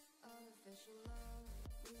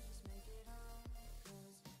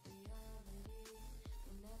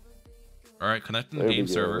 All right, connecting the game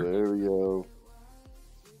server. There we go.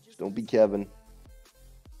 Just don't be Kevin.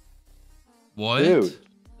 What? Dude,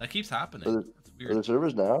 that keeps happening. That's weird. Are the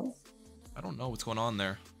servers down? I don't know what's going on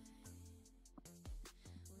there.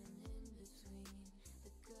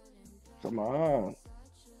 Come on.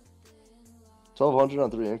 1200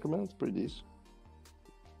 on 3 increments? Pretty decent.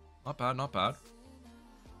 Not bad, not bad.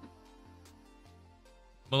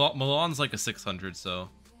 Milan's like a 600, so,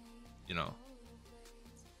 you know.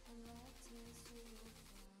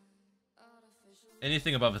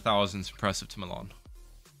 Anything above 1,000 is impressive to Milan.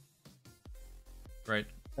 Right?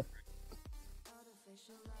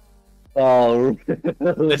 Oh,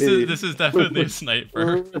 really? This is definitely a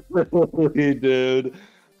sniper. Really, dude?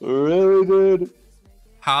 Really, dude?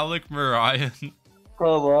 Halleck Marion.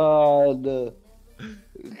 Come on.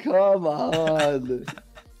 Come on.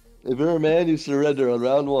 If you're a man, you surrender on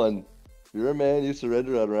round 1. If you're a man, you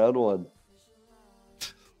surrender on round 1.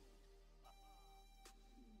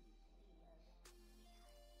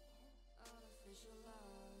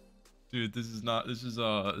 Dude, this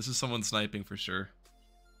is someone sniping for sure.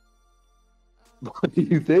 What do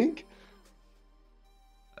you think?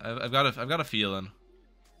 I've got a feeling.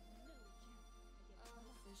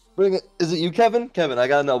 Bring it. Is it you, Kevin? Kevin, I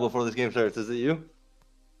gotta know before this game starts. Is it you?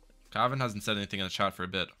 Calvin hasn't said anything in the chat for a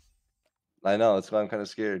bit. I know. That's why I'm kind of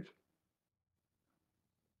scared.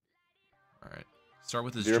 All right. Start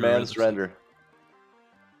with his Your man, surrender.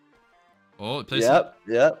 Oh, it plays.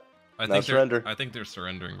 Yep. I think they're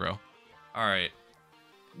surrendering, bro. All right.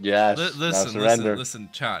 Yes. Now Listen, surrender. listen,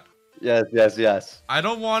 chat. Yes, yes, yes. I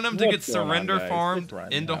don't want him to get What's going on, surrender guys? farmed Just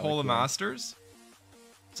run, into Alex, Holo run. Masters.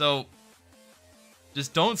 So,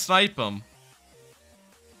 just don't snipe him.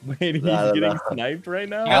 Wait, he's No, no, getting no. sniped right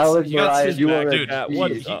now? Alex he got Mariah, you are a dude, Chat, G.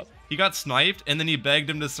 what's up? He got sniped, and then he begged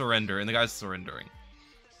him to surrender, and the guy's surrendering.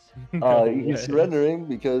 No He's way. surrendering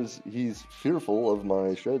because he's fearful of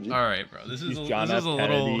my strategy. All right, bro. This is He's a, John this F. is a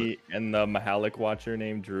Kennedy little. and the Mahalik watcher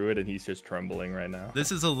named Druid, and he's just trembling right now.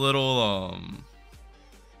 This is a little.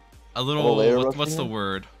 layer What's rushing the him?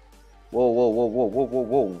 word? Whoa, whoa, whoa, whoa, whoa, whoa,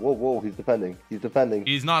 whoa, whoa, whoa! He's defending. He's defending.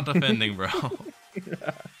 He's not defending, bro. He's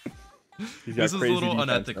got This is a crazy little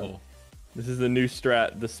defense, unethical. though. This is the new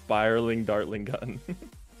strat, the spiraling dartling gun.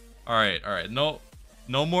 All right.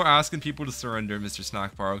 No more asking people to surrender, Mr.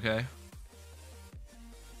 Snackbar. Okay?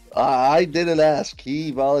 I didn't ask.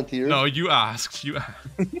 He volunteered. No, you asked. You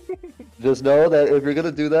asked. Just know that if you're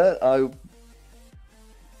gonna do that,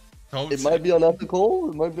 Don't it say- might be unethical.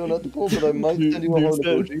 It might be unethical, but I might send you a Dude home said-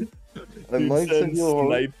 emoji. I Dude might said send you a home.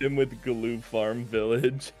 sniped him with Glue Farm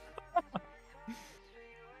Village.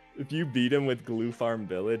 If you beat him with Glue Farm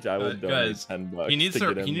Village, I will donate guys, $10. He needs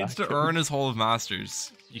to. get He him needs back to in. earn his Hall of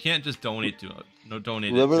Masters. You can't just donate to it. No,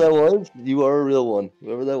 donate. Whoever it. that was, you are a real one.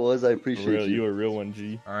 Whoever that was, I For appreciate real, you. you a real one,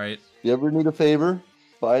 G. All right. If you ever need a favor,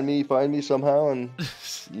 find me somehow, and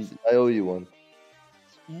I owe you one.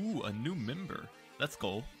 Ooh, a new member. Let's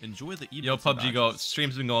go. Enjoy the evening. Yo, PUBG Go.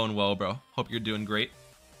 Stream's been going well, bro. Hope you're doing great.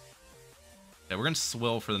 Yeah, we're gonna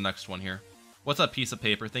swill for the next one here. What's up, piece of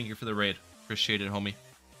paper? Thank you for the raid. Appreciate it, homie.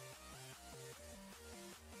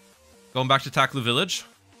 Going back to Taklu Village.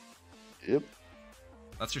 Yep.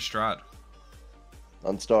 That's your strat.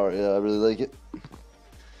 On Star, yeah, I really like it.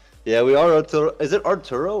 Yeah, we are Arturo. Is it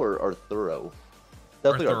Arturo or Arturo?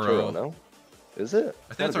 Definitely Arturo. Arturo, no? Is it?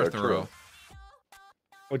 I think it's Gotta be Arturo.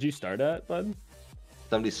 What'd you start at, bud?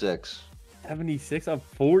 76. 76 on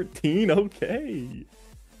 14. Okay.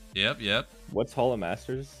 Yep. What's Hall of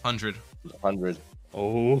Masters? 100. 100.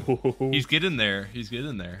 Oh. He's getting there. He's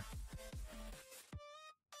getting there.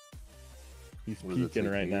 He's What does it peeking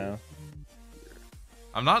take right you? now.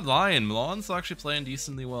 I'm not lying. Milan's actually playing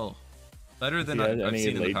decently well. Better than He had I've any seen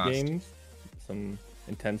in the late past. games? Some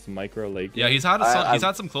intense micro late Yeah, games? he's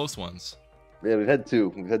had some close ones. Yeah, we've had two.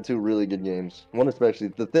 We've had two really good games. One especially,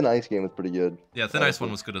 the Thin Ice game was pretty good. Yeah, Thin Ice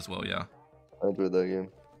one was good as well. Yeah. I enjoyed that game.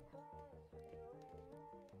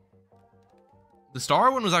 The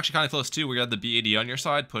Star one was actually kind of close too, where you had the BAD on your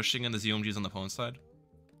side pushing and the ZOMGs on the opponent's side.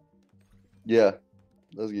 Yeah,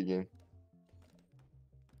 that was a good game.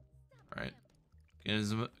 Alright.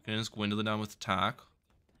 Gonna dwindle down with attack.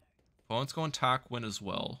 Opponent's going attack win as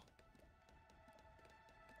well.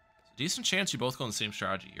 Decent chance you both go on the same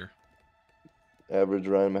strategy here. Average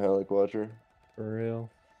Ryan Mahalik watcher. For real.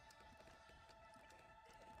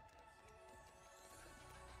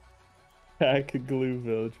 Pack Glue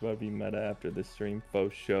Village might be meta after the stream.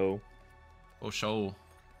 Faux show. Oh, show.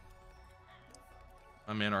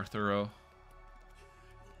 My man Arturo.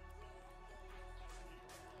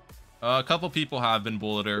 A couple people have been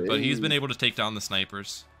bulleter, but he's been Hey. able to take down the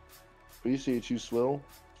snipers. Appreciate you, Swill.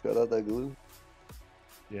 Shout out that glue.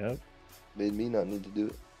 Yep. Made me not need to do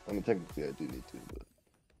it. I mean, technically I do need to, but.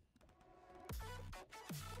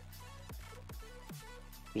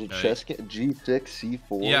 There's a Right. chess game, G6,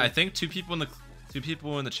 C4. Yeah, I think two people in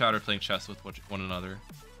the chat are playing chess with one another.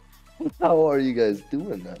 How are you guys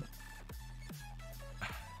doing that?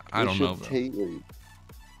 I don't know, Bishop bro.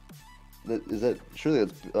 Wait. Is that surely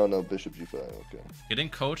that's oh no, Bishop G5, okay. Getting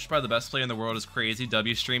coached by the best player in the world is crazy.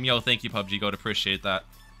 W stream, yo, thank you, PUBG Goat. Appreciate that.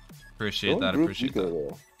 Appreciate Going that. group Appreciate Eco, that.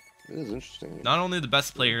 though. It is interesting. Not only the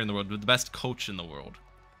best player in the world, but the best coach in the world.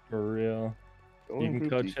 For real. Going You can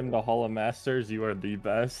group coach Eco. him to Hall of Masters. You are the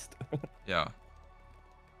best. Yeah.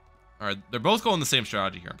 All right, they're both going the same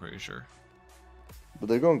strategy here. I'm pretty sure. But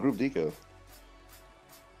they're going group Deco.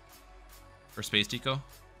 For Space Deco.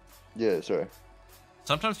 Yeah, sorry.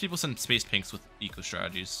 Sometimes people send Space Pinks with eco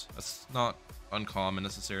strategies. That's not uncommon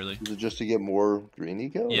necessarily. Is it just to get more green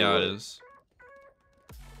Eco? or Yeah, what? it is.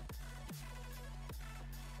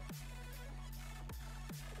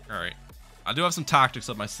 All right. I do have some tactics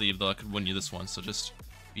up my sleeve, though. I could win you this one, so just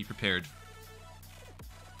be prepared.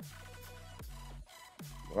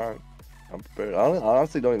 Alright. I'm prepared. I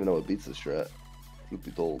honestly don't even know what beats this strat. Truth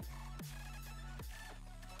be told.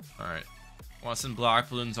 All right. Want to send Black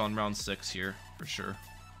Bloons on round 6 here, for sure.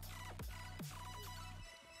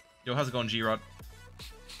 Yo, how's it going, G-Rod?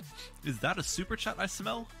 Is that a super chat I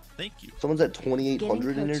smell? Thank you. Someone's at Getting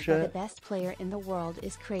 2800 in their coached by the chat? best player in the world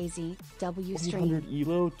is crazy. W stream. 100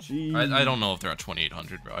 elo? Gee. I don't know if they're at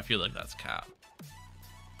 2800, bro. I feel like that's cap.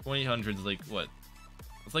 2800 is like, what?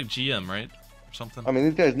 It's like GM, right? Or something. I mean,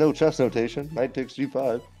 these guys know chess notation. Knight takes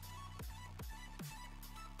G5.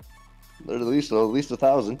 They're at least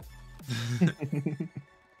 1,000.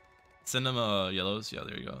 Send them yellows. Yeah,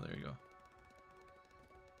 there you go. There you go.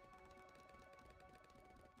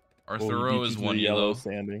 Arthuro is one yellow.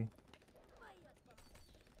 Standing.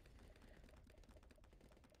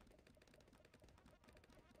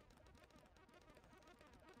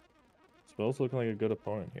 Spell's looking like a good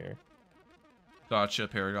opponent here. Gotcha,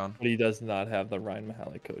 Paragon. But he does not have the Ryan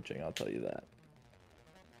Mahalik coaching, I'll tell you that.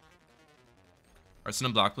 Alright, send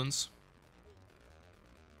him Black Bloons.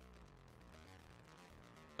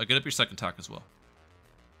 Get up your second attack as well.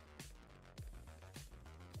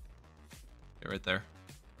 Okay, right there.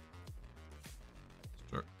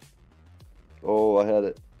 Sure. Oh, I had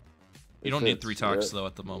it. You don't need 3 attacks though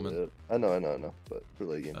at the moment. Yeah. I know. But for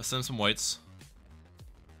late game. Send some whites.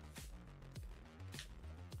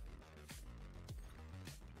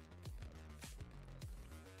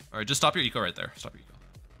 Alright, just stop your eco right there. Stop your eco.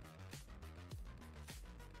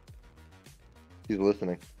 He's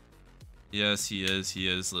listening. Yes, he is. He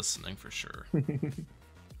is listening for sure. You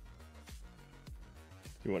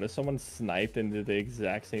want if someone sniped into the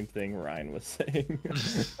exact same thing Ryan was saying?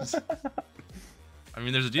 I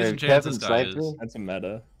mean, there's a decent chance Kevin this guy is. me? That's a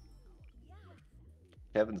meta.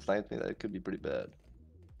 Kevin sniped me. That could be pretty bad.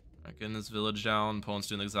 Right, getting this village down. Opponent's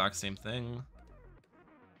doing the exact same thing.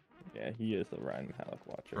 Yeah, he is the Ryan Mahalik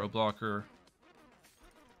watcher. Pro blocker.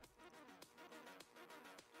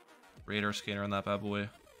 Radar scanner on that bad boy.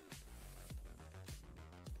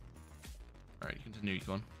 Alright, continue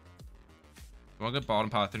going. You want to get bottom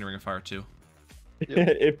path in your ring of fire too?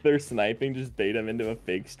 Yep. If they're sniping, just bait them into a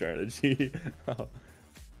fake strategy. Oh,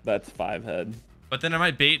 that's 5 head. But then I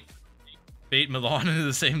might bait Milan into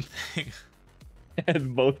the same thing.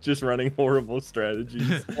 And both just running horrible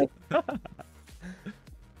strategies.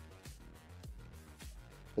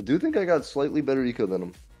 I do think I got slightly better eco than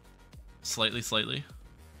him. Slightly.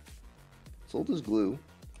 Sold his glue.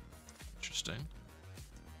 Interesting.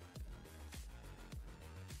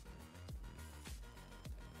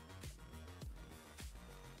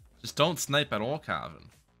 Just don't snipe at all, Calvin.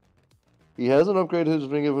 He hasn't upgraded his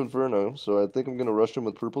Ring of Inferno, so I think I'm gonna rush him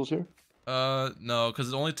with purples here. No,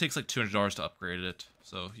 because it only takes like $200 to upgrade it,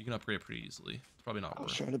 so you can upgrade it pretty easily. It's probably not I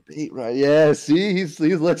was worth. trying to bait right. Yeah, see, he's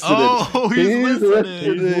listening. Oh, he's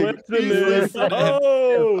listening. He's listening.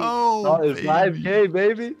 Oh, it's baby. 5K,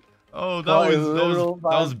 baby. Oh, Call it that literal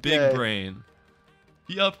was big 5K. brain.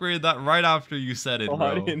 He upgraded that right after you said it,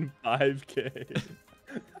 bro. In 5K.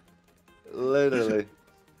 Literally.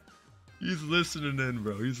 He's listening in,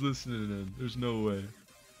 bro. He's listening in. There's no way.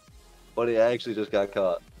 Buddy, I actually just got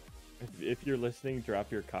caught. If you're listening,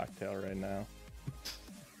 drop your cocktail right now.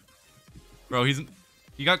 Bro, he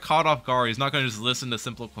got caught off guard. He's not gonna just listen to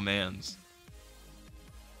simple commands.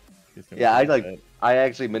 Yeah, I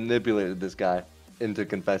actually manipulated this guy into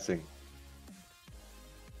confessing.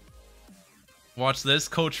 Watch this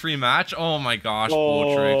coach free match. Oh my gosh, Oh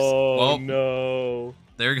Bulltrix. Well, no!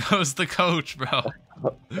 there goes the coach, bro.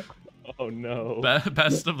 Oh no!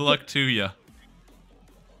 Best of luck to you.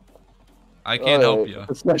 I can't help you.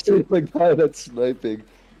 Especially the guy that's sniping.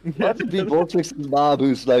 Have to be Voltrix's mob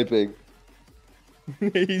who's sniping.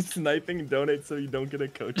 He's sniping donates so you don't get a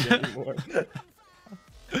coach anymore.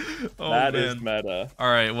 Oh, That man. is meta. All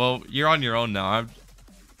right, well, you're on your own now.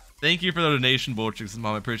 Thank you for the donation, Bulltrix,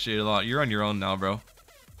 mom. I appreciate it a lot. You're on your own now, bro.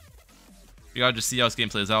 You gotta just see how this game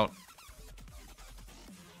plays out.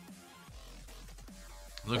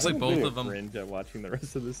 Looks like both of them. Cringe at watching the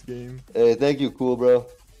rest of this game. Hey, thank you, cool bro.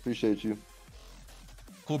 Appreciate you.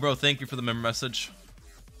 Cool, bro. Thank you for the member message.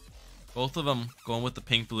 Both of them going with the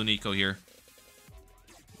pink blue Nico here.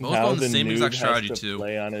 Both Now going the same noob exact has strategy to too.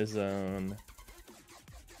 Play on his own.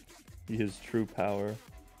 He has true power.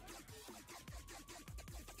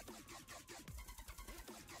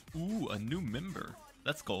 Ooh, a new member.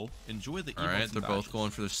 Let's go. Enjoy the emotes. All right, and they're both badges.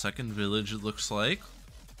 going for their second village. It looks like.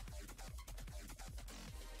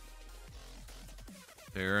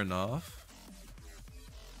 Fair enough.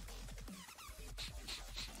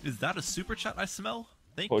 Is that a super chat I smell?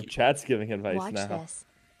 Thank Oh, you. chat's giving advice Watch now. this.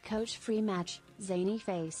 Coach free match, zany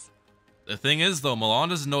face. The thing is, though, Milan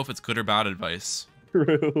doesn't know if it's good or bad advice.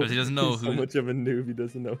 True. Because he doesn't know He's who. so much of a noob, he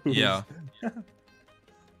doesn't know who. Yeah. So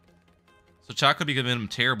chat could be giving him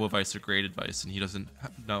terrible advice or great advice, and he doesn't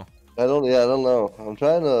know. I don't know. I'm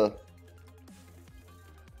trying to.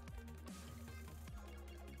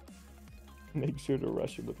 Make sure to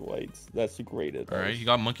rush it with whites. That's great advice. All right, he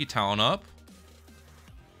got Monkey Talon up.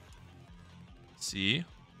 See.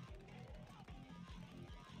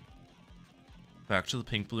 Back to the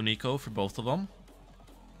pink blue Nico for both of them.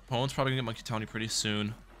 Opponent's probably gonna get Monkey Towny pretty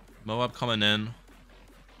soon. Moab coming in.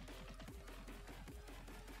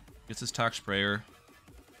 Gets his tack sprayer.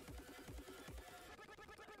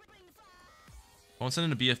 Opponent's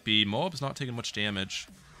in a BFB. Moab's not taking much damage.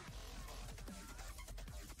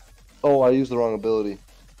 Oh, I used the wrong ability.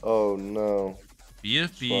 Oh no.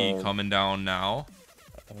 BFB coming down now.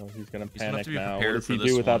 Oh, he's gonna He's gonna have panic to be now. What prepared does for he this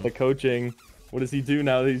do without one. the coaching? What does he do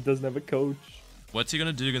now that he doesn't have a coach? What's he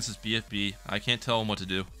gonna do against his BFB? I can't tell him what to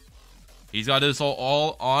do. He's got this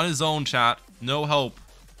all on his own, chat. No help.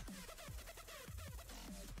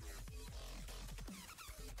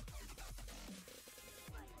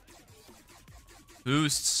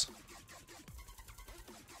 Boosts.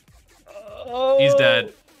 Oh. He's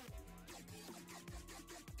dead.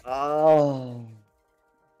 Oh.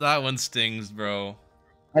 That one stings, bro.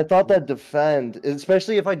 I thought that defend,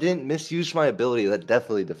 especially if I didn't misuse my ability, that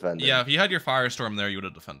definitely defended. Yeah, if you had your Firestorm there, you would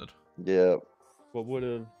have defended. Yeah. What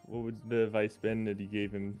would the advice been that he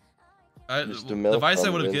gave him? Just The a milk advice I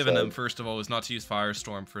on would the have given him, inside. first of all, was not to use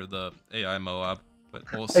Firestorm for the AI Moab. But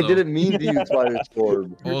also, I didn't mean to use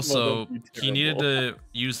Firestorm. also, That'd be he needed terrible. to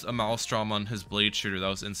use a Maelstrom on his Blade Shooter that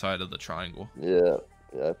was inside of the triangle. Yeah,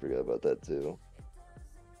 I forgot about that too.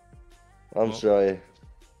 I'm Well. sorry.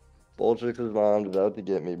 Boltrix's mom's out to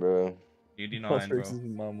get me, bro. 89, bro. His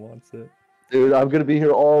mom wants it. Dude, I'm gonna be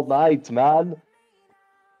here all night, man.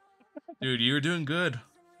 Dude, you're doing good.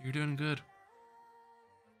 You're doing good.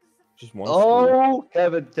 Just one. Oh,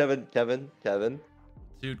 Kevin.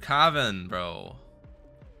 Dude, Kevin, bro.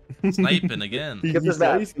 Sniping again. He Skip this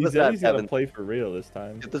said map, he's, skip he this said map, he's gonna Kevin. play for real this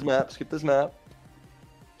time. Skip this map.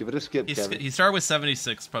 Give it a skip, Kevin. He started with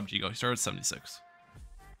 76, PUBG Go. He started with 76.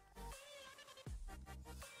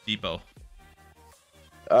 Depot.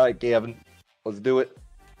 Alright, Gavin. Let's do it.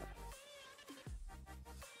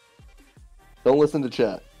 Don't listen to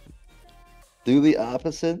chat. Do the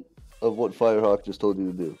opposite of what Firehawk just told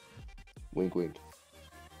you to do. Wink, wink.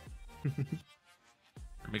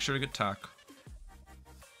 Make sure to get tack.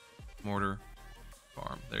 Mortar.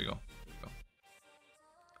 Farm. There you go.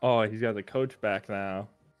 Oh, he's got the coach back now.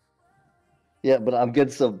 Yeah, but I'm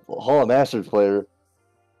getting some Hall of Masters player.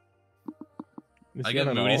 Is I he get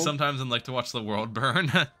on an moody alt? sometimes and like to watch the world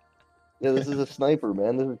burn. Yeah, this is a sniper,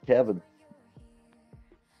 man. This is Kevin.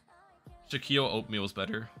 Shaquille Oatmeal's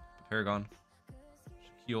better. Paragon.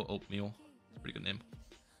 Shaquille Oatmeal. It's a pretty good name.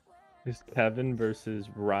 It's Kevin versus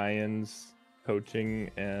Ryan's coaching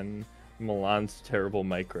and Milan's terrible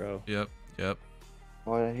micro. Yep.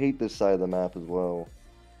 Oh, I hate this side of the map as well.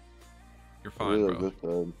 You're I fine, really bro. like this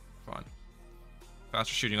side. Fine.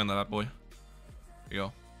 Faster shooting on that boy. There you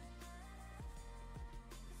go.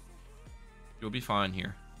 You'll be fine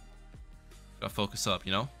here. Gotta focus up,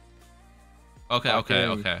 you know? Okay. Lock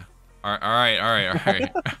in. Alright.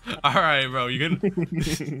 Alright, bro. You're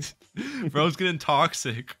getting... Bro's getting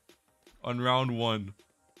toxic on round 1.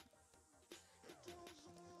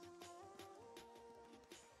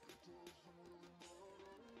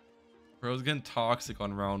 Bro's getting toxic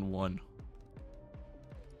on round 1.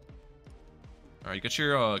 Alright, get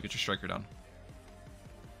your striker down.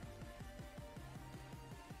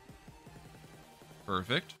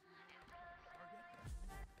 Perfect.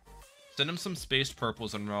 Send him some spaced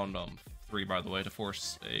purples in round 3, by the way, to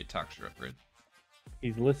force a texture upgrade.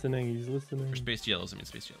 He's listening. Or spaced yellows, I mean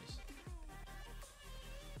spaced yellows.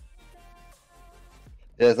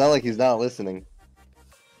 Yeah, it's not like he's not listening.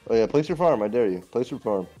 Oh yeah, place your farm. I dare you. Place your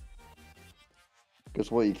farm. Guess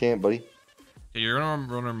what? You can't, buddy. Yeah, you're gonna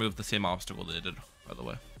remove the same obstacle they did, by the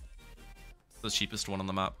way. The cheapest one on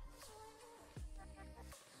the map.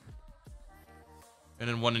 And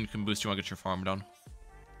then one income boost, you want to get your farm down.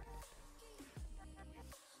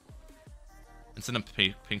 And send them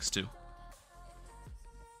pinks too.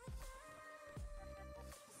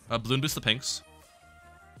 Balloon boost the pinks.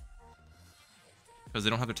 Because they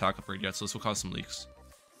don't have their tack upgrade yet, so this will cause some leaks.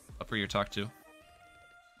 Upgrade your tack too.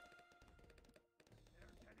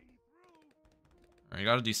 Alright, you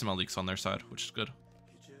got a decent amount of leaks on their side, which is good.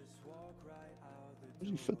 Where does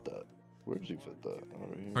he fit that? Where does he fit that? Oh,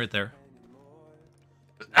 right here. Right there.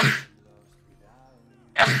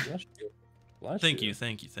 Thank you.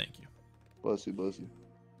 Bless you, bless you.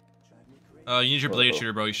 You need your blade Uh-oh.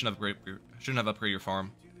 shooter, bro. You shouldn't have upgraded your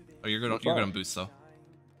farm. Oh, you're good. You're good on boost though.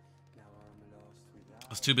 I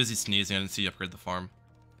was too busy sneezing. I didn't see you upgrade the farm.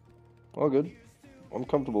 All good. I'm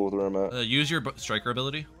comfortable with where I'm at. Use your striker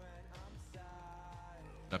ability.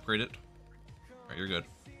 Upgrade it. Alright, you're good.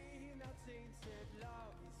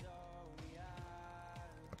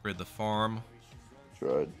 Upgrade the farm.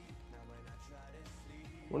 Tried.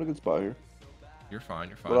 We're in a good spot here. You're fine.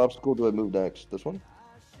 What obstacle do I move next? This one?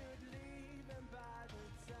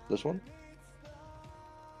 This one?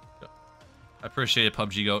 I appreciate it,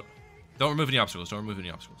 PUBG Goat. Don't remove any obstacles. Don't remove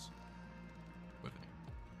any obstacles.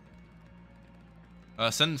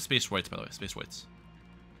 Send space whites, by the way. Space whites.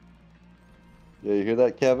 Yeah, you hear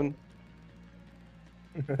that, Kevin?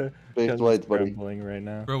 Space Kevin's whites, buddy. scrambling right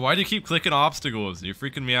now. Bro, why do you keep clicking obstacles? You're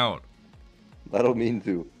freaking me out. I don't mean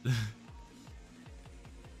to.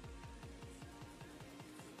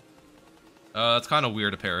 That's kind of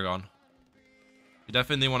weird, a Paragon. You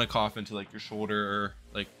definitely want to cough into like your shoulder or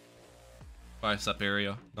like bicep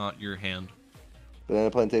area, not your hand. Banana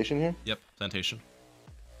plantation here? Yep, plantation.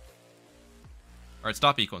 Alright,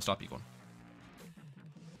 stop ecoing, stop ecoing.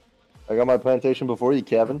 I got my plantation before you,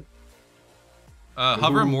 Kevin.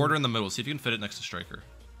 Hover mortar in the middle, see if you can fit it next to striker.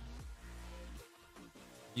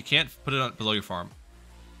 You can't put it on below your farm.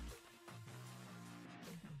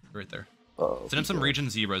 Right there. Send him some region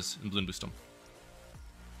zebras and balloon boost them.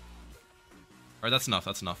 Alright, that's enough,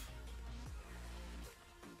 that's enough.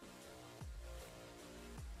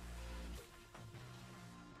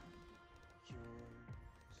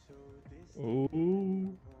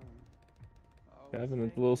 Ooh. Kevin,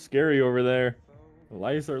 it's a little scary over there. The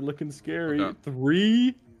lights are looking scary. Okay.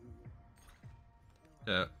 3.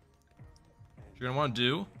 Yeah. What you're gonna want to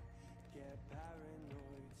do...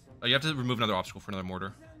 Oh, you have to remove another obstacle for another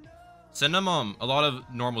mortar. Send them a lot of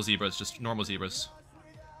normal zebras, just normal zebras.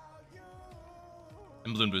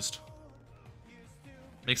 And balloon boost.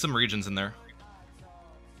 Make some regions in there.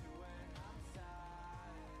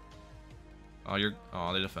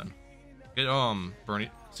 Oh, they defend. Get Bernie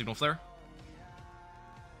signal flare.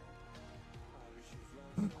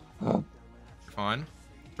 You're fine.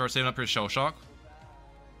 Start saving up your shell shock.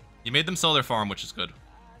 You made them sell their farm, which is good.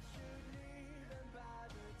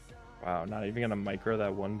 Wow, not even gonna micro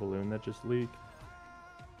that one balloon that just leaked.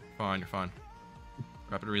 Fine, you're fine.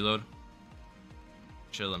 Rapid reload.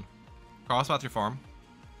 Chillin'. Crosspath your farm.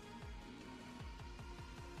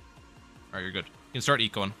 Alright, you're good. You can start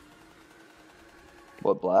ecoing.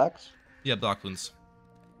 What, blacks? Yeah, black balloons.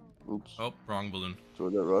 Oops. Oh, wrong balloon. Enjoy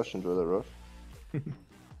that rush, enjoy that rush.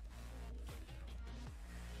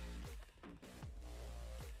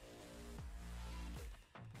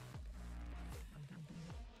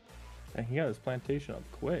 And he got his plantation up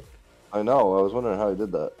quick. I know, I was wondering how he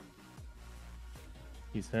did that.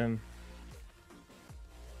 He's him.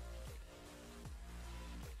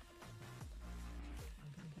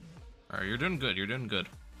 Alright, you're doing good, you're doing good.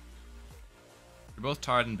 You're both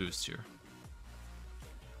tied in boosts here.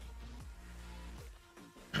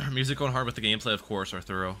 Music going hard with the gameplay, of course, are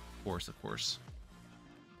thorough. Of course, of course.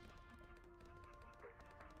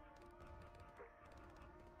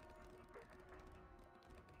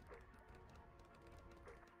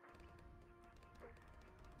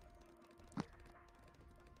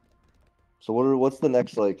 So what's the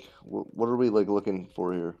next, like, what are we, like, looking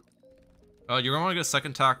for here? You're gonna want to get a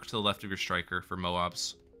second tack to the left of your striker for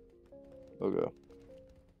Moabs. Okay.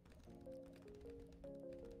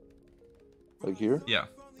 Like here? Yeah,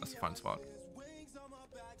 that's a fine spot.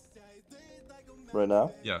 Right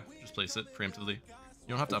now? Yeah, just place it preemptively. You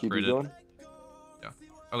don't have to Keep upgrade it going? it. Yeah.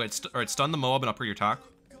 Okay, alright, stun the Moab and upgrade your attack.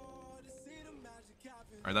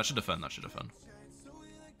 Alright, that should defend, that should defend.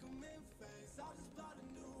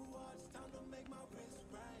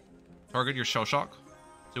 Target your shell shock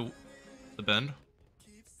to the bend.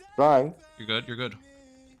 Trying. You're good, you're good.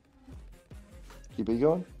 Keep it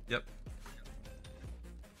going? Yep.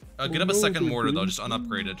 Get up a second mortar though, just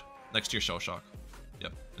unupgraded, next to your shell shock.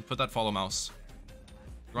 Yep, and put that follow mouse.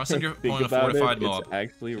 You want to send your opponent a fortified Moab. It's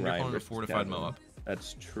actually Send your opponent a Ryan fortified Kevin. Moab.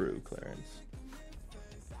 That's true, Clarence.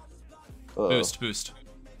 Boost, boost,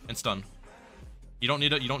 and stun. You don't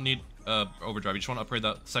need overdrive. You just want to upgrade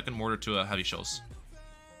that second mortar to a heavy shells.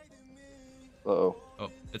 Uh-oh.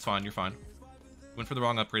 Oh, it's fine. You're fine. Went for the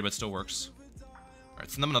wrong upgrade, but it still works. All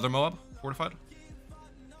right, send them another Moab, fortified.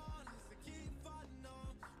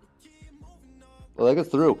 Well, that gets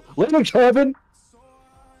through. Let me, Kevin!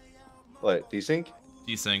 Wait, desync?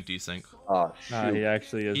 Desync, desync. Oh, shoot. Nah, he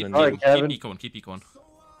actually Keep, isn't. Alright, Kevin. keep ecoing, keep ecoing.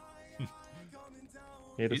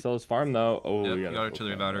 He had to sell his farm though. Oh, Yep, we you got got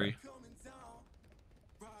artillery battery.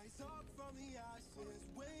 All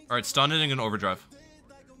right, stun it and overdrive.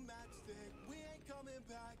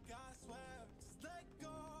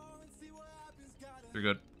 You're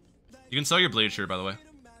good. You can sell your blade shirt, by the way.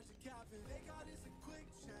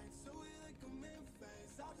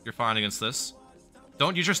 You're fine against this.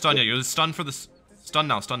 Don't use your stun yet. You're stun for this. Stun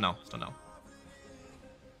now. Stun now. Stun now.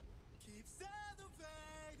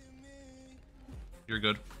 You're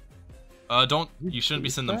good. Don't. You shouldn't be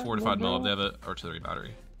sending them fortified Moab. They have an artillery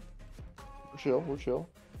battery. We're chill, we're chill.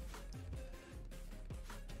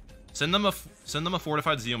 Send them a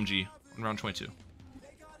fortified ZMG in round 22.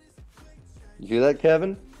 You hear that,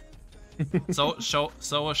 Kevin? So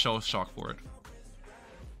a show shock for it.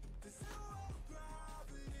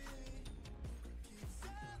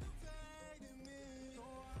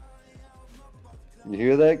 You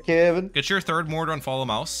hear that, Kevin? Get your third mortar and follow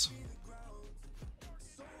mouse.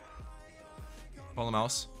 Follow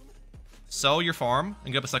mouse. Sell your farm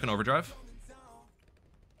and get up a second overdrive.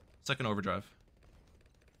 Second overdrive.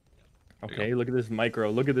 Okay, look at this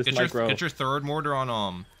micro. Look at this micro. Get your third mortar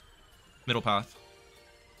on middle path.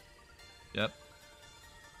 Yep.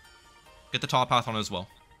 Get the top path on as well.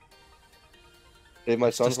 Hey,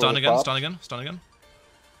 my son. Stun again. Stun again. Stun again.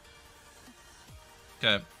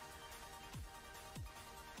 Okay.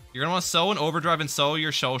 You're gonna want to sell an overdrive and sell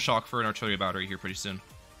your shell shock for an artillery battery here pretty soon.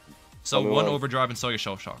 Sell one overdrive and sell your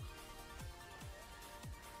shell shock.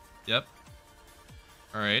 Yep.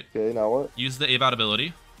 Alright. Okay, now what? Use the AVAT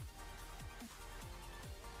ability.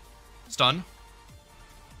 Stun.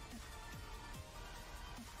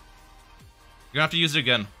 You're gonna have to use it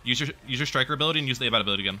again. Use your striker ability and use the AVAT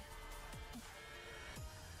ability again.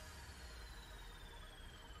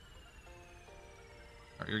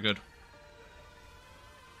 Alright, you're good.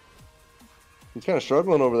 He's kind of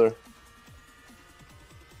struggling over there.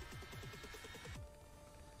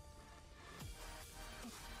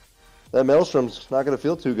 That Maelstrom's not going to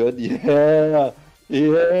feel too good. Yeah.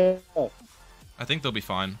 Yeah. I think they'll be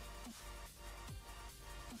fine.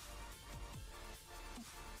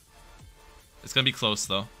 It's going to be close,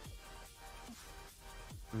 though.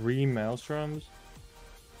 3 Maelstroms?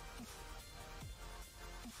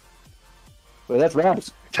 Wait, that's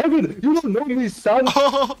Raps. Kevin, you don't know me, son.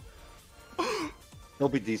 He'll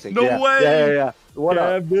be decent. No way. Yeah. What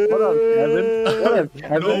up? What up, Kevin? What up,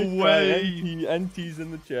 Kevin? No way. NT's in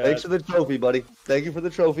the chat. Thanks for the trophy, buddy. Thank you for the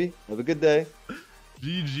trophy. Have a good day.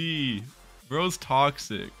 GG. Bro's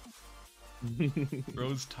toxic.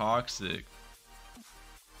 Bro's toxic.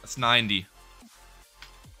 That's 90.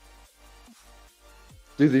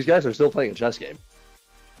 Dude, these guys are still playing a chess game.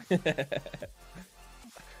 GG.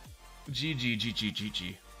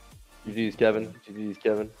 GG's, Kevin. GG's,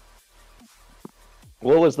 Kevin.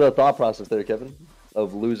 What was the thought process there, Kevin?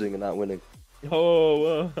 Of losing and not winning?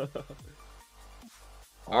 Oh,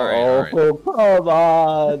 All right. Oh, come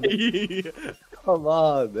on. Come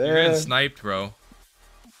on, man. You're getting sniped, bro.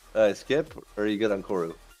 Skip, or are you good on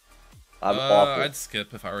Koru? I'm awful. I'd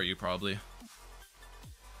skip if I were you, probably.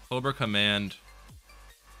 Cobra command.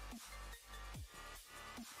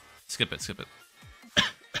 Skip it.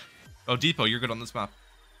 Oh, Depot, you're good on this map.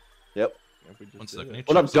 Yep. One second.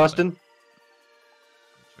 What up, Justin?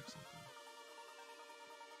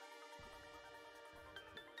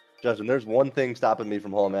 Justin, there's one thing stopping me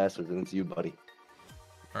from Hall Masters, and it's you, buddy.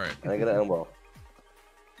 All right. And I gotta end well.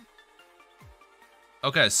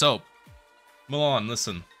 Okay, so Milan,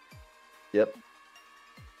 listen. Yep.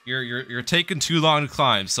 You're taking too long to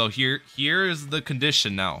climb. So here's the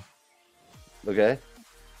condition now. Okay.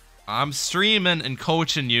 I'm streaming and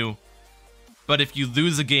coaching you, but if you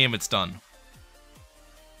lose a game, it's done.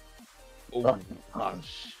 Oh,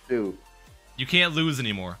 shoot. You can't lose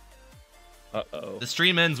anymore. Uh-oh. The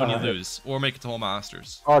stream ends when you lose, or make it to Hall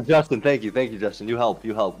Masters. Oh, Justin, thank you, Justin. You help.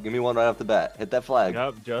 Give me one right off the bat. Hit that flag.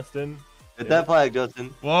 Yep, Justin. Hit that flag,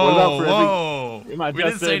 Justin. Whoa. Come on, We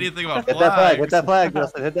didn't say anything about Hit that flag. Hit that flag,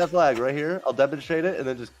 Justin. Hit that flag right here. I'll demonstrate it, and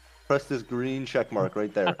then just press this green check mark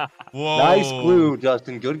right there. Whoa. Nice glue,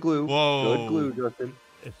 Justin. Good glue. Whoa. Good glue, Justin.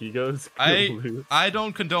 If he goes, I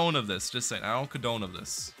don't condone of this. Just saying, I don't condone of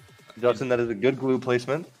this. Justin, that is a good glue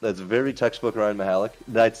placement. That's very textbook Ryan Mahalik.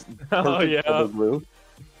 That's perfect for the glue.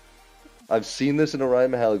 I've seen this in a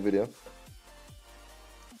Ryan Mahalik video.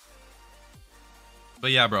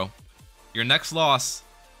 But yeah, bro, your next loss,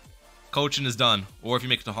 coaching is done, or if you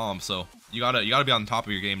make it to Hom, so you gotta be on top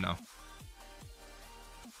of your game now.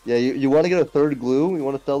 Yeah, you want to get a third glue. You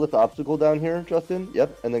want to sell this obstacle down here, Justin.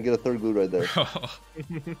 Yep, and then get a third glue right there.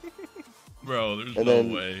 Bro, there's and no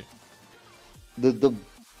way.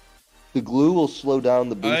 The glue will slow down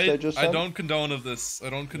the boost I just said. I don't condone of this. I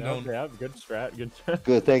don't condone. Yeah, good strat. Good strat.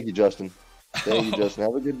 Good, thank you, Justin. Thank you, Justin.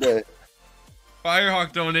 Have a good day.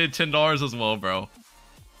 Firehawk donated $10 as well, bro.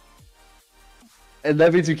 And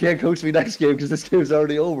that means you can't coach me next game because this game's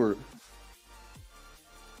already over.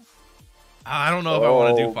 I don't know if I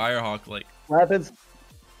want to do Firehawk. Like, what happens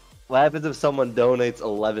if someone donates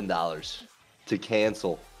 $11 to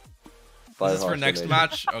cancel? This is for next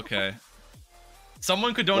match? Okay.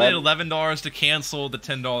 Someone could donate $11 to cancel the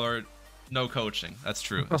 $10 no coaching. That's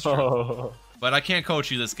true. That's true. But I can't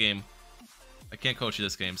coach you this game.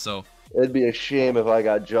 So it'd be a shame if I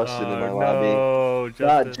got Justin in my lobby.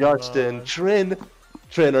 no, Not Justin. Trin.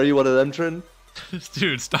 Trin, are you one of them, Trin?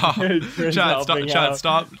 Dude, stop. Trin's Chad, helping stop.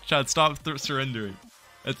 out. Chad, stop surrendering.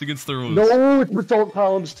 That's against the rules. No, it's basalt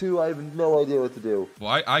columns too. I have no idea what to do.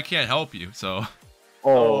 Well, I can't help you, so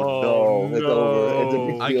Oh, no, it's over. It's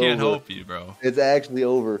no. I can't help you, bro. It's actually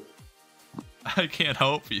over. I can't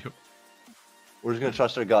help you. We're just gonna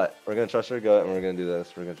trust our gut. We're gonna trust our gut, and we're gonna do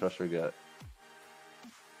this. We're gonna trust our gut.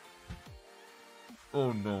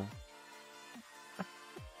 Oh no.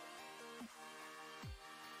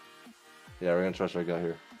 Yeah, we're gonna trust our gut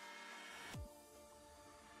here.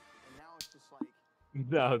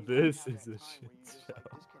 Now this is a shit show.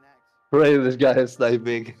 Right, this guy is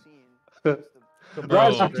sniping. Come Bro.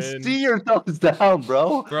 Guys, I on, Trin. see your thumbs down,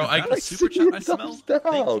 bro. Bro, Is that a super see chat your I smell? thumbs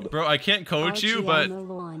down. Bro, I can't coach you, but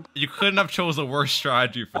you couldn't have chose a worse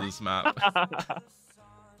strategy for this map.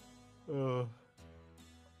 Oh.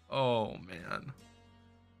 Oh man.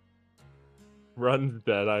 Run's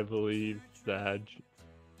dead, I believe. Sag.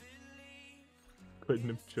 Couldn't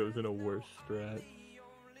have chosen a worse strat.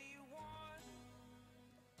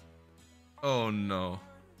 Oh no.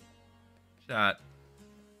 Chat.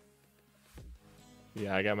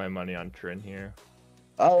 Yeah, I got my money on Trin here.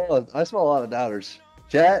 Oh, I smell a lot of doubters.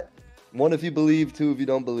 Chat, 1 if you believe, 2 if you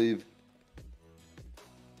don't believe.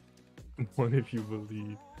 One if you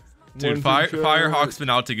believe. Dude, Firehawk's been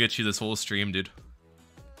out to get you this whole stream, dude.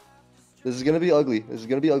 This is gonna be ugly. This is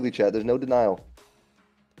gonna be ugly, chat. There's no denial.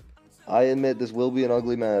 I admit this will be an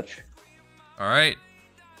ugly match. Alright.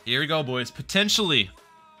 Here we go, boys. Potentially,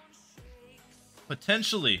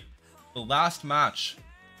 the last match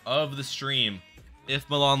of the stream. If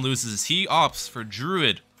Milan loses, he opts for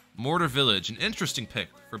Druid, Mortar Village. An interesting pick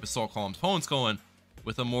for Basalt Columns. Opponent's going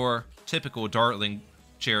with a more typical Dartling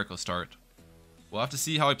Jericho start. We'll have to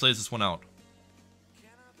see how he plays this one out.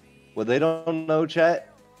 What they don't know,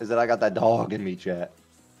 chat, is that I got that dog in me, chat.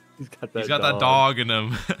 He's got that He's got that dog in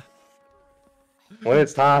him. When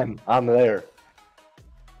it's time, I'm there.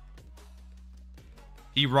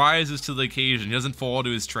 He rises to the occasion. He doesn't fall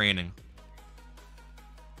to his training.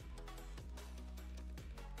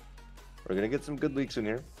 We're gonna get some good leaks in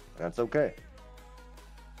here. That's okay.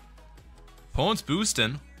 Opponent's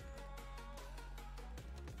boosting.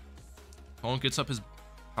 Opponent gets up his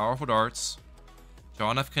powerful darts.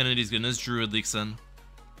 John F. Kennedy's getting his Druid leaks in.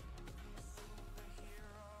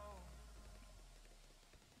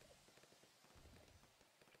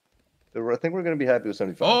 I think we're gonna be happy with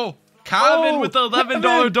 75. Oh! Calvin with the $11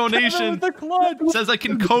 Kevin donation. with the clutch. Says I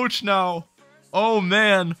can coach now. Oh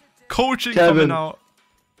man. Coaching Kevin. coming out.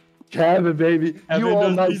 Kevin, baby, Kevin you all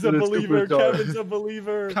knows night he's a been a believer. superstar. Kevin's a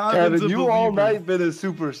believer. Kevin's Kevin, a you all believer. night been a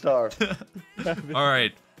superstar.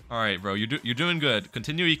 Alright, bro. You're doing good.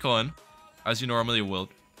 Continue ecoing as you normally will.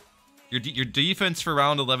 Your defense for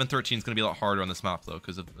round 11-13 is gonna be a lot harder on this map though,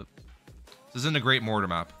 because of this isn't a great mortar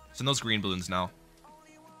map. It's in those green balloons now.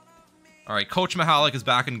 Alright, Coach Mahalik is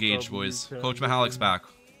back engaged, boys. Coach Mahalik's back.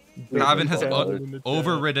 Calvin has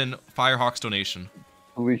overridden Firehawk's donation.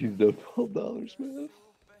 Please, no $12, man.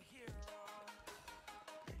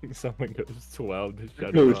 Someone goes 12 to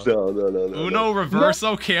shut No, him up. no. Uno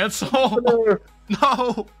reverso cancel.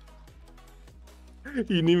 No. You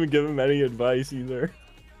didn't even give him any advice either.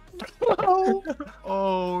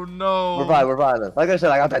 Oh no. We're fine. Like I said,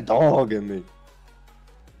 I got that dog in me.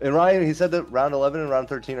 And Ryan, he said that round 11 and round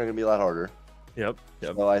 13 are gonna be a lot harder. Yep.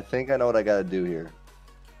 So I think I know what I gotta do here.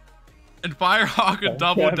 And Firehawk would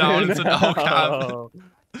double down and said, "Oh God."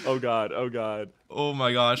 Oh God. Oh God. Oh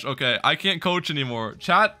my gosh. Okay, I can't coach anymore.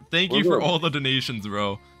 Chat, thank you for all the donations,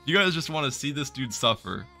 bro. You guys just want to see this dude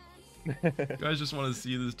suffer. You guys just want to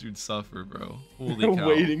see this dude suffer, bro. Holy cow.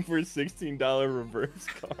 Waiting for $16 reverse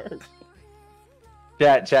card.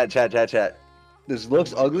 Chat. This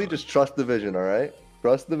looks ugly. Just trust the vision, all right?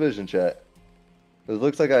 Trust the vision, chat. It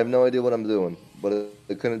looks like I have no idea what I'm doing, but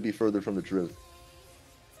it couldn't be further from the truth.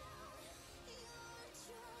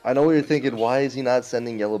 I know what you're thinking. Why is he not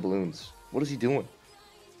sending yellow balloons? What is he doing?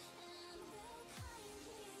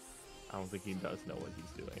 I don't think he does know what he's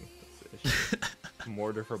doing. That's the issue.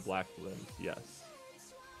 Mortar for black balloons, yes.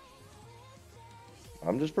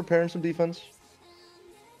 I'm just preparing some defense.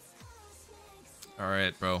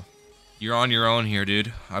 Alright, bro. You're on your own here,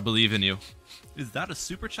 dude. I believe in you. Is that a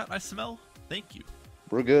super chat I smell? Thank you.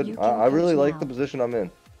 We're good. You can I really catch like now. the position I'm in.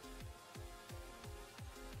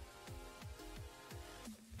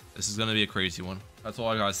 This is gonna be a crazy one. That's all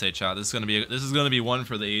I gotta say, chat. This is gonna be one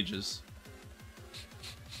for the ages.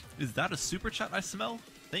 Is that a super chat I smell?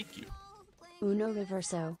 Thank you. Uno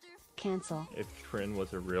reverso. Cancel. If Trin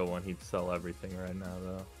was a real one, he'd sell everything right now,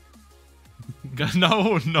 though.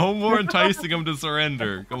 No more enticing him to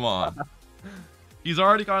surrender. Come on. He's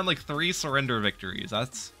already gotten like 3 surrender victories.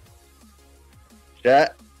 That's...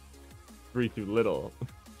 Chat, 3 too little.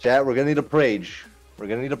 chat, we're gonna need a Prage. We're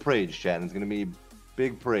gonna need a Prage, chat. It's gonna be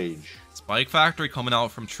big Prage. Spike Factory coming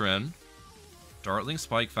out from Trin. Dartling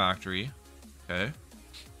Spike Factory. Okay.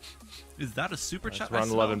 Is that a super That's chat?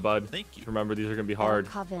 round 11, bud. Thank you. Remember, these are gonna be hard.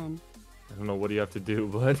 Coven. I don't know what do you have to do,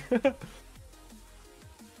 but Alright,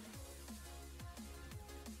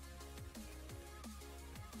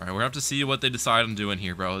 we're gonna have to see what they decide on doing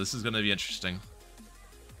here, bro. This is gonna be interesting.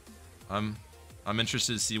 I'm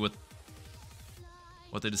interested to see what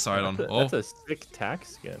they decide on. That's a sick tack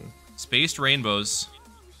skin. Spaced rainbows.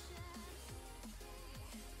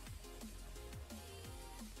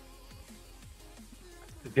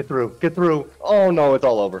 Get through. Get through. Oh no, it's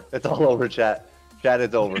all over. It's all over, chat. Chat,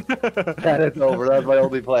 it's over. Chat, it's over. That's my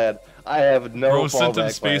only plan. I have no Bro sent him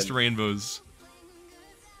fallback spaced plan. rainbows.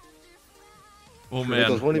 Oh Those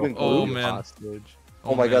man. weren't even Oh grouped. man. Hostage.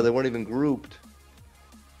 Oh my man. god, they weren't even grouped.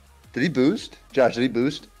 Did he boost? Josh, did he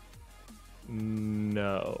boost?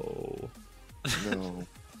 No. No.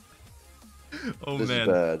 Oh This man. is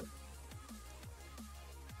bad.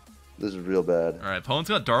 This is real bad. Alright, opponent's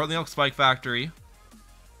got Dartling Spike Factory.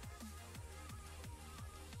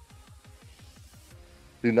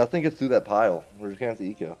 Dude, nothing gets through that pile. We're just gonna have to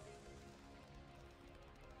eco.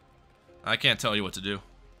 I can't tell you what to do.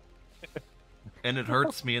 And it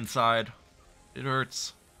hurts me inside. It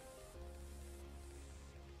hurts.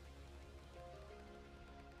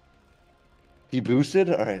 He boosted?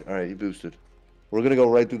 Alright, he boosted. We're gonna go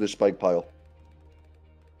right through the spike pile.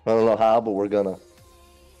 I don't know how, but we're gonna.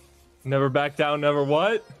 Never back down, never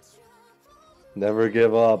what? Never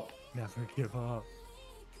give up. Never give up.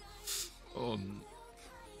 Oh,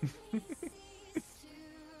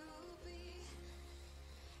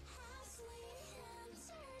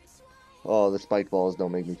 Oh, the spike balls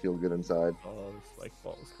don't make me feel good inside. Oh, the spike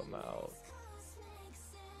balls come out.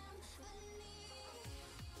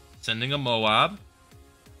 sending a Moab.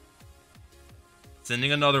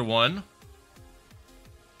 Sending another one.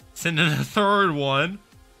 Sending a third one.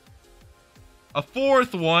 A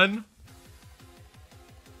fourth one.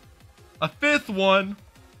 A fifth one.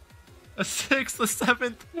 A sixth, a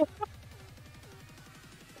seventh.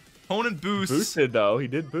 Opponent boosts. Boosted though, he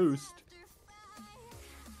did boost.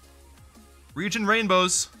 Region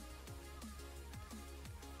rainbows.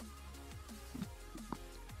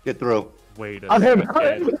 Get through. Wait a I'm him.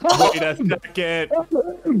 second. Wait a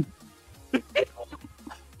second.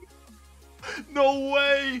 No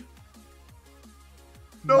way.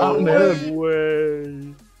 No I'm way. him.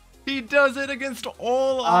 Way. He does it against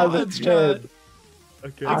all I'm odds, him. Chad.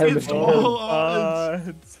 Okay. Against I'm all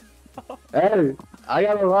odds. Hey, I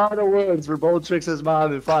got a lot of wins for both Trix's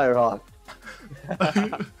mom and Firehawk.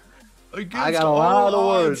 Against I got a all lot of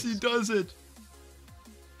odds, words. he does it.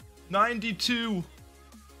 92.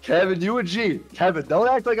 Kevin, you a G. Kevin, don't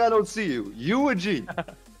act like I don't see you. You a G.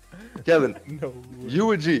 Kevin, No way.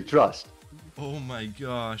 you a G. Trust. Oh my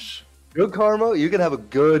gosh. Good karma. You're gonna have a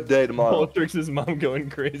good day tomorrow. Trix's mom going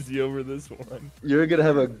crazy over this one. You're gonna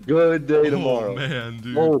have a good day tomorrow. Oh man,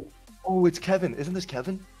 dude. Oh, it's Kevin. Isn't this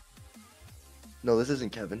Kevin? No, this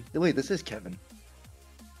isn't Kevin. Wait, this is Kevin.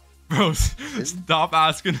 Bro, stop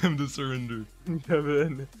asking him to surrender.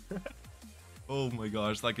 Kevin. Oh my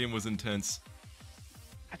gosh, that game was intense.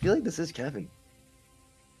 I feel like this is Kevin.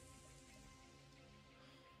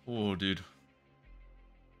 Oh, dude.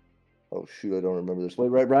 Oh shoot, I don't remember this. Wait,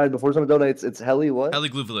 right, Ryan. Before someone donates, it's Helly. What? Helly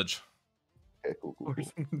Glue Village. Okay, cool. Or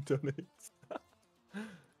someone donates.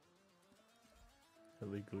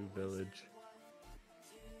 Hilly Glue Village.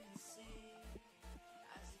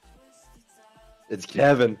 It's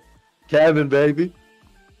Kevin. Kevin, baby.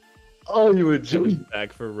 Oh, you a G.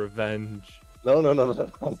 Back for revenge.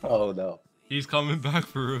 No. He's coming back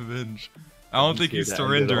for revenge. I don't think he's that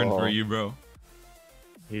surrendering all. for you, bro.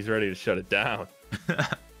 He's ready to shut it down.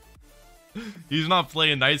 He's not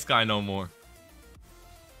playing nice guy no more.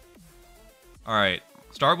 Alright.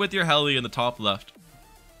 Start with your heli in the top left.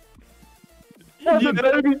 Kevin,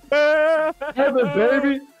 baby. Kevin,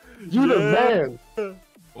 baby. You the man.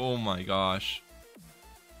 Oh my gosh.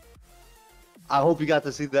 I hope you got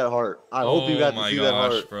to see that heart. I hope you got to see that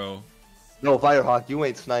heart. bro. No, Firehawk, you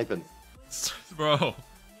ain't sniping. Bro.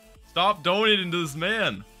 Stop donating to this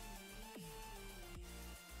man.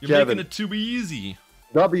 You're Kevin. making it too easy.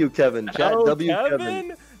 W Kevin. Chat Oh, W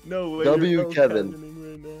Kevin. No way. W you're Kevin.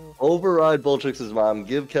 Kevining right now. Override Boltrix's mom.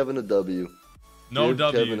 Give Kevin a W. No Give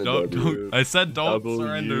W. Kevin a Don't, W. I said don't W.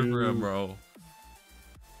 surrender for him, bro.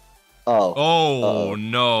 Oh. Oh,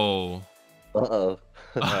 no. Uh-oh.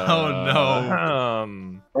 Oh, no.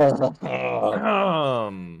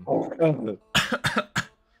 Um.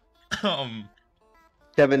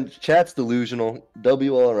 Kevin, chat's delusional.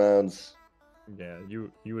 W all arounds. Yeah,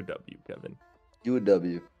 you a W, Kevin. You a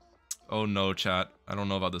W. Oh no, chat. I don't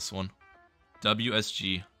know about this one.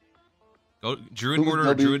 WSG. Go Druid Who's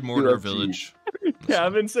Mortar, Druid Mortar WSG? Village.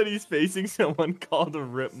 Kevin said he's facing someone called a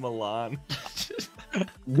Rip Milan.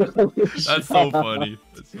 That's so funny.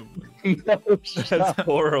 That's so funny. That's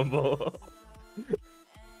horrible.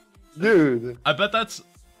 Dude. I bet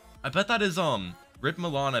that is Rip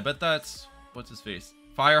Milan. I bet that's what's his face?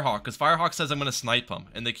 Firehawk, because Firehawk says I'm gonna snipe him,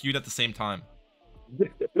 and they queued at the same time.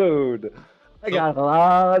 Dude. I got a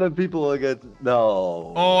lot of people against.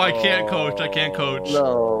 No. Oh, I can't coach. I can't coach.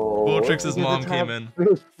 No. Boltrix's mom came in.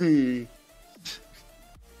 50.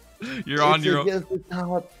 You're on your own. Against the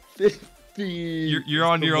top 50. You're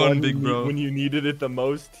on your own, big bro. When you needed it the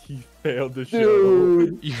most, he failed to show.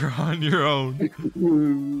 Dude. You're on your own.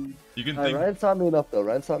 Dude. You can All right, think. Ryan taught me enough though.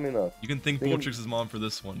 Ryan taught me enough. You can thank Think- Boltrix's mom for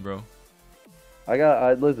this one, bro.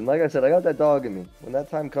 Listen, like I said, I got that dog in me. When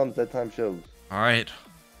that time comes, that time shows. All right.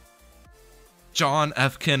 John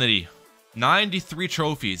F. Kennedy, 93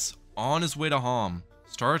 trophies, on his way to Hom.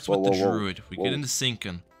 Starts with the Druid. We get into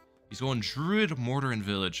Sinkin. He's going Druid, Mortar, and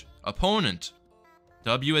Village. Opponent,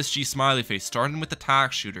 WSG Smiley Face, starting with the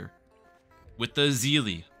Tax Shooter. With the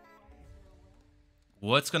Azili.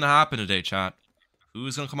 What's going to happen today, chat?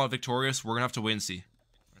 Who's going to come out victorious? We're going to have to wait and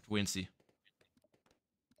see.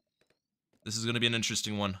 This is going to be an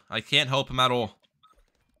interesting one. I can't help him at all.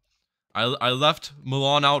 I left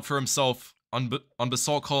Milan out for himself on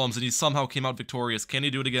Basalt Columns, and he somehow came out victorious. Can he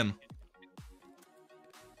do it again?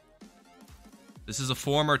 This is a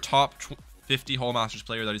former top 50 Hall Masters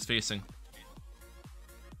player that he's facing.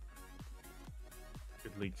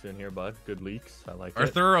 Good leaks in here, bud. Good leaks. I like it.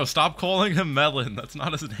 Arturo, stop calling him Melon. That's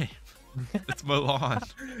not his name. It's Milan.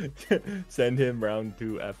 Send him round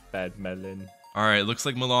 2 F bad melon. Alright, looks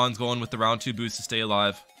like Milan's going with the round 2 boost to stay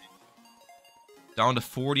alive. Down to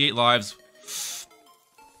 48 lives.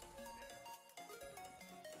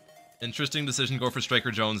 Interesting decision to go for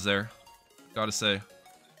Striker Jones there. Gotta say.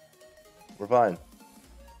 We're fine.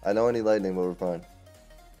 I know I need lightning, but we're fine.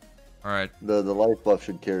 Alright. The life buff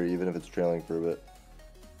should carry even if it's trailing for a bit.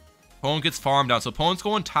 Opponent gets farm down. So opponent's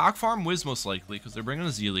going tack farm Wiz most likely because they're bringing a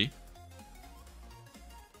Zeely.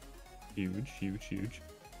 Huge, huge, huge.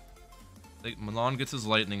 Milan gets his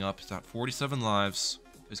lightning up. He's at 47 lives.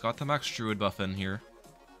 He's got the max Druid buff in here.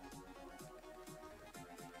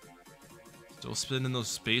 Still spinning those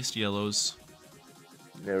spaced yellows.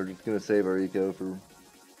 Yeah, we're just gonna save our eco for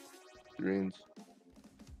greens.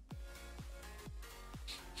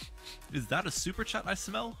 Is that a super chat I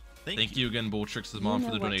smell? Thank you again, Boltrix's mom,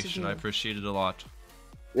 for the donation. I appreciate it a lot.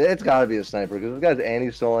 Yeah, it's gotta be a sniper because this guy's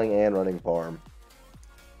anti-stalling and running farm.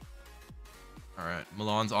 Alright,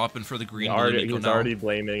 Milan's opting for the green. He's already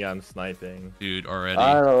blaming on sniping. Dude, already.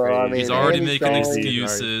 I don't know. I mean, he's already making anti-stalling-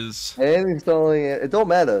 excuses. Anti-stalling, it don't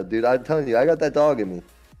matter, dude. I'm telling you, I got that dog in me.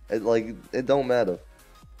 It don't matter.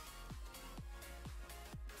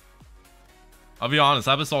 I'll be honest,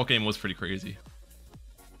 that Basalt game was pretty crazy.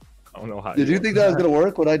 I don't know how. Did you think that was gonna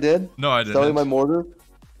work? What I did? No, I didn't. Selling my mortar.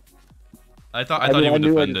 I thought he would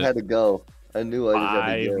knew defend I just it. had to go. I knew I just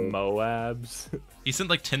had to 5 go. Moabs. He sent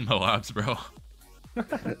like 10 Moabs, bro.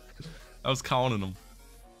 I was counting them.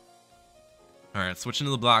 Alright, switching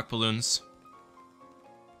to the black balloons.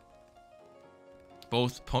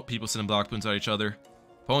 Both people sending black balloons at each other.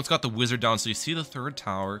 Opponent's got the wizard down, so you see the third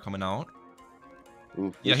tower coming out.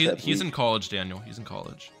 Oof, Yeah, what's he's that in college, Daniel. He's in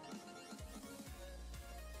college.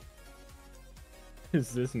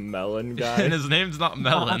 Is this melon guy? And his name's not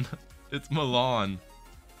Melon. It's Milan.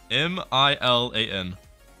 M-I-L-A-N.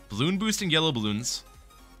 Balloon boosting yellow balloons.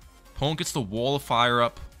 Opponent gets the wall of fire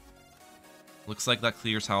up. Looks like that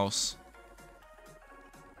clears house.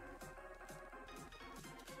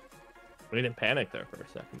 We didn't panic there for a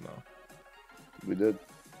second, though. We did.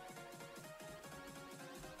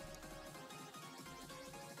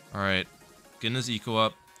 Alright. Getting his eco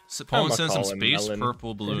up. Opponent sends some call him space Melon.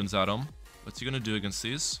 purple balloons at him. What's he gonna do against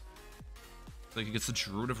these? Looks like he gets the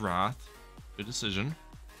Druid of Wrath. Good decision.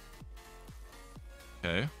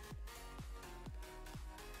 Okay.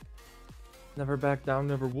 Never back down,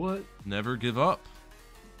 never what? Never give up.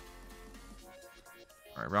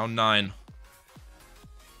 Alright, round 9.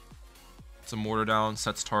 Some mortar down,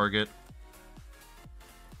 sets target.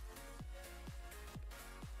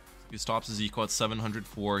 He stops his eco at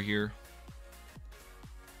 704 here.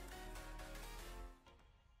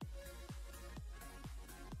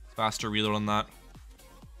 Faster reload on that.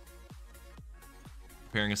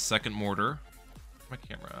 Preparing a second mortar. Where's my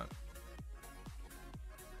camera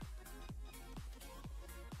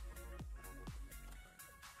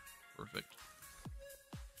at?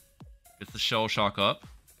 shell shock up.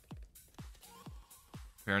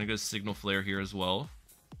 Preparing to get a signal flare here as well.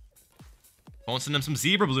 Opponent sending him some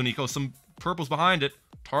zebra balloon eco, some purples behind it.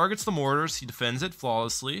 Targets the mortars, he defends it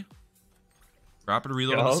flawlessly. Rapid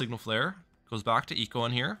reload on the signal flare. Goes back to eco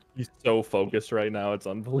in here. He's so focused right now, it's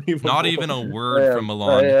unbelievable. Not even a word from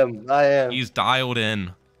Milan. I am. He's dialed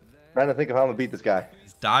in. Trying to think of how I'm gonna beat this guy.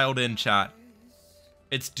 He's dialed in, chat.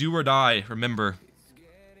 It's do or die, remember.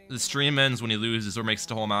 The stream ends when he loses or makes it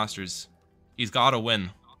to whole masters. He's gotta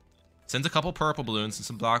win. Sends a couple purple balloons and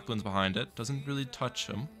some black balloons behind it. Doesn't really touch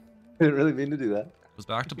him. Didn't really mean to do that. Goes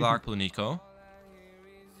back to black balloon eco.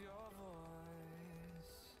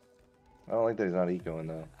 I don't like that he's not ecoing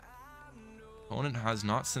though. Opponent has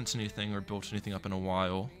not sent anything or built anything up in a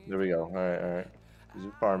while. There we go. Alright.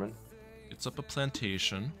 He's farming. Gets up a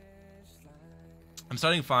plantation. I'm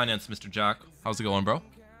studying finance, Mr. Jack. How's it going, bro?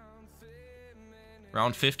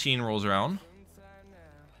 Round 15 rolls around.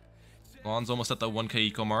 Lon's almost at the 1k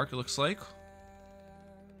eco mark, it looks like.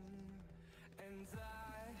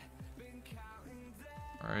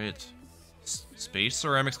 Alright. Space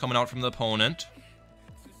ceramics coming out from the opponent.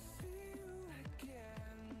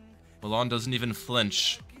 Milan doesn't even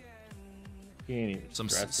flinch.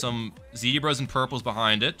 Some zebras and purples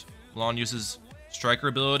behind it. Milan uses striker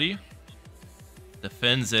ability.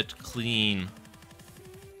 Defends it clean.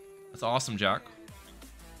 That's awesome, Jack.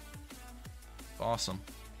 Awesome.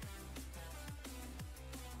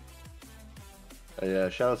 Yeah,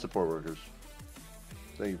 shout out support workers.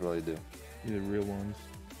 Thank you for all you do. You're the real ones.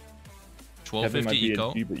 1250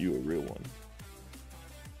 eco. But you a real one.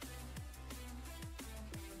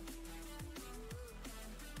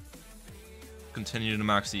 Continue to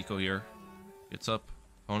max eco here. Gets up.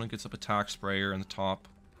 Opponent gets up attack sprayer in the top.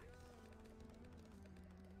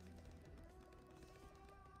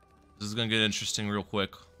 This is gonna get interesting real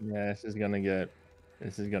quick. Yeah, this is gonna get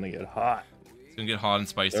hot. It's gonna get hot and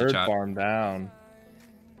spicy, Third chat. farm down.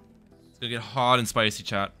 It's gonna get hot and spicy,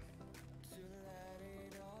 chat.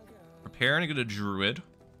 Preparing to get a druid,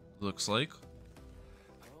 looks like.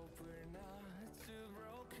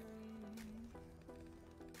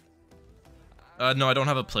 No, I don't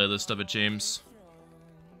have a playlist of it, James.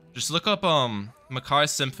 Just look up Mackay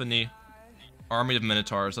Symphony, Army of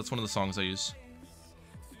Minotaurs. That's one of the songs I use.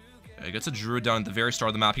 Okay, he gets a druid down at the very start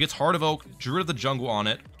of the map. He gets Heart of Oak, Druid of the Jungle on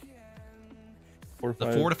it.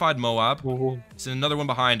 The fortified Moab. It's another one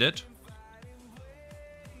behind it.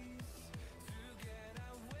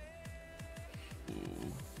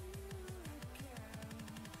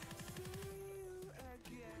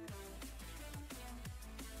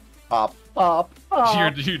 Pop.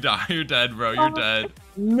 You're dead, bro. You're dead.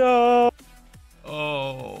 No.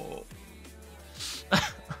 Oh.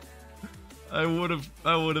 I would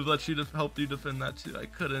have let you helped you defend that too. I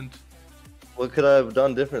couldn't. What could I have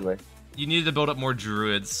done differently? You needed to build up more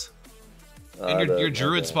druids. And your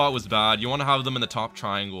druid spot was bad. You want to have them in the top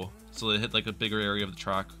triangle so they hit like a bigger area of the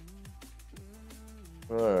track.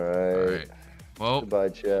 Alright. Well, goodbye,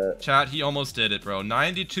 chat. Chat, he almost did it, bro.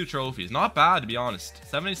 92 trophies. Not bad, to be honest.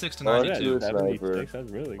 76 to 92. Lost to a sniper.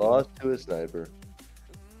 That's really good. Lost to a sniper.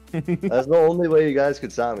 That's the only way you guys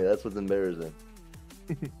could stop me. That's what's embarrassing.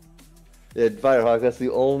 Yeah, Firehawk, that's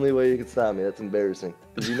the only way you could stop me. That's embarrassing.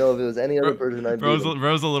 Because you know if it was any other person, I'd Bro's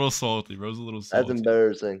a little salty. That's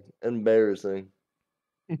embarrassing. Embarrassing.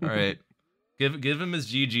 Alright. Give him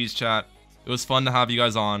his GG's, chat. It was fun to have you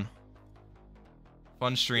guys on.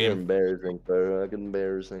 Fun stream. You're embarrassing, Firehawk.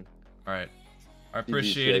 Embarrassing. Alright. I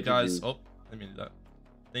appreciate it, guys. Oh, let me do that.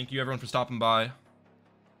 Thank you, everyone, for stopping by.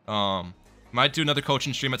 Might do another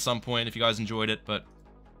coaching stream at some point if you guys enjoyed it, but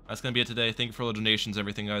that's gonna be it today. Thank you for all the donations,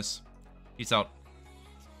 everything, guys. Peace out.